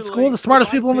kids in school, the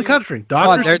smartest people in the country.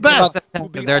 Doctors, the best.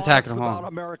 They're attacking them all.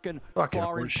 Fucking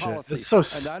horseshit. It's so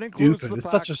stupid.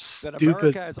 It's such a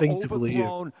stupid thing to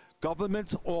believe.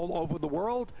 Governments all over the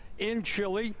world, in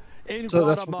Chile, in So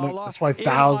Guatemala, that's why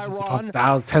thousands upon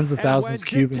thousands, tens of thousands of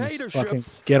Cubans fucking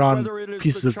get on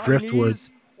pieces of driftwood,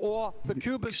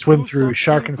 swim through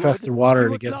shark-infested water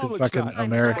to get to fucking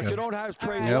America.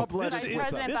 Yep. President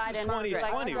Biden,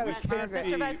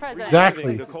 Mr. Vice President.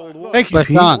 Exactly. Thank you.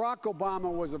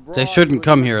 But they shouldn't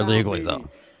come here illegally, though.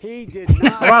 I'm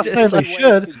not saying they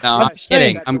should. No, I'm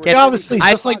kidding. I'm kidding. Obviously,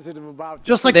 just like the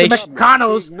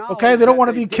Mexicanos, okay? They don't want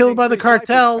to be killed by the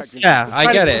cartels. Yeah,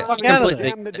 I get it.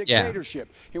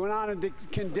 He went on and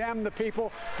condemned the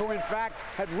people who, in fact,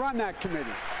 had run that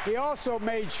committee. He also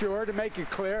made sure to make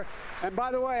it clear. And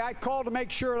by the way, I called to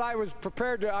make sure that I was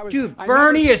prepared to. Dude,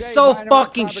 Bernie is so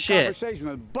fucking shit.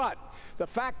 But the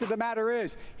fact of the matter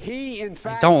is, he in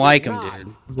fact I don't like him,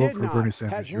 dude. Vote for Bernie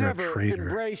Sanders. has You're a never traitor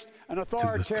embraced an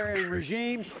authoritarian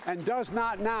regime and does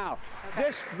not now.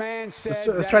 This man said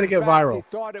let's try to get viral. He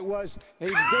thought it was. He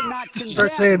did not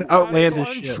start saying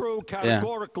outlandish shit. Untrue,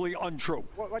 categorically untrue.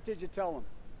 What did you tell him?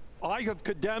 I have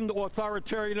condemned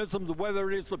authoritarianism, whether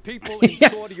it is the people in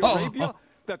Saudi Arabia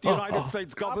that the United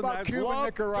States government has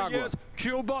loved for years.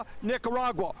 Cuba,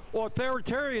 Nicaragua.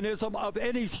 Authoritarianism of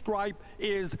any stripe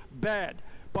is bad.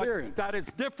 But that is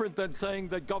different than saying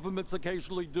that governments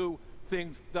occasionally do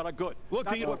things that are good. Look,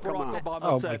 that's what Barack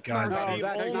Obama said. Oh my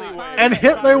God. And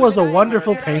Hitler was a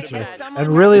wonderful painter and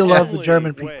really loved the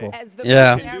German people.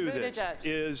 Yeah.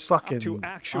 Is fucking to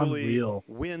actually unreal.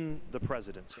 Win the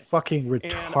presidency. Fucking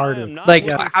retarded. Like,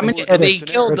 I mean, they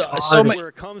killed so many,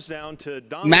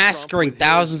 massacring Trump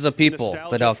thousands of people,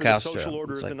 Fidel Castro.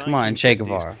 It's like, come on, Che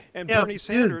Guevara. And yeah, Bernie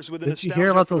Sanders with did you hear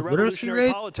about those literacy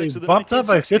rates? They bumped up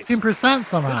by 15%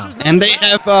 somehow. And they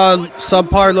have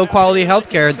subpar, low-quality health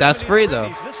care. That's free,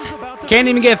 though. Can't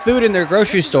even get food in their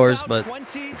grocery stores, but...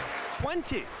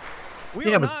 2020.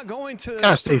 Yeah, but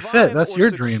gotta stay fit. That's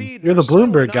your dream. You're the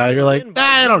Bloomberg guy. You're like,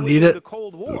 I don't need it.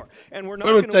 Let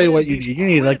me tell you what you need. You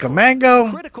need like a mango,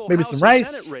 maybe some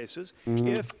rice.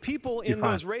 If people in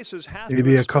those races have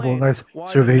maybe a couple of nice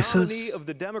cervezas. The nominee of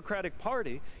the Democratic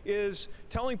Party is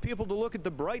telling people to look at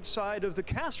the bright side of the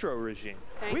Castro regime.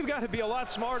 We've got to be a lot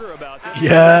smarter about this.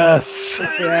 Yes.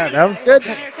 Yeah, that was good.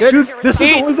 Dude, this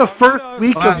is only the first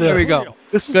week of this. Here we go.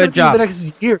 This is good job. The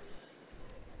next year.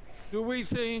 Do we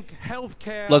think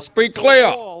healthcare Let's be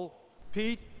clear. for all,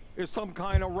 Pete, is some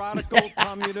kind of radical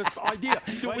communist idea?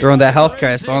 Throwing that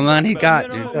healthcare song on, he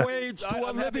got, dude.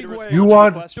 You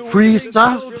want free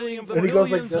stuff? And he goes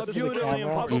like this to the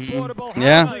camera.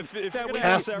 Yeah.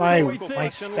 Cast my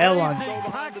spell on you.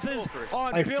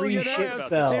 My free shit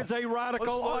spell.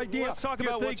 Let's talk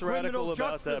about what's radical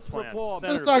about that plan.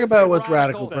 Let's talk about what's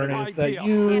radical, Bernie, is that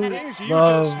you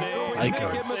love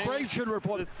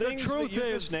psychos. The truth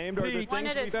is, Pete,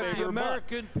 that the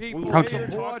American people Okay. are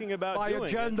talking about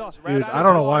agenda. Dude, I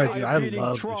don't know why, dude. I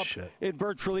love this shit. In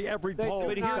virtually every poll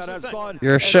that has done.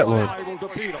 You're a shitload.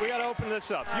 We gotta open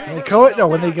this up.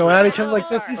 When they go at each other like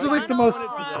this, these are like the most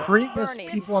creepiest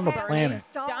people on the planet.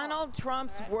 Donald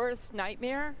Trump's worst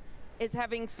nightmare is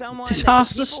having someone Just that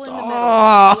has the to people in the middle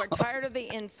stop. who are tired of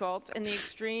the insults and the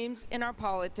extremes in our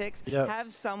politics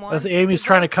have someone. As Amy's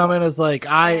trying to come in as like,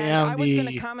 I am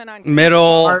the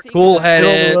middle,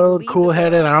 cool-headed.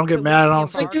 Cool-headed. I don't get mad at all.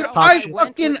 Like,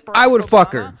 dude, I would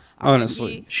fuck her.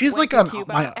 Honestly, she's like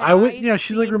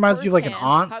she's like reminds you of like an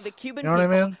aunt. You know what I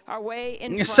mean?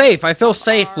 You're safe. I feel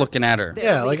safe looking at her.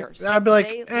 Yeah, like I'd be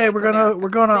like, hey, we're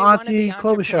going to Auntie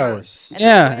Klobuchar's.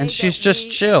 Yeah, and she's just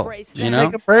chill. You know,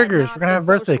 making burgers. We're gonna have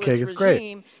birthday cake. It's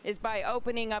great. is by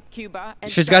opening up Cuba.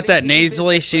 And she's got that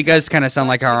nasally. She does kind of sound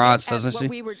like our aunts, doesn't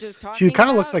she? She kind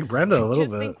of looks like Brenda a little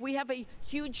bit. Think we have a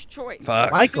huge choice.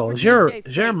 Fuck. Michael, is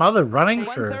your mother running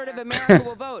for of America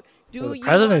will vote. the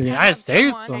president of the United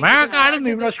States of America? I didn't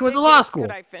even know she went to law school.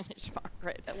 Could I finish,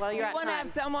 Margaret? Well, you're we want to have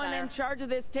someone in charge of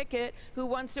this ticket who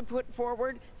wants to put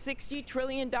forward $60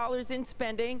 trillion in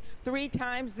spending, 3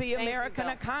 times the American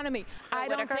economy. I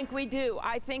don't think we do.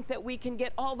 I think that we can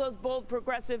get all those bold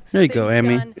progressive there you go,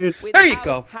 Amy. There you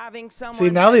go. See,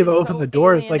 now they've opened the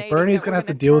doors. Like Bernie's gonna have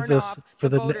to deal with this for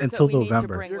until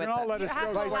November.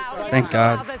 Thank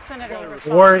God.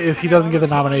 Or if he doesn't get the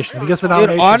nomination, if he gets the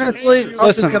nomination, honestly,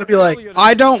 listen. Gonna be like,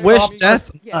 I don't wish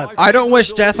death. I don't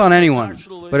wish death on anyone.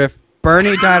 But if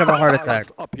Bernie died of a heart attack,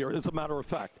 up here, as a matter of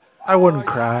fact, I wouldn't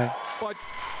cry.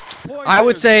 I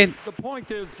would say,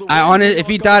 if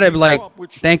he died, I'd be like,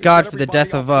 thank God for the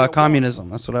death of communism.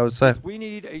 That's what I would say. We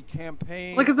need a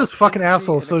campaign. Look at this fucking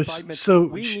asshole. So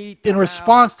in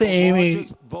response to Amy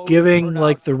giving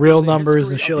like the real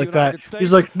numbers and shit like that,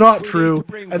 he's like, not true,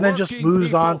 and then just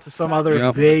moves on to some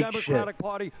other vague shit.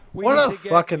 What a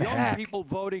fucking hack.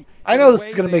 I know this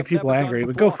is gonna make people angry,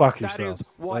 but go fuck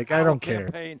yourselves. Like, I don't care.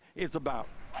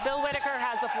 Bill Whitaker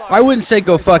has the floor. I wouldn't say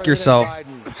go fuck yourself.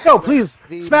 No, please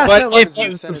smash that like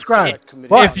and subscribe.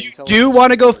 If you do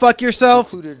want to go fuck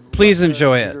yourself, please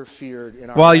enjoy it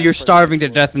while you're starving to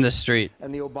death in the street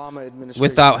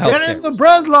without health care. Get in the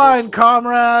breadline,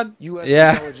 comrade. U.S.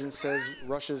 intelligence says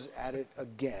Russia's at it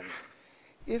again.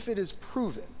 If it is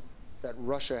proven that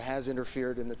Russia has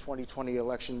interfered in the 2020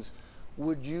 elections,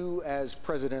 would you, as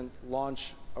president,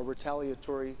 launch a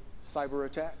retaliatory cyber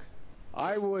attack?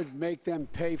 I would make them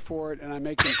pay for it, and I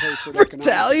make them pay for it.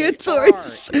 Retaliatory.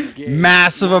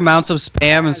 Massive amounts of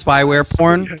spam and spyware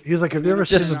porn. He's like, have you ever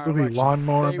seen this movie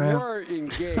Lawnmower Man? Were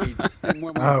engaged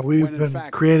when we've been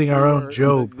creating our own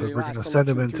Job, but we're going to send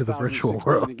him into the virtual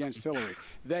world. Against Hillary.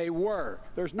 They were.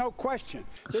 There's no question.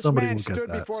 This Somebody man will get stood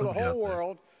that. before the whole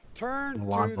world, turned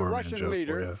to the Russian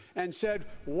leader and said,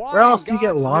 why where else do you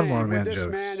get Lawnmower Man would this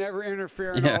jokes? man ever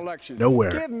interfere in our elections? Nowhere.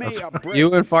 Give me a break.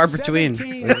 You and far between.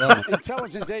 17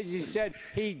 intelligence agencies said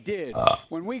he did.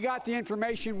 When we got the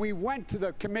information, we went to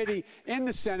the committee in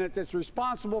the Senate that's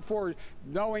responsible for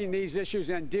knowing these issues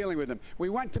and dealing with them. We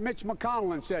went to Mitch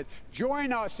McConnell and said,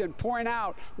 join us and point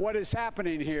out what is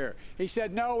happening here. He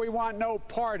said, no, we want no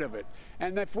part of it.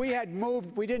 And if we had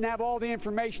moved, we didn't have all the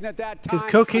information at that time.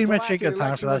 Because Cocaine Mitch ain't got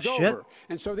time for that shit.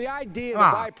 And so the idea the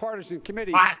bipartisan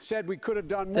committee said we could have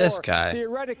done more. This guy.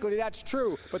 Theoretically, that's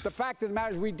true. But the fact of the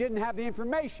matter is we didn't have the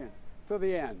information till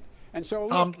the end. And so look,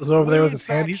 Tom was over there with his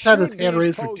hand. He's had his hand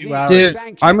raised for 2 hours. Dude,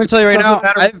 I'm going to tell you right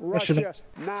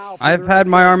now, I've had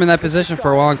my arm in that position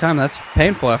for a long time. That's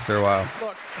painful after a while.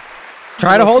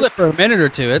 Try to hold it for a minute or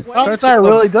two. Tom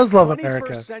really does love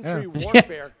America. 21st century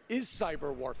warfare is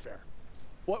cyber warfare.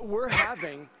 What we're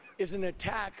having is an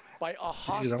attack by a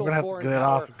hostile foreign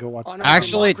power.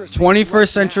 Actually, 21st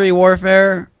century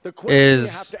warfare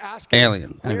is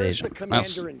alien invasion.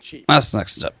 That's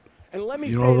next step. And let me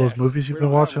you say know all those this, movies you've been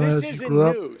watching as you grew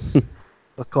up? News.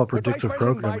 That's called predictive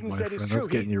programming, my friend. That's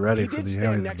getting you ready for the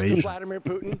alien invasion. To Vladimir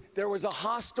Putin. There was a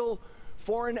hostile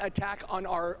foreign attack on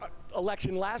our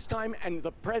election last time, and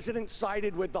the president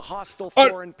sided with the hostile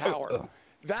foreign power.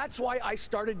 That's why I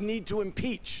started need to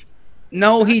impeach.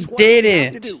 No, he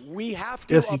didn't. We have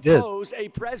to oppose a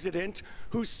president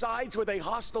who sides with a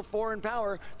hostile foreign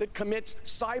power that commits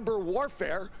cyber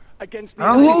warfare against the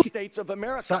United States of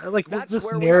America. Like, what's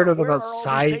this narrative about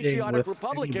siding with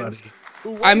anybody?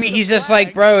 I mean, he's just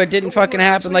like, bro, it didn't fucking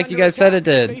happen like you guys said it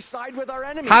did.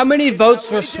 How many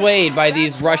votes were swayed by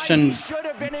these Russian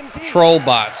troll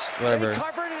bots, whatever?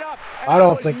 I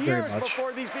don't think very much.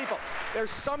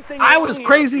 I was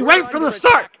crazy right from the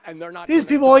start. These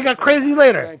people only got crazy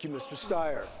later. Thank you, Mr.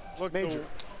 Steyer. Look,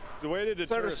 the way to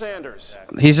deter Senator Sanders.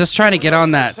 He's just trying to get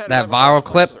on that viral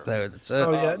clip. That's it.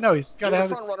 Oh yeah, no, he's got to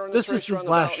have. This is his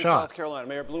last shot. South Carolina.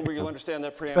 Mayor Bloomberg, you'll understand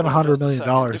that spent $100 million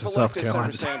in South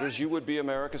Carolina. Senator Sanders, you would be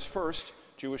America's first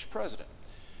Jewish president.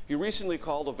 You recently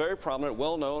called a very prominent,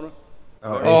 well-known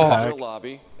American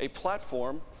lobby a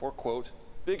platform for quote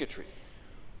bigotry.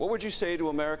 What would you say to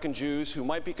American Jews who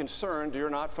might be concerned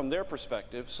you're not, from their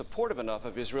perspective, supportive enough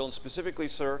of Israel? And specifically,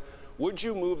 sir, would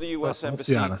you move the U.S.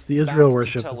 Embassy? Let's be honest, the Israel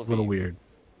worship is a little weird.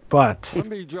 But let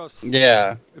me just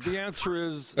the answer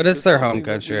is, but it's their home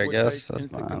country, I guess. That's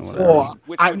fine. Well,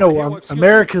 I know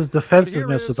America's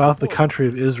defensiveness about the country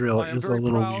of Israel is a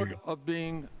little weird. Of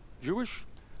being Jewish,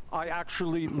 I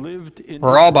actually lived in.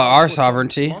 We're all about our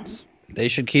sovereignty. They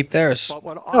should keep theirs.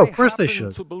 No, of course they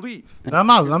should. And I'm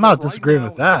not disagreeing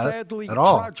with that sadly, at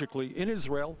all. Tragically, in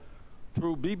Israel,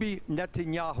 through Bibi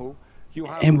Netanyahu,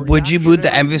 And would you move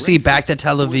the embassy back to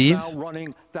Tel Aviv? Now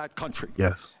running that country.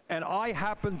 Yes. And I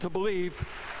happen to believe.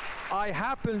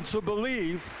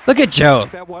 Look at Joe.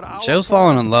 That what Joe's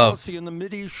falling in love. policy in the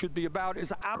Mideast should be about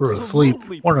is We're asleep,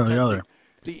 absolutely one or the protecting other.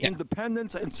 the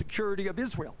independence and security of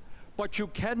Israel. But you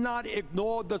cannot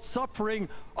ignore the suffering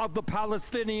of the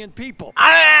Palestinian people. You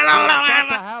have got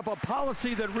to have a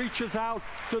policy that reaches out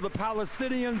to the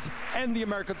Palestinians and the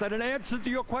Americans. And in answer to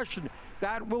your question,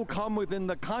 that will come within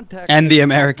the context And the of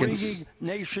Americans. bringing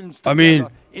nations together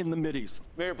in the Mideast.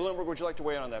 Mayor Bloomberg, would you like to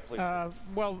weigh in on that, please?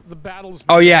 Well, the battle's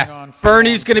Oh been yeah, going on for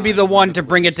Bernie's a going to long be the time. one to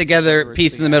bring it together,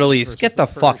 peace in the Middle East. Get the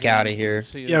fuck out of here.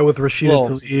 Yeah, with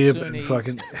Rashida Tlaib and Sunnis,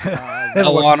 fucking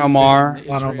Ilhan Omar.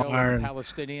 Israel Omar and and-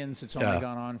 Palestinians. It's only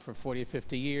gone on for 40 or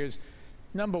 50 years.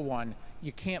 Number one,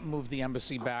 you can't move the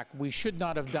embassy back. We should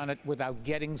not have done it without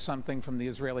getting something from the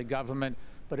Israeli government,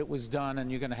 but it was done, and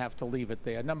you're going to have to leave it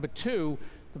there. Number two,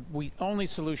 the only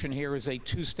solution here is a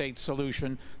two-state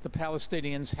solution. The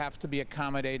Palestinians have to be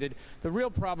accommodated. The real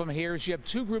problem here is you have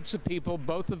two groups of people,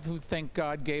 both of who think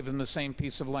God gave them the same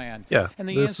piece of land. Yeah, and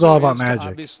the this answer is all about is to magic.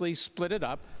 obviously split it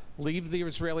up. Leave the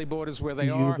Israeli borders where they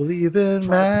You are. believe in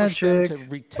try to push them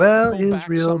magic? to Well, pull back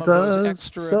Israel some of those does.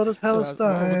 extra, So does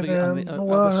Palestine. on the other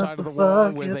What side of the the wall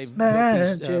fuck? where It's they've built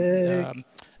magic.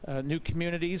 these new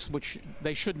communities, which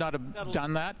they should not have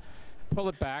done that. Pull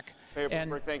it back. Mayor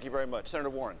Bloomberg, thank you very much. Senator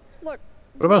Warren. Look.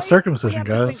 What about circumcision,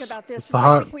 guys? It's the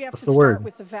hot. What's the word?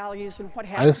 With the values and what I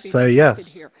has to be say protected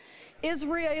yes. here.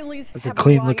 Israelis Like a have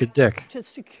clean a right looking dick. to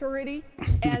security,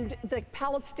 and the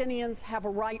Palestinians have a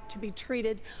right to be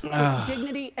treated with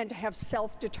dignity and to have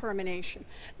self-determination.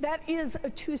 That is a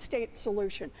two-state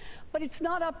solution. But it's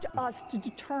not up to us to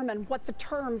determine what the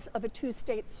terms of a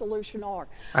two-state solution are.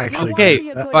 Okay,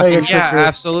 yeah,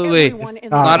 absolutely. It's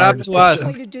not up to us.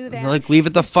 Like, leave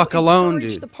it the fuck alone,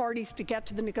 encourage dude. the parties to get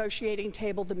to the negotiating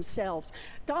table themselves.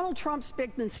 Donald Trump's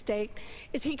big mistake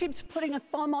is he keeps putting a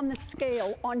thumb on the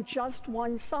scale on just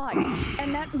one side,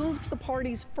 and that moves the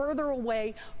parties further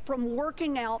away from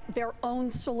working out their own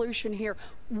solution here.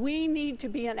 We need to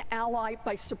be an ally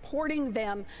by supporting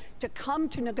them to come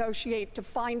to negotiate to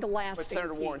find a lasting But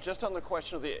Senator peace. Warren, just on the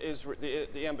question of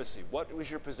the embassy, what was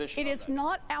your position It on is that?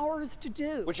 not ours to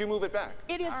do. Would you move it back?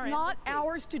 It is not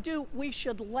ours to do. We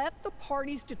should let the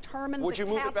parties determine Would the you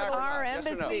move it back capitals. or not? Our Yes or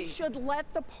no? embassy should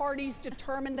let the parties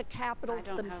determine the capitals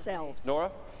themselves.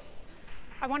 Nora?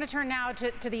 I want to turn now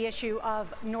to the issue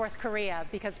of North Korea,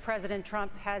 because President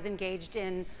Trump has engaged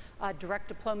in direct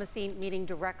diplomacy, meeting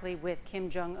directly with Kim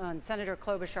Jong-un. Senator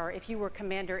Klobuchar, if you were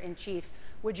commander-in-chief,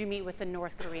 would you meet with the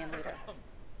North Korean leader?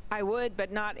 I would,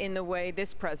 but not in the way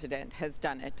this president has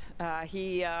done it.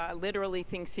 He literally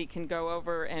thinks he can go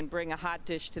over and bring a hot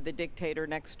dish to the dictator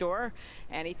next door,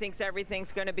 and he thinks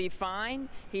everything's going to be fine.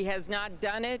 He has not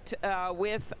done it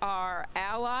with our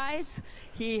allies.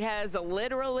 He has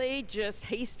literally just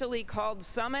hastily called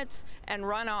summits and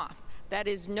run off. That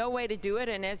is no way to do it,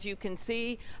 and as you can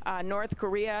see, North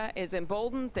Korea is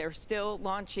emboldened. They're still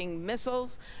launching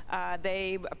missiles.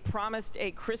 They promised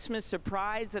a Christmas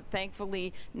surprise that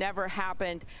thankfully never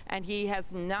happened, and he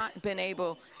has not been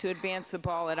able to advance the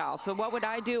ball at all. So what would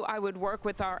I do? I would work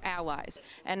with our allies,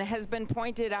 and it has been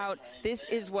pointed out, this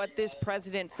is what this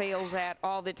president fails at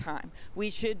all the time. We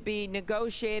should be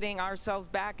negotiating ourselves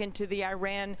back into the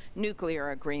Iran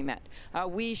nuclear agreement.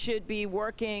 We should be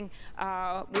working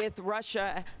with Russia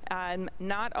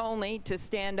not only to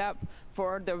stand up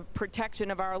for the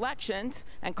protection of our elections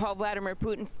and call Vladimir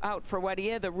Putin out for what he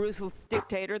is, the ruthless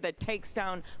dictator that takes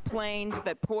down planes,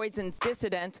 that poisons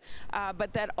dissidents,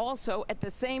 but that also at the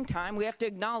same time we have to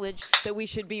acknowledge that we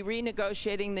should be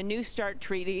renegotiating the New START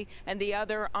treaty and the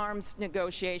other arms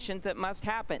negotiations that must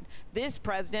happen. This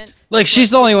president, like, she's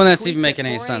the only one that's even making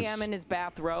any sense. in his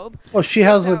bathrobe, Well, she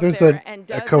has there's a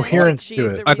coherence to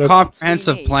it. A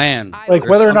comprehensive plan. Like,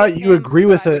 whether or not you agree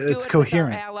with it, it's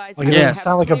coherent. Like, it doesn't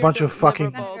sound like a bunch of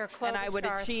fucking and I would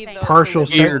achieve those partial deliverables.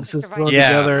 sentences thrown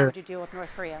together. What would you deal with North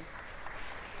Korea?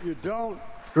 You don't.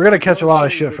 We're gonna catch a lot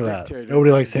of shit for that.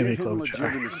 Nobody likes Amy give him Klobuchar.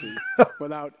 legitimacy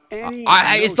without any.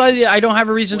 It's like I don't have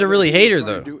a reason to really hate her,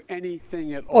 though. Do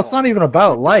anything at all. Well, it's not even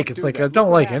about like. It's like I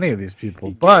don't like any of these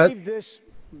people, but Gave this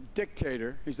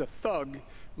dictator, he's a thug,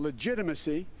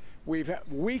 legitimacy. We've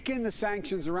weakened the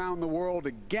sanctions around the world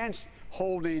against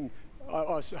holding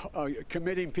us,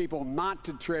 committing people not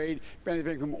to trade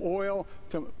anything from oil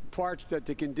to parts that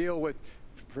they can deal with,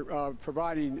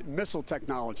 providing missile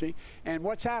technology. And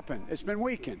what's happened? It's been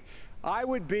weakened. I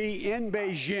would be in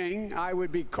Beijing. I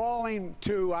would be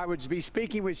I would be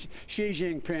speaking with Xi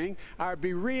Jinping. I would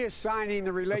be reassigning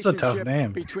the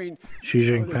relationship between Xi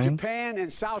Jinping. Japan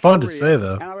and South Fun Korea. to say,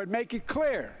 though. And I would make it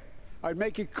clear I'd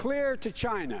make it clear to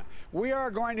China, we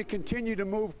are going to continue to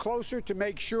move closer to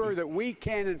make sure that we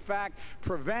can, in fact,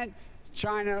 prevent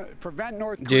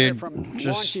North Korea from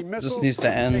launching missiles. This needs to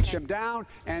end. Take them down,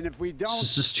 and if we don't...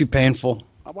 This is just too painful.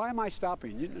 Why am I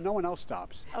stopping? No one else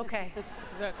stops. Okay.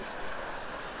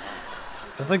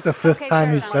 That's like the fifth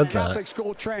time he said that. Catholic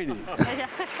school training.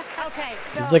 Okay.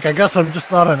 He's like, I guess I'm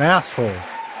just not an asshole.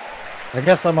 I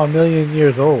guess I'm a million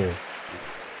years old.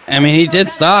 I mean, he did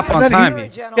stop on time.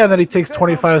 Yeah, then he takes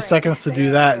 25 seconds to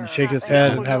do that and shake his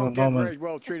head and have a moment. Very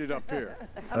well treated up here.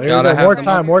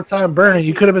 More time, Bernie.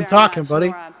 You could have been talking,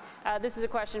 buddy. This is a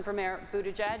question for Mayor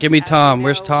Buttigieg. Give me Tom.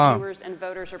 Where's Tom?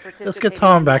 Let's get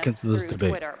Tom back into this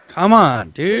debate. Come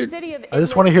on, dude. I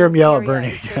just want to hear him yell at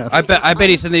Bernie again. I bet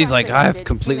he's in these like, I've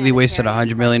completely wasted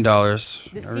 $100 million.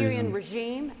 The Syrian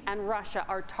regime and Russia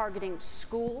are targeting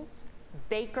schools,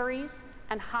 bakeries,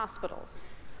 and hospitals.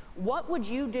 What would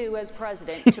you do as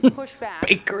president to push back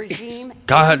regime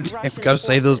God, I've got to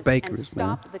save those bakeries,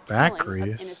 man.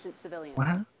 Bakeries?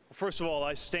 What? First of all,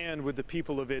 I stand with the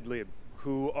people of Idlib,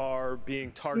 who are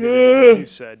being targeted, as you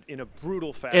said, in a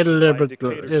brutal fashion by a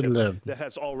dictatorship that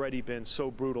has already been so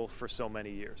brutal for so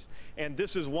many years. And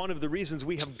this is one of the reasons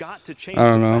we have got to change the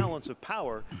balance of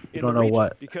power in the region,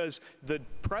 because the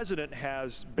president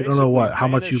has basically how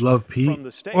much you love Pete.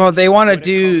 Well, they want to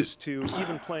do to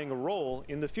even playing a role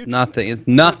in the future. Nothing. It's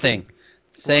nothing.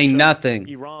 Saying nothing.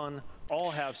 Iran all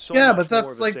have so yeah, but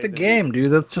that's like the game, dude.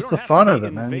 That's just the fun of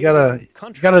it, man. You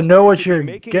gotta know what you're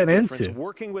getting into.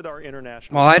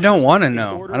 Well, I don't want to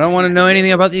know. I don't want to know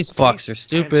anything about these fucks. They're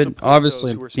stupid.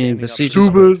 Obviously, being facetious.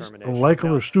 Stupid. I like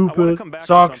them. They're stupid.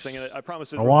 Sucks. I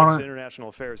promise it I relates want to international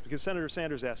affairs, because Senator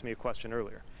Sanders asked me a question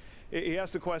earlier. He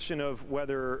asked the question of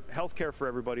whether health care for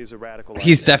everybody is a radical idea.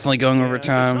 He's definitely going over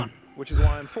time. Which is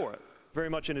why I'm for it. Very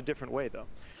much in a different way, though.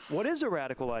 What is a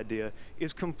radical idea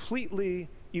is completely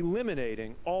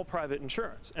eliminating all private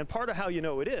insurance. And part of how you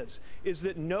know it is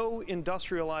that no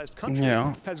industrialized country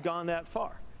has gone that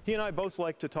far. He and I both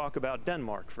like to talk about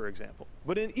Denmark, for example.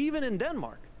 But even in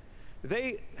Denmark,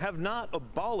 they have not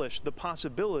abolished the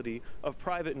possibility of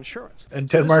private insurance. And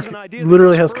Denmark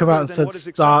literally has come out and said,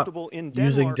 stop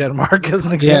using Denmark as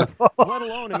an example. Let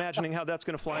alone imagining how that's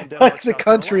going to fly in Denmark. Like the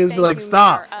country has been like,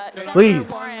 stop, please.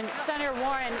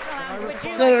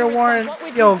 Senator Warren,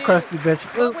 you old crusty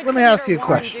bitch. Let me ask you a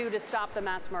question. What would Senator Warren do to stop the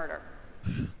mass murder?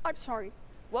 I'm sorry.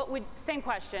 Same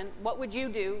question. What would you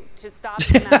do to stop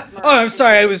the mass murder? Oh, I'm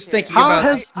sorry. I was thinking about. How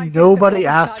has nobody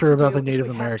asked her about the Native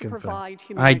American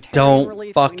thing? I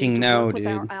don't fucking know, dude.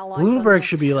 Bloomberg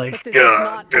should be like, dude,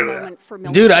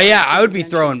 yeah, I would be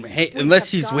throwing,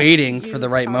 unless he's waiting for the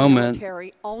right moment.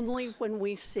 Only when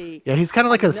we see yeah, he's kind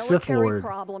of like a Sith Lord.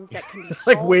 It's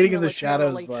like waiting in the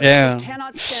shadows. Like, yeah. We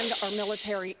cannot send our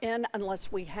military in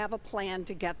unless we have a plan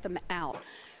to get them out.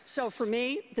 So for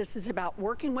me, this is about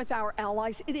working with our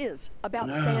allies. It is about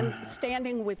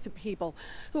standing with the people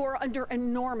who are under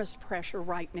enormous pressure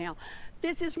right now.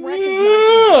 This is recognizing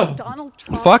that Donald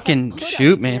Trump has put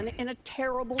us in a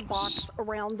terrible box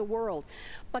around the world.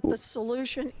 But the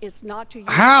solution is not to use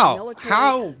the military.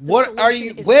 How? What are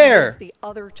you? Where? The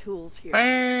other tools here.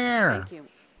 Thank you,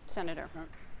 Senator.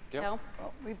 Well,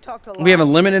 we've talked a lot. We have a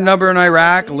limited number in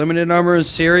Iraq, a limited number in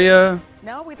Syria.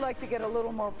 Now we'd like to get a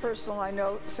little more personal. I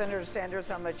know, Senator Sanders,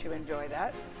 how much you enjoy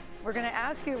that. We're going to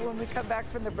ask you when we come back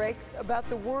from the break about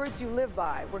the words you live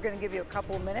by. We're going to give you a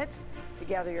couple of minutes to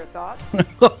gather your thoughts.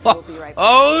 We'll be right back.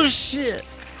 Oh, shit.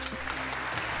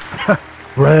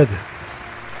 Red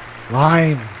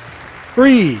lines.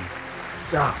 Free.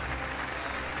 Stop.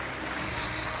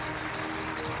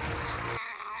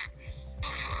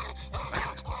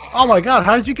 Oh my God,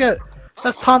 how did you get...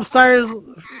 That's Tom Steyer's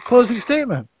closing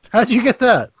statement. How did you get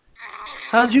that?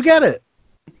 How did you get it?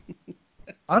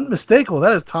 Unmistakable.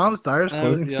 That is Tom Steyer's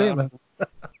closing statement.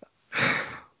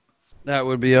 That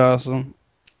would be awesome.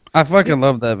 I fucking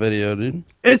love that video, dude.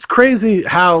 It's crazy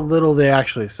how little they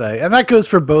actually say. And that goes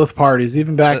for both parties.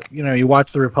 Even back, you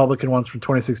watch the Republican ones from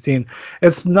 2016.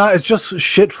 It's just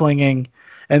shit flinging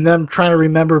and them trying to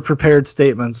remember prepared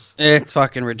statements. It's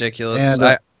fucking ridiculous.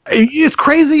 And, it's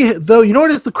crazy, though. You know what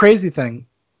is the crazy thing?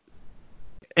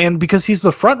 And because he's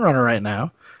the front runner right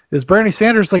now, is Bernie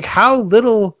Sanders, like, how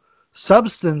little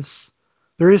substance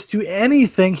there is to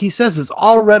anything he says. It's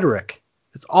all rhetoric.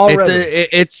 It's all rhetoric.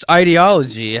 It's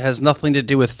ideology. It has nothing to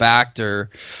do with fact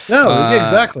or... No,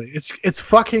 exactly. It's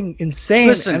fucking insane.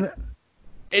 Listen,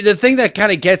 the thing that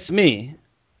kind of gets me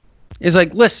is,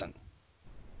 like, listen,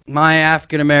 my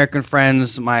African-American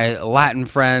friends, my Latin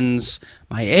friends,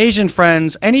 my Asian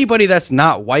friends, anybody that's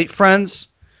not white friends,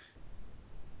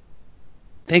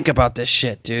 think about this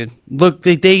shit, dude. Look,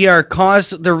 they are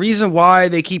the reason why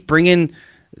they keep bringing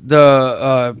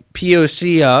the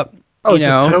POC up. Oh, it's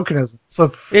just tokenism.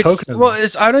 Tokenism. Well,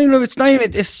 I don't even know. It's not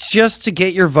even. It's just to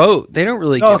get your vote. They don't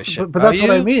really give a shit. But that's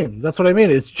what I mean. That's what I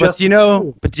mean. It's just.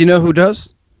 But do you know who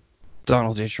does?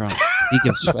 Donald J. Trump. He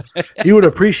gives. You would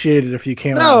appreciate it if you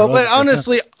came. No, but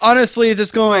honestly,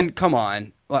 just going. Come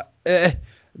on. The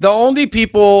only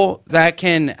people that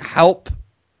can help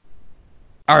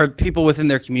are people within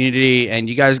their community, and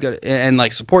you guys got and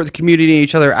like support the community and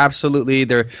each other. Absolutely,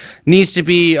 there needs to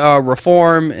be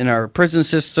reform in our prison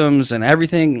systems and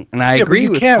everything. And I agree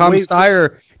with Tom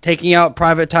Steyer taking out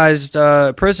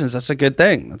privatized prisons. That's a good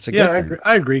thing. That's a good thing.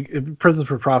 I agree. Prisons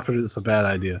for profit is a bad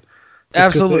idea.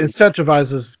 Absolutely, it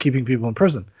incentivizes keeping people in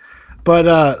prison,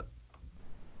 but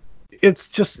it's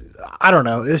just I don't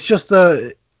know. It's just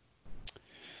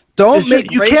Don't make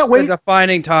race the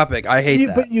defining topic. I hate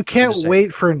that. But you can't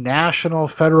wait for national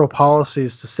federal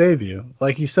policies to save you.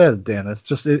 Like you said, Dan, it's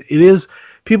just it is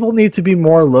people need to be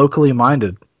more locally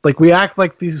minded. Like we act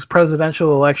like these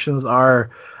presidential elections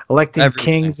are electing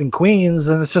kings and queens,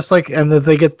 and it's just like and that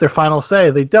they get their final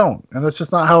say. They don't. And that's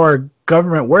just not how our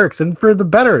government works. And for the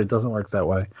better, it doesn't work that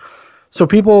way. So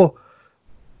people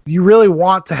you really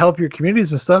want to help your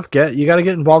communities and stuff, you got to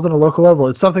get involved in a local level.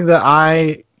 It's something that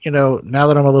now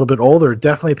that I'm a little bit older,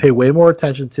 definitely pay way more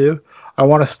attention to. I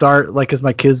want to start, like, as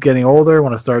my kids getting older, I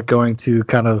want to start going to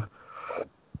kind of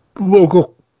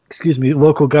local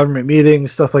government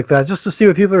meetings, stuff like that, just to see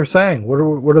what people are saying.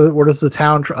 What is the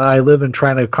town I live in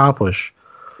trying to accomplish?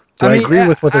 Do I agree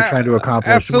with what they're trying to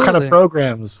accomplish? Absolutely. What kind of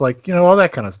programs, all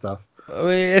that kind of stuff. I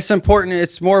mean, it's important.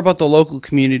 It's more about the local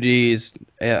communities.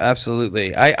 Yeah,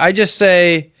 absolutely. I just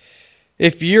say,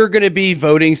 if you're going to be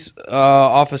voting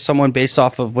off of someone based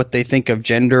off of what they think of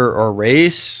gender or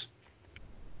race,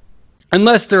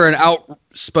 unless they're an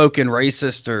outspoken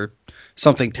racist or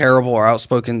something terrible or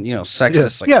outspoken,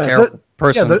 sexist, terrible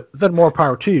person. Then more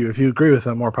power to you. If you agree with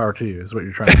them, more power to you is what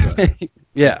you're trying to say.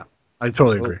 Yeah. I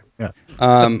totally agree. Yeah.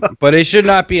 But it should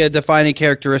not be a defining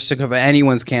characteristic of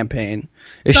anyone's campaign.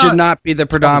 It should not be the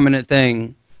predominant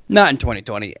thing. Not in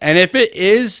 2020. And if it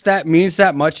is, that means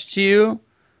that much to you.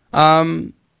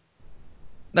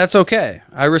 That's okay.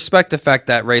 I respect the fact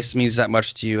that race means that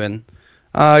much to you, and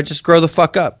just grow the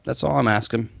fuck up. That's all I'm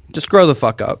asking. Just grow the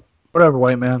fuck up. Whatever,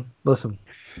 white man. Listen.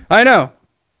 I know.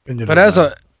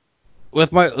 But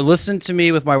listen to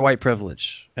me with my white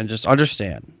privilege and just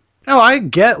understand. No, I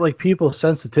get people's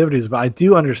sensitivities, but I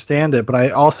do understand it. But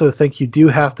I also think you do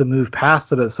have to move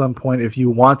past it at some point if you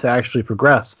want to actually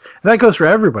progress. And that goes for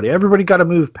everybody. Everybody got to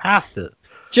move past it.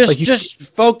 Just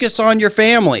focus on your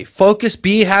family.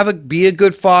 Be a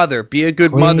good father. Be a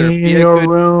good mother. Be a good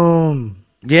room.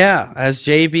 Yeah, as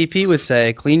JBP would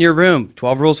say, clean your room.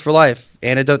 12 rules for life.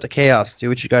 Antidote to chaos. Do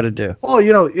what you got to do. Well,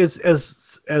 it's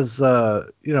as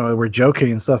we're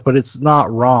joking and stuff, but it's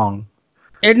not wrong.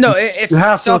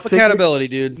 It's self-accountability,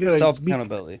 dude.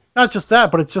 Self-accountability. Not just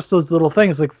that, but it's just those little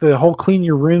things. Like the whole clean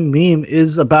your room meme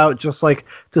is about just like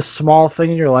the small thing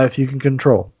in your life you can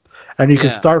control. And you can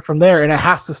start from there, and it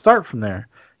has to start from there.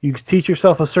 You teach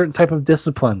yourself a certain type of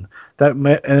discipline, and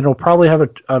it'll probably have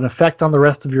an effect on the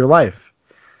rest of your life.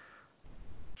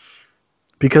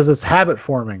 Because it's habit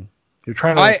forming. You're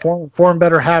trying to form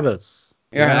better habits.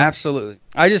 Yeah, absolutely.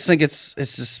 I just think it's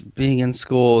just being in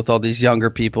school with all these younger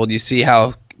people. You see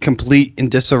how complete in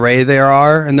disarray they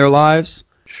are in their lives.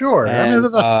 Sure. And,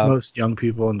 that's most young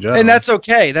people in general. And that's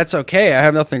okay. That's okay. I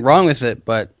have nothing wrong with it,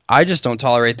 but I just don't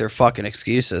tolerate their fucking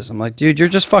excuses. I'm like, dude, you're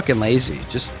just fucking lazy.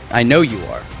 I know you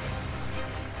are.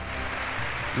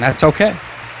 And that's okay.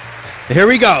 Here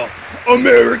we go.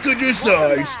 America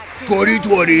decides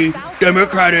 2020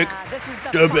 Democratic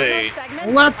debate.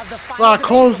 Let's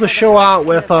close the show out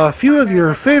with a few of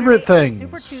your favorite things.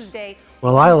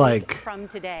 Well, I like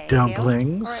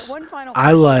dumplings. All right, one final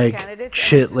I like candidates,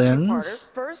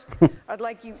 chitlins. First, I'd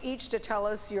like you each to tell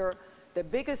us the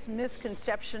biggest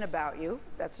misconception about you.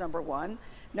 That's number one.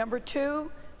 Number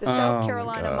two, the South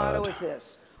Carolina motto is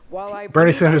this. While I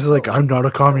Bernie Sanders is like, I'm not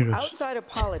a communist. Outside of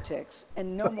politics,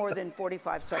 in no more than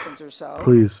 45 seconds or so.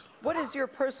 Please. What is your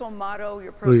personal motto,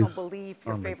 your personal belief,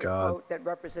 your favorite quote that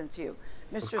represents you?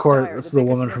 Mr. Of course, Steyer, this is the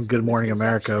woman from Good Morning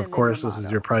America. Of course, this is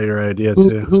probably your idea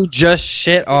too. Who just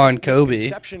shit on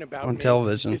Kobe on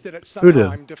television? Who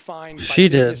did? She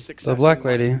did. The black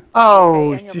lady.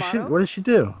 Oh, what did she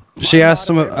do? She asked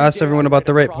everyone about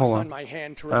the rape. Hold on.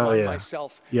 Oh yeah.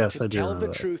 Yes, I do. Tell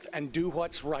the truth and do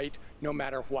what's right, no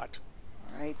matter what.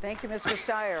 All right, thank you, Mr.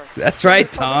 Steyer. That's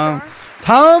right, Tom.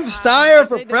 Tom Steyer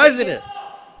for president.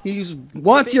 He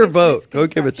wants your vote. Go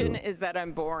give it to him. Is that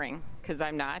I'm boring. because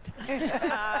I'm not.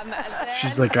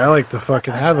 She's like, I like to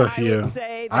fucking have a few.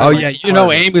 Oh yeah, you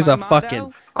know Amy's a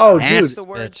fucking. Oh, dude.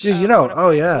 Bitch. Dude, you know.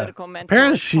 Oh yeah.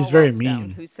 Apparently, she's very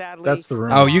mean. That's the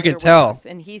rumor. Oh, you can tell.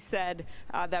 And he said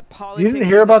that You politics didn't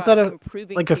hear about that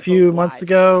improving like a few people's months lives.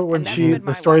 ago when And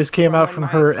the stories came out from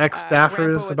her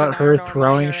ex-staffers about her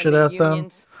throwing shit at them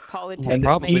and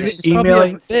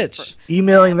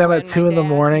emailing them at 2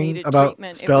 a.m. about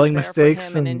spelling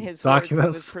mistakes and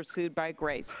documents.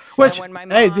 Which,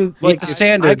 hey, dude, like the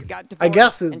standard. I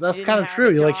guess that's kind of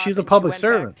true. You're like, she's a public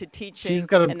servant. She's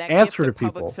got to answer to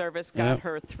people. She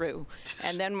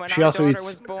also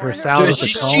eats her salad at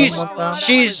the cone.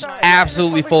 She's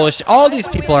absolutely full of shit. All these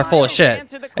people are full of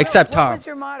shit, except Tom.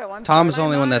 Tom's the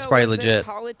only one that's probably legit.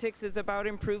 Politics is about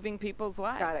improving people's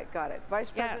lives. Got it.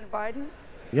 Vice President Biden?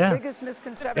 Yeah. Biggest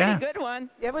misconception. Yeah. Good one.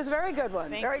 It was a very good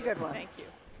one. Very good one. Thank you.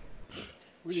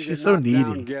 She's so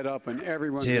needy. Get up and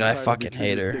everyone's Dude, I entitled to fucking be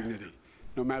hate treated her. with dignity,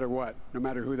 no matter what, no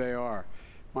matter who they are.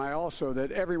 Also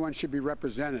that everyone should be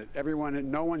represented.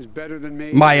 No one's better than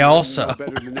me. Also. No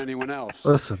better than anyone else.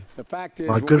 Listen, the fact is,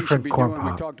 my what good we friend should be Corn doing,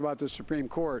 Pop. we talked about the Supreme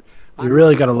Court. You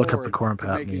really got to look up the Corn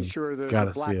Pop making meme. sure there's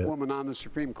Gotta a black see it. woman on the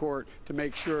Supreme Court to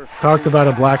make sure. Talked about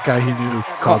a black guy he knew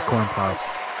called Corn Pop.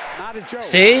 Not a joke.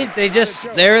 See,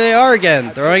 there they are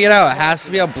again, throwing it out. It has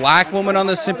to be a black woman on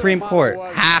the Supreme Court.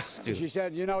 Has to. She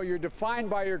said, you're defined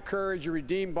by your courage, you're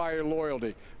redeemed by your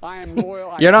loyalty. I am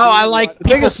loyal. I like the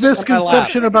biggest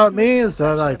misconception about me is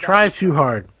that I try too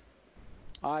hard.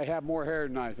 I have more hair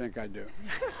than I think I do.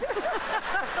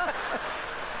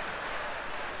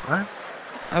 What?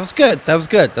 That was good. That was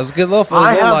a good little.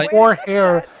 I have more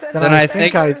hair than I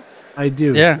think I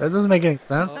do. Yeah. That doesn't make any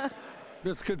sense.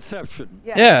 Misconception.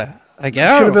 Yeah. I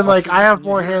guess. Should have been like, I have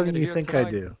more hair than you think I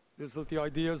do. Is that the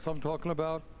ideas I'm talking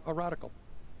about are radical?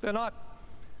 They're not.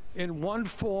 In one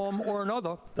form or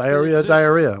another.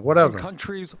 Diarrhea, whatever. In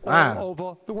countries all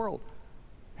over the world.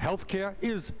 Healthcare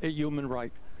is a human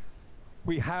right.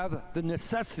 We have the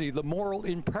necessity, the moral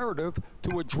imperative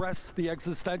to address the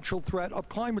existential threat of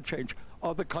climate change.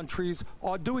 Other countries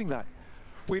are doing that.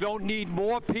 We don't need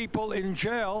more people in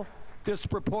jail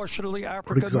disproportionately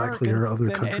African American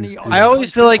than any other. I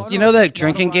always feel like, you know that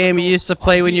drinking game you used to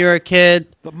play when you were a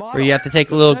kid, where you have to take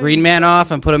the little green man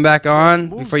off and put him back on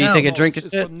before you take a drink of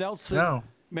shit? No.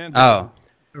 Oh.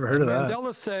 Never heard of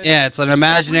that. Yeah, it's an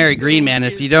imaginary green man.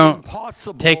 If you don't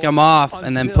take him off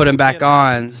and then put him back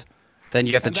on, then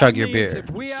you have to chug your beer.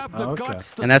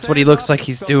 And that's what he looks like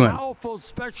he's doing.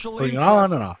 Putting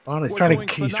on and off. He's trying to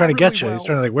get you. He's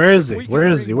trying to like, where is he? Where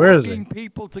is he? Where is he?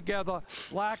 People together,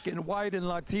 black and white and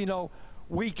Latino,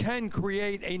 we can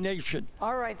create a nation.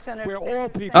 All right, Senator. Where all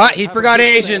people. He forgot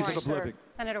Asians.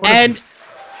 And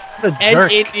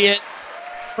Indians.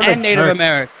 And Native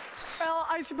Americans. Well,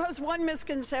 I suppose one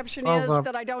misconception is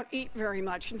that I don't eat very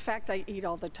much. In fact, I eat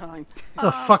all the time. What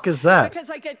the fuck is that? Because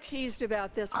I get teased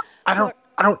about this. I bet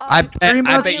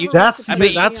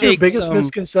that's your biggest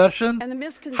misconception. And the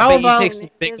misconception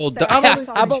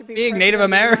how about being Native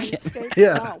American?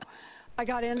 Yeah. No, I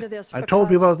got into this. I told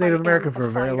people I was Native American for a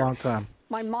very long time.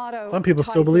 My motto. Some people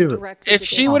still believe it. If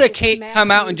she would have come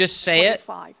out and just say it,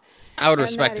 I would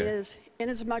respect her.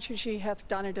 Inasmuch as ye hath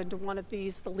done it unto one of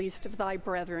these, the least of thy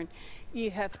brethren, ye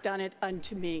hath done it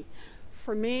unto me.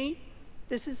 For me,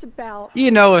 this is about. You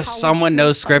know, if someone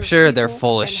knows scripture, they're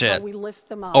full of shit.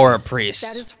 Or a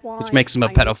priest, which makes them a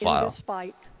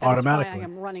pedophile.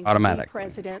 Automatically. Automatic.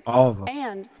 President. All of them.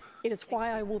 And it is why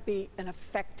I will be an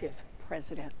effective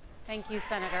president. Thank you,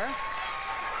 Senator.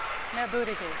 Mayor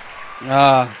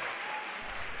Buttigieg.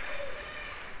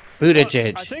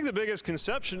 Buttigieg. I think the biggest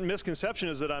misconception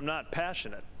is that I'm not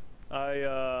passionate.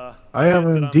 I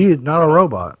am indeed not a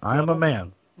robot. I am a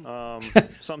man.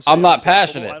 I'm not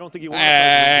passionate. I don't think you want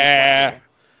a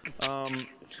president.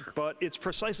 But it's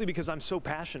precisely because I'm so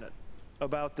passionate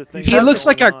about the things. He looks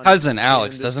like our cousin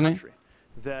Alex, doesn't he?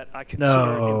 That I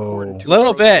consider important. A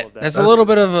little bit. That's a little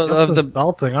bit of the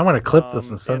insulting. I'm gonna clip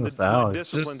this and send this to Alex.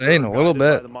 Just saying a little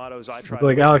bit.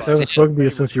 Like Alex, I haven't spoken to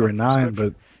you since you were 9,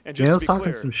 but Jan's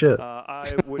talking some shit.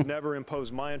 I would never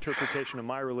impose my interpretation of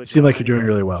my religion. Seem like you're doing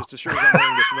really well. Just as sure as I'm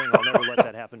wearing this ring, I'll never let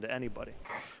that happen to anybody.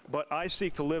 But I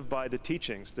seek to live by the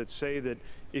teachings that say that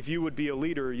if you would be a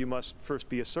leader, you must first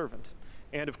be a servant.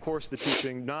 And of course, the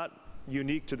teaching not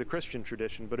unique to the Christian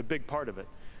tradition, but a big part of it,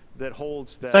 that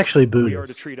holds that it's actually we are to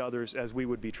Buddhist. treat others as we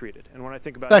would be treated. And when I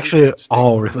think about it's actually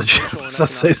all religions that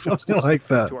say something like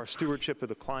that. To our stewardship of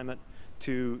the climate,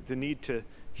 to the need to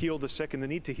heal the sick and the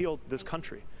need to heal this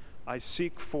country, I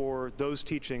seek for those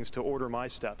teachings to order my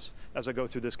steps as I go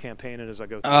through this campaign and as I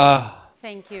go through.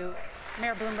 Thank you,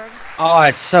 Mayor Bloomberg. Oh,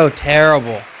 it's so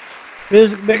terrible.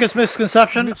 Biggest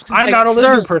misconception? I'm not a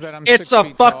lizard person. It's a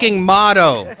fucking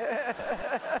motto.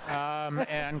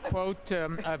 And quote,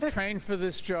 I've trained for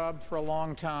this job for a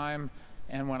long time,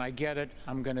 and when I get it,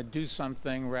 I'm going to do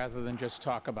something rather than just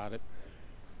talk about it.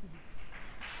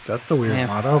 That's a weird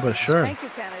motto, but sure. Thank you,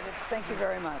 candidates. Thank you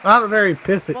very much. Not a very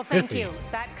pithy. Well, thank you.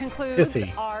 That concludes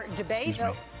our debate.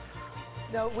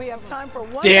 No, we have time for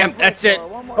one Damn, more that's break it. for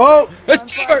one more Oh, break.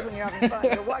 it's Time flies when you're having fun.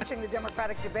 You're watching the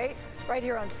Democratic debate right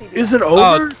here on CBS. Is it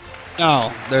over?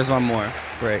 No, there's one more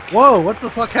break. Whoa, what the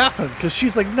fuck happened? Because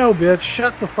she's like, no, bitch,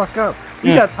 shut the fuck up.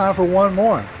 We got time for one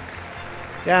more.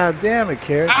 God damn it,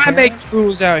 Karen. I make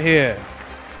rules out here.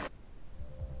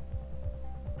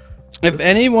 If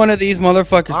any one of these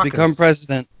motherfuckers become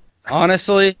president,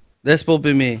 honestly, this will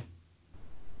be me.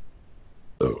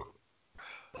 You're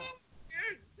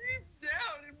deep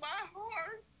down in my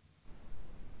heart.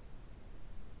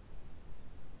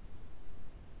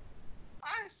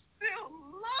 I still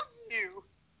love you.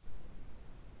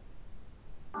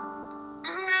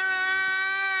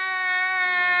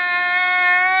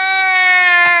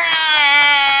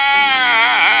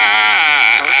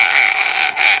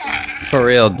 For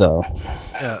real, though.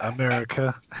 Yeah,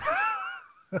 America.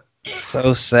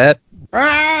 So set.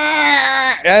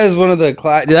 That is one of the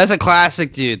dude, that's a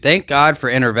classic, dude. Thank God for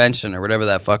Intervention or whatever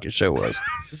that fucking show was.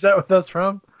 Is that what that's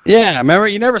from? Yeah, remember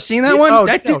you never seen that one? Oh,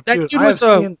 That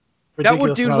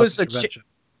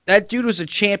dude was a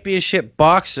championship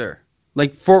boxer,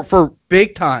 like for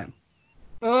big time.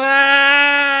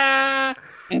 And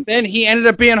then he ended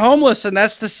up being homeless, and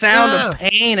that's the sound of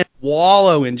pain and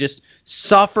wallow and just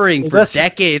suffering for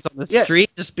decades on the street,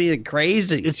 just being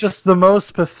crazy. It's just the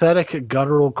most pathetic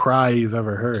guttural cry you've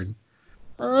ever heard.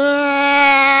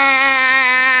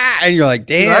 And you're like,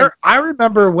 damn. I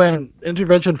remember when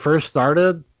Intervention first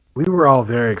started, we were all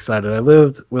very excited. I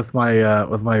lived with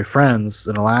my friends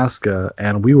in Alaska,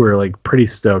 and we were like pretty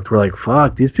stoked. We're like,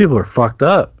 fuck, these people are fucked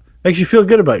up. Makes you feel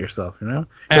good about yourself, you know?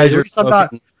 At least I'm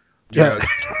not. Yeah.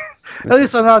 At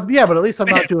least I'm not. Yeah, but at least I'm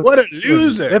not doing. What a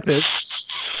loser! At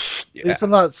least I'm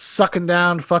not sucking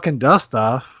down fucking dust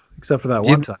off, except for that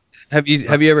one time. Have you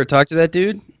ever talked to that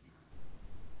dude?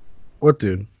 What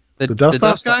dude? The dust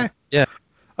off guy? Yeah.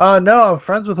 No, I'm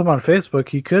friends with him on Facebook.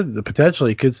 He could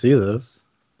potentially see this.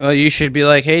 Well, you should be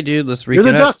like, hey, dude, let's reconnect. You're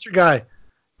the duster guy.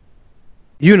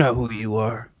 You know who you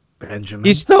are, Benjamin.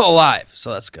 He's still alive,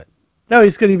 so that's good. No,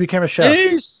 he's good. He became a chef.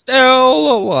 He's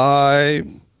still alive.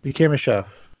 Became a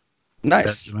chef.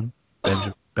 Nice.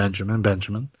 Benjamin.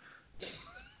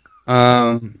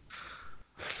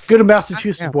 Good in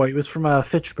Massachusetts boy. He was from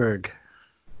Fitchburg.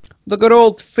 The good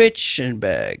old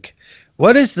Fitchenberg.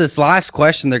 What is this last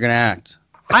question they're gonna act?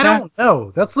 I don't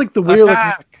know. That's like the weird,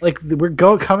 like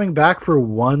we're coming back for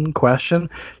one question.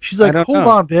 She's like, hold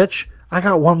on, bitch. I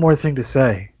got one more thing to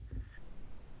say.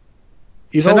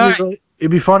 It'd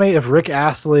be funny if Rick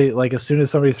Astley, like as soon as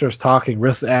somebody starts talking,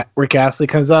 Rick Astley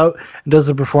comes out and does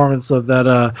a performance of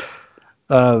that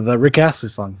the Rick Astley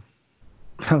song.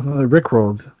 The Rick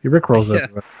rolls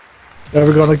everywhere.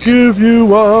 Never gonna give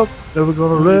you up. Never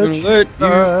gonna let you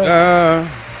down.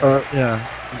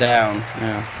 Down.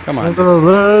 Yeah. Come on. Never gonna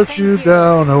let you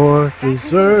down or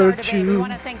desert you.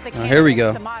 Here we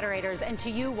go. The moderators and to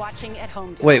you watching at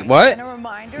home. Wait, what?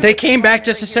 They came back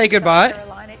just to say goodbye?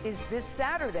 Is this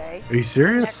Saturday. Are you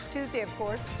serious? Next Tuesday, of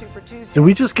course, Super Tuesday. Did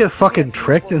we just get fucking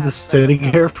tricked into sitting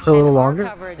here for a little longer?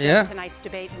 Coverage of tonight's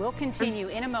debate will continue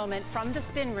in a moment from the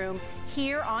Spin Room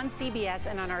here on CBS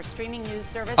and on our streaming news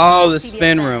service. Oh, the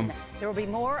Spin Room. There will be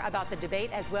more about the debate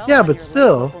as well. Yeah, but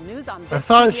still, I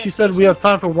thought she said we have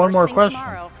time for one more question.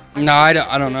 No, I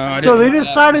don't know. So they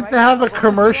decided to have a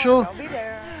commercial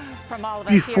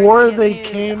before they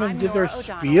came and did their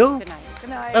spiel?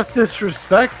 That's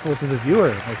disrespectful to the viewer,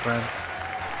 my friends.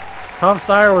 Tom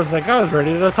Steyer was like, I was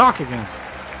ready to talk again.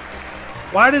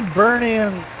 Why did Bernie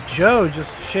and Joe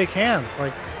just shake hands?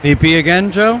 Like VP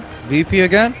again, Joe? VP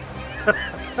again?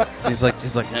 he's like,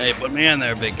 hey, put me in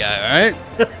there, big guy, all right?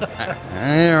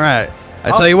 All right.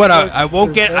 I tell you what, I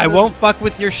won't fuck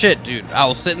with your shit, dude. I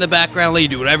will sit in the background, let you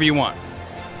do whatever you want.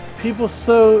 People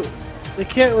they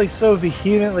can't like so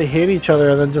vehemently hate each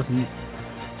other and then just.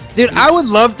 Dude, I would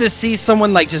love to see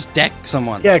someone like just deck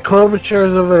someone. Yeah,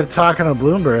 Klobuchar's over there talking to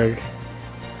Bloomberg.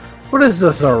 What is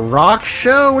this, a rock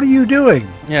show? What are you doing?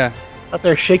 Yeah. Out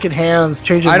there shaking hands,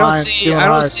 changing minds. I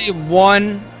don't see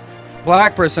one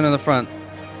black person in the front.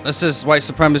 This is white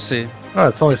supremacy. Oh,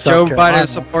 it's only Joe Biden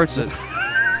supports it.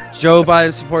 Joe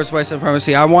Biden supports white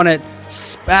supremacy. I want it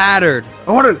spattered.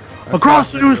 I want it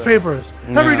across the newspapers.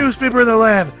 Every newspaper in the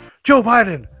land. Joe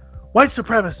Biden, white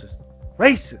supremacist,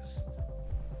 racist,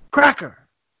 cracker.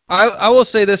 I will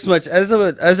say this much as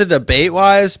a debate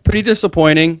wise, pretty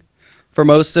disappointing for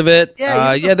most of it.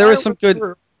 Yeah, there was some good.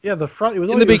 The front. It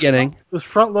was in the beginning. It was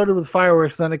front loaded with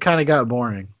fireworks. Then it kind of got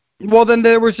boring. Well, then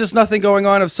there was just nothing going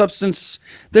on of substance.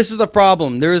 This is the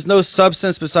problem. There is no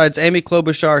substance besides Amy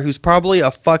Klobuchar, who's probably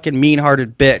a fucking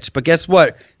mean-hearted bitch. But guess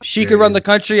what? If she could run the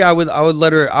country, I would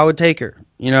let her. I would take her.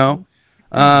 You know.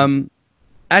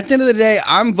 At the end of the day,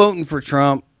 I'm voting for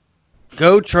Trump.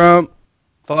 Go Trump.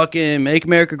 Fucking make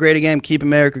America great again. Keep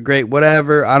America great.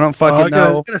 Whatever. I don't fucking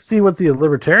know. I'm gonna see what the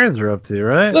libertarians are up to,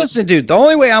 right? Listen, dude. The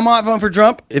only way I'm not voting for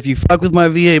Trump, if you fuck with my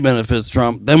VA benefits,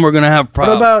 Trump, then we're gonna have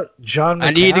problems. What about John McAfee?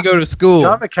 I need to go to school.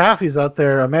 John McAfee's out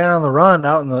there, a man on the run,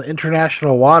 out in the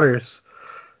international waters,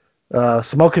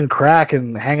 smoking crack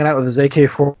and hanging out with his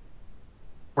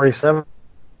AK-47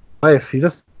 life. He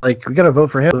just we gotta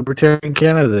vote for him, libertarian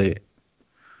candidate.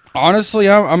 Honestly,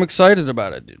 I'm excited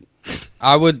about it, dude.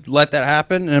 I would let that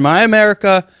happen. In my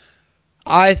America,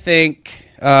 I think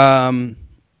the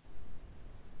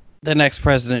next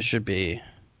president should be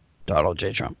Donald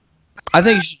J. Trump. I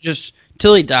think he should just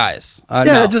till he dies.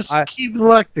 Keep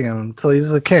electing him until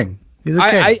he's a king. He's a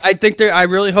king. I think I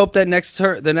really hope that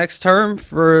the next term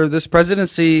for this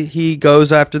presidency, he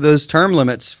goes after those term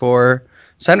limits for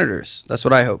senators. That's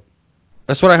what I hope.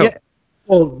 That's what I hope. Yeah.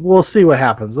 Well, we'll see what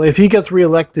happens. If he gets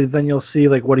reelected, then you'll see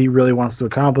what he really wants to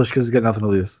accomplish because he's got nothing to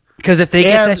lose. Because if they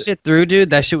get that shit through, dude,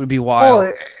 that shit would be wild.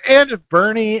 Well, and if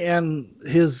Bernie and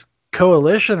his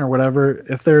coalition or whatever,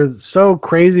 if they're so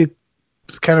crazy,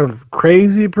 kind of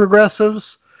crazy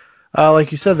progressives,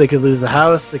 like you said, they could lose the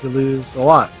House. They could lose a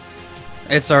lot.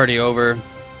 It's already over. I'm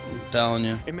telling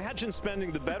you. Imagine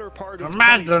spending the better part of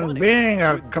being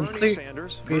a complete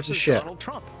piece of shit.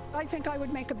 I think I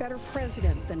would make a better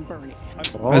president than Bernie.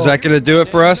 Is that going to do it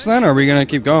for us then? Or are we going to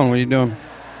keep going? What are you doing?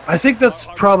 I think that's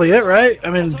probably it, right? I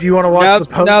mean, do you want to watch the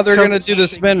post? Now they're going to do the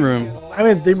spin room. I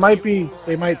mean, they might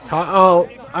talk. Oh,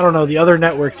 I don't know. The other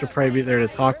networks will probably be there to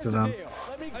talk to them.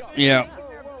 Yeah.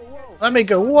 Let me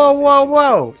go. Whoa, whoa,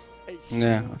 whoa.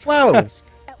 Yeah. Whoa.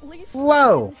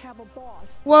 Whoa.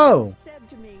 Whoa.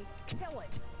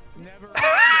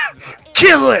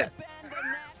 Kill it.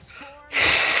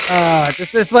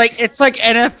 It's like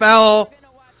NFL.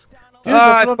 Dude,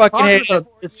 I fucking hate it.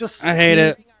 I hate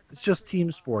it. It's just team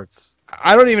sports.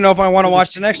 I don't even know if I want to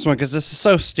watch the next one because this is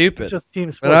so stupid. It's just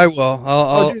team sports. But I will.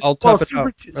 I'll tough it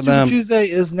out for Super Tuesday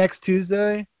is next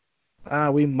Tuesday.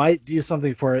 We might do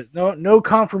something for it. No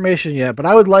confirmation yet, but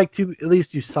I would like to at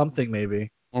least do something. Maybe.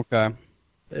 Okay.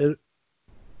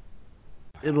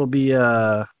 It'll be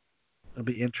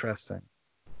interesting.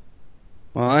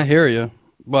 Well, I hear you,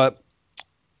 but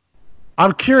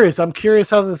I'm curious. I'm curious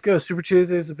how this goes. Super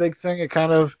Tuesday is a big thing. It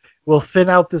kind of will thin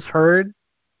out this herd.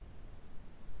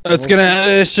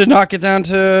 It should knock it down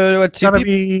to what, 2 people? It's gonna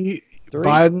be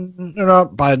Biden. No,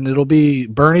 not Biden. It'll be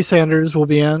Bernie Sanders will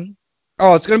be in.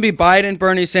 Oh, it's gonna be Biden,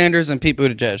 Bernie Sanders, and Pete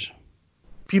Buttigieg.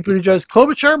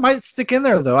 Klobuchar might stick in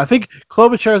there though. I think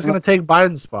Klobuchar is gonna take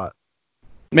Biden's spot.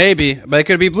 Maybe, but it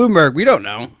could be Bloomberg. We don't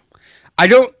know.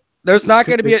 There's not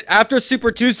going to be after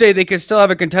Super Tuesday. They could still have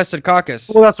a contested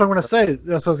caucus. Well, that's what I'm going to say.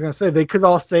 That's what I was going to say. They could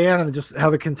all stay in and just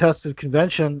have a contested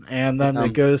convention, and then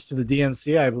it goes to the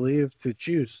DNC, I believe, to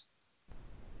choose.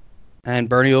 And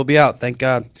Bernie will be out. Thank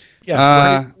God.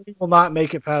 Yeah, Bernie will not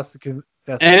make it past the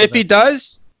contested. And if he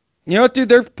does, you know what, dude?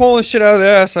 They're pulling shit out of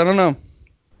their ass. I don't know.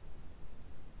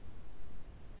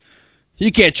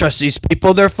 You can't trust these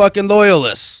people. They're fucking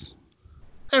loyalists.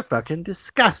 They're fucking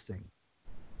disgusting.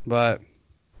 But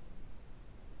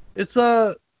it's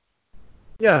this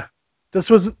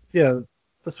was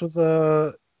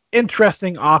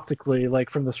interesting optically,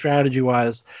 like from the strategy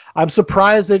wise. I'm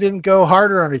surprised they didn't go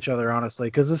harder on each other, honestly,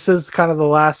 because this is kind of the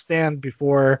last stand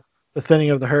before the thinning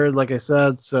of the herd, like I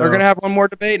said. So they're gonna have one more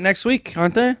debate next week,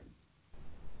 aren't they?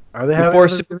 Are they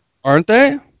having? Aren't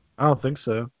they? I don't think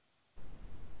so.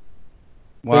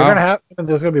 Wow. They're gonna have.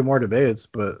 There's gonna be more debates,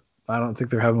 but I don't think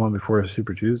they're having one before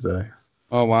Super Tuesday.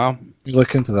 Oh, wow.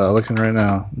 Look into that. Looking right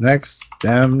now. Next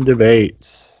Dem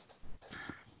Debates.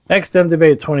 Next Dem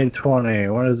Debate 2020.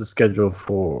 What is the schedule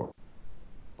for?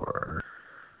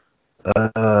 No.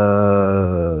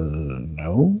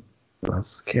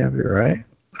 That can't be right.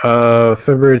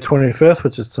 February 25th,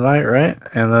 which is tonight, right?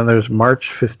 And then there's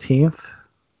March 15th.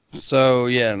 So,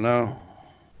 yeah, no.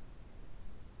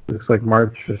 Looks like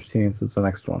March 15th is the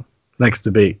next one. Next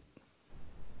debate.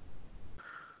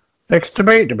 Next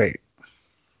debate.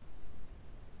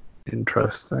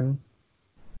 Interesting.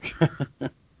 They're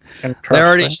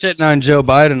already shitting on Joe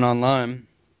Biden online.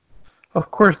 Of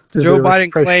course. Joe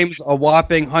Biden claims a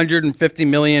whopping 150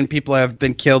 million people have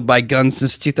been killed by guns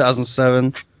since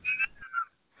 2007.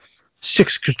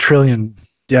 6 quadrillion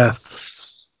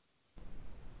deaths.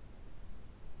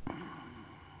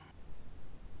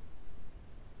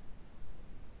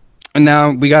 And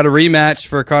now we got a rematch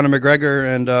for Conor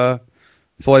McGregor and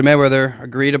Floyd Mayweather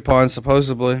agreed upon,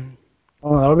 supposedly.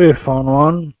 Oh, that'll be a fun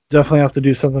one. Definitely have to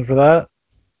do something for that.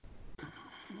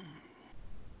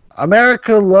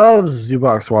 America loves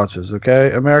Zbox watches,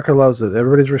 okay? America loves it.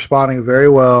 Everybody's responding very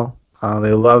well.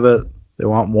 They love it. They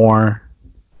want more.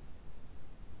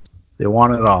 They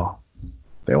want it all.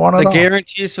 They want it all. The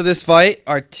guarantees for this fight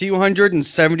are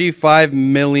 $275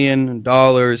 million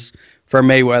for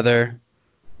Mayweather.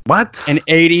 What? And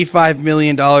 $85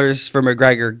 million for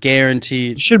McGregor,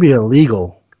 guaranteed. It should be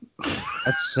illegal.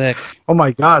 That's sick. Oh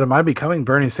my God, am I becoming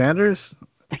Bernie Sanders?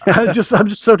 I'm just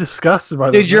so disgusted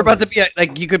by this. Dude, you're about to be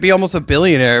like, you could be almost a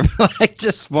billionaire, like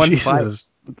just one fight.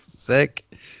 It's sick.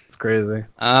 It's crazy.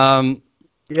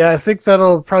 Yeah, I think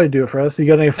that'll probably do it for us. You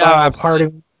got any final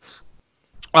party?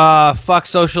 Fuck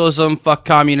socialism, fuck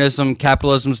communism,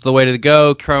 capitalism's the way to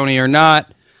go, crony or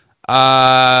not.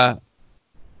 I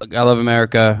love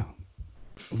America.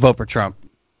 Vote for Trump.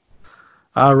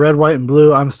 Red, white, and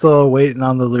blue. I'm still waiting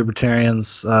on the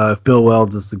Libertarians. If Bill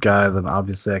Weld is the guy, then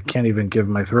obviously I can't even give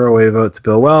my throwaway vote to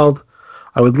Bill Weld.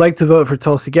 I would like to vote for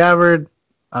Tulsi Gabbard.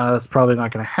 That's probably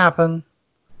not going to happen.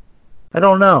 I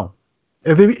don't know.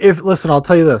 If listen, I'll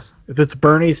tell you this: if it's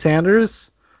Bernie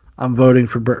Sanders, I'm voting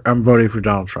for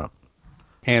Donald Trump.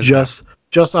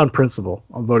 Just on principle,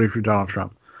 I'm voting for Donald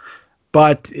Trump.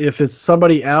 But if it's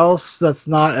somebody else that's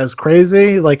not as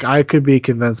crazy, like I could be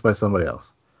convinced by somebody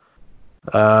else.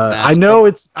 I know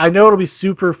it'll be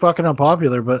super fucking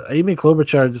unpopular, but Amy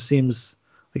Klobuchar just seems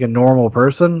like a normal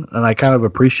person, and I kind of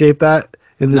appreciate that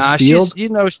in this field.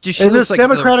 In this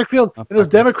Democratic field,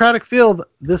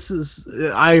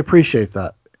 I appreciate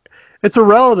that. It's a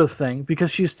relative thing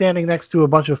because she's standing next to a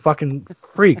bunch of fucking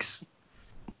freaks,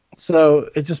 so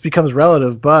it just becomes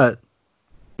relative. But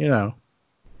you know.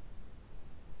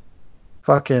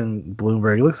 Fucking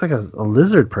Bloomberg. He looks like a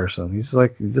lizard person. He's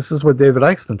like, this is what David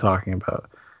Icke's been talking about.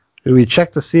 We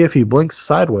check to see if he blinks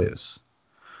sideways.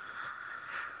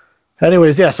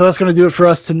 Anyways, yeah, so that's going to do it for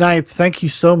us tonight. Thank you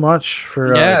so much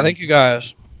for thank you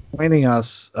guys joining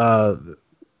us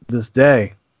this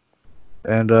day.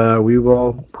 And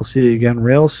we'll see you again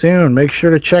real soon. Make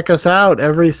sure to check us out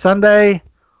every Sunday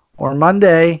or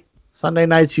Monday. Sunday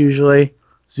nights usually.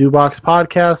 Zoobox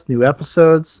Podcast, new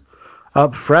episodes.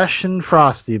 Up fresh and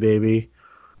frosty, baby.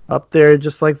 Up there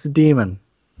just like the demon.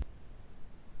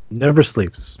 Never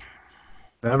sleeps.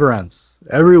 Never ends.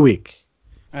 Every week.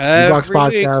 Box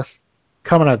Podcast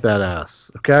coming at that ass.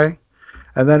 Okay?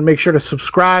 And then make sure to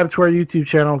subscribe to our YouTube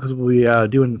channel because we'll be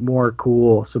doing more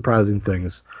cool, surprising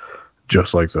things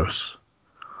just like this.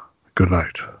 Good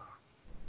night.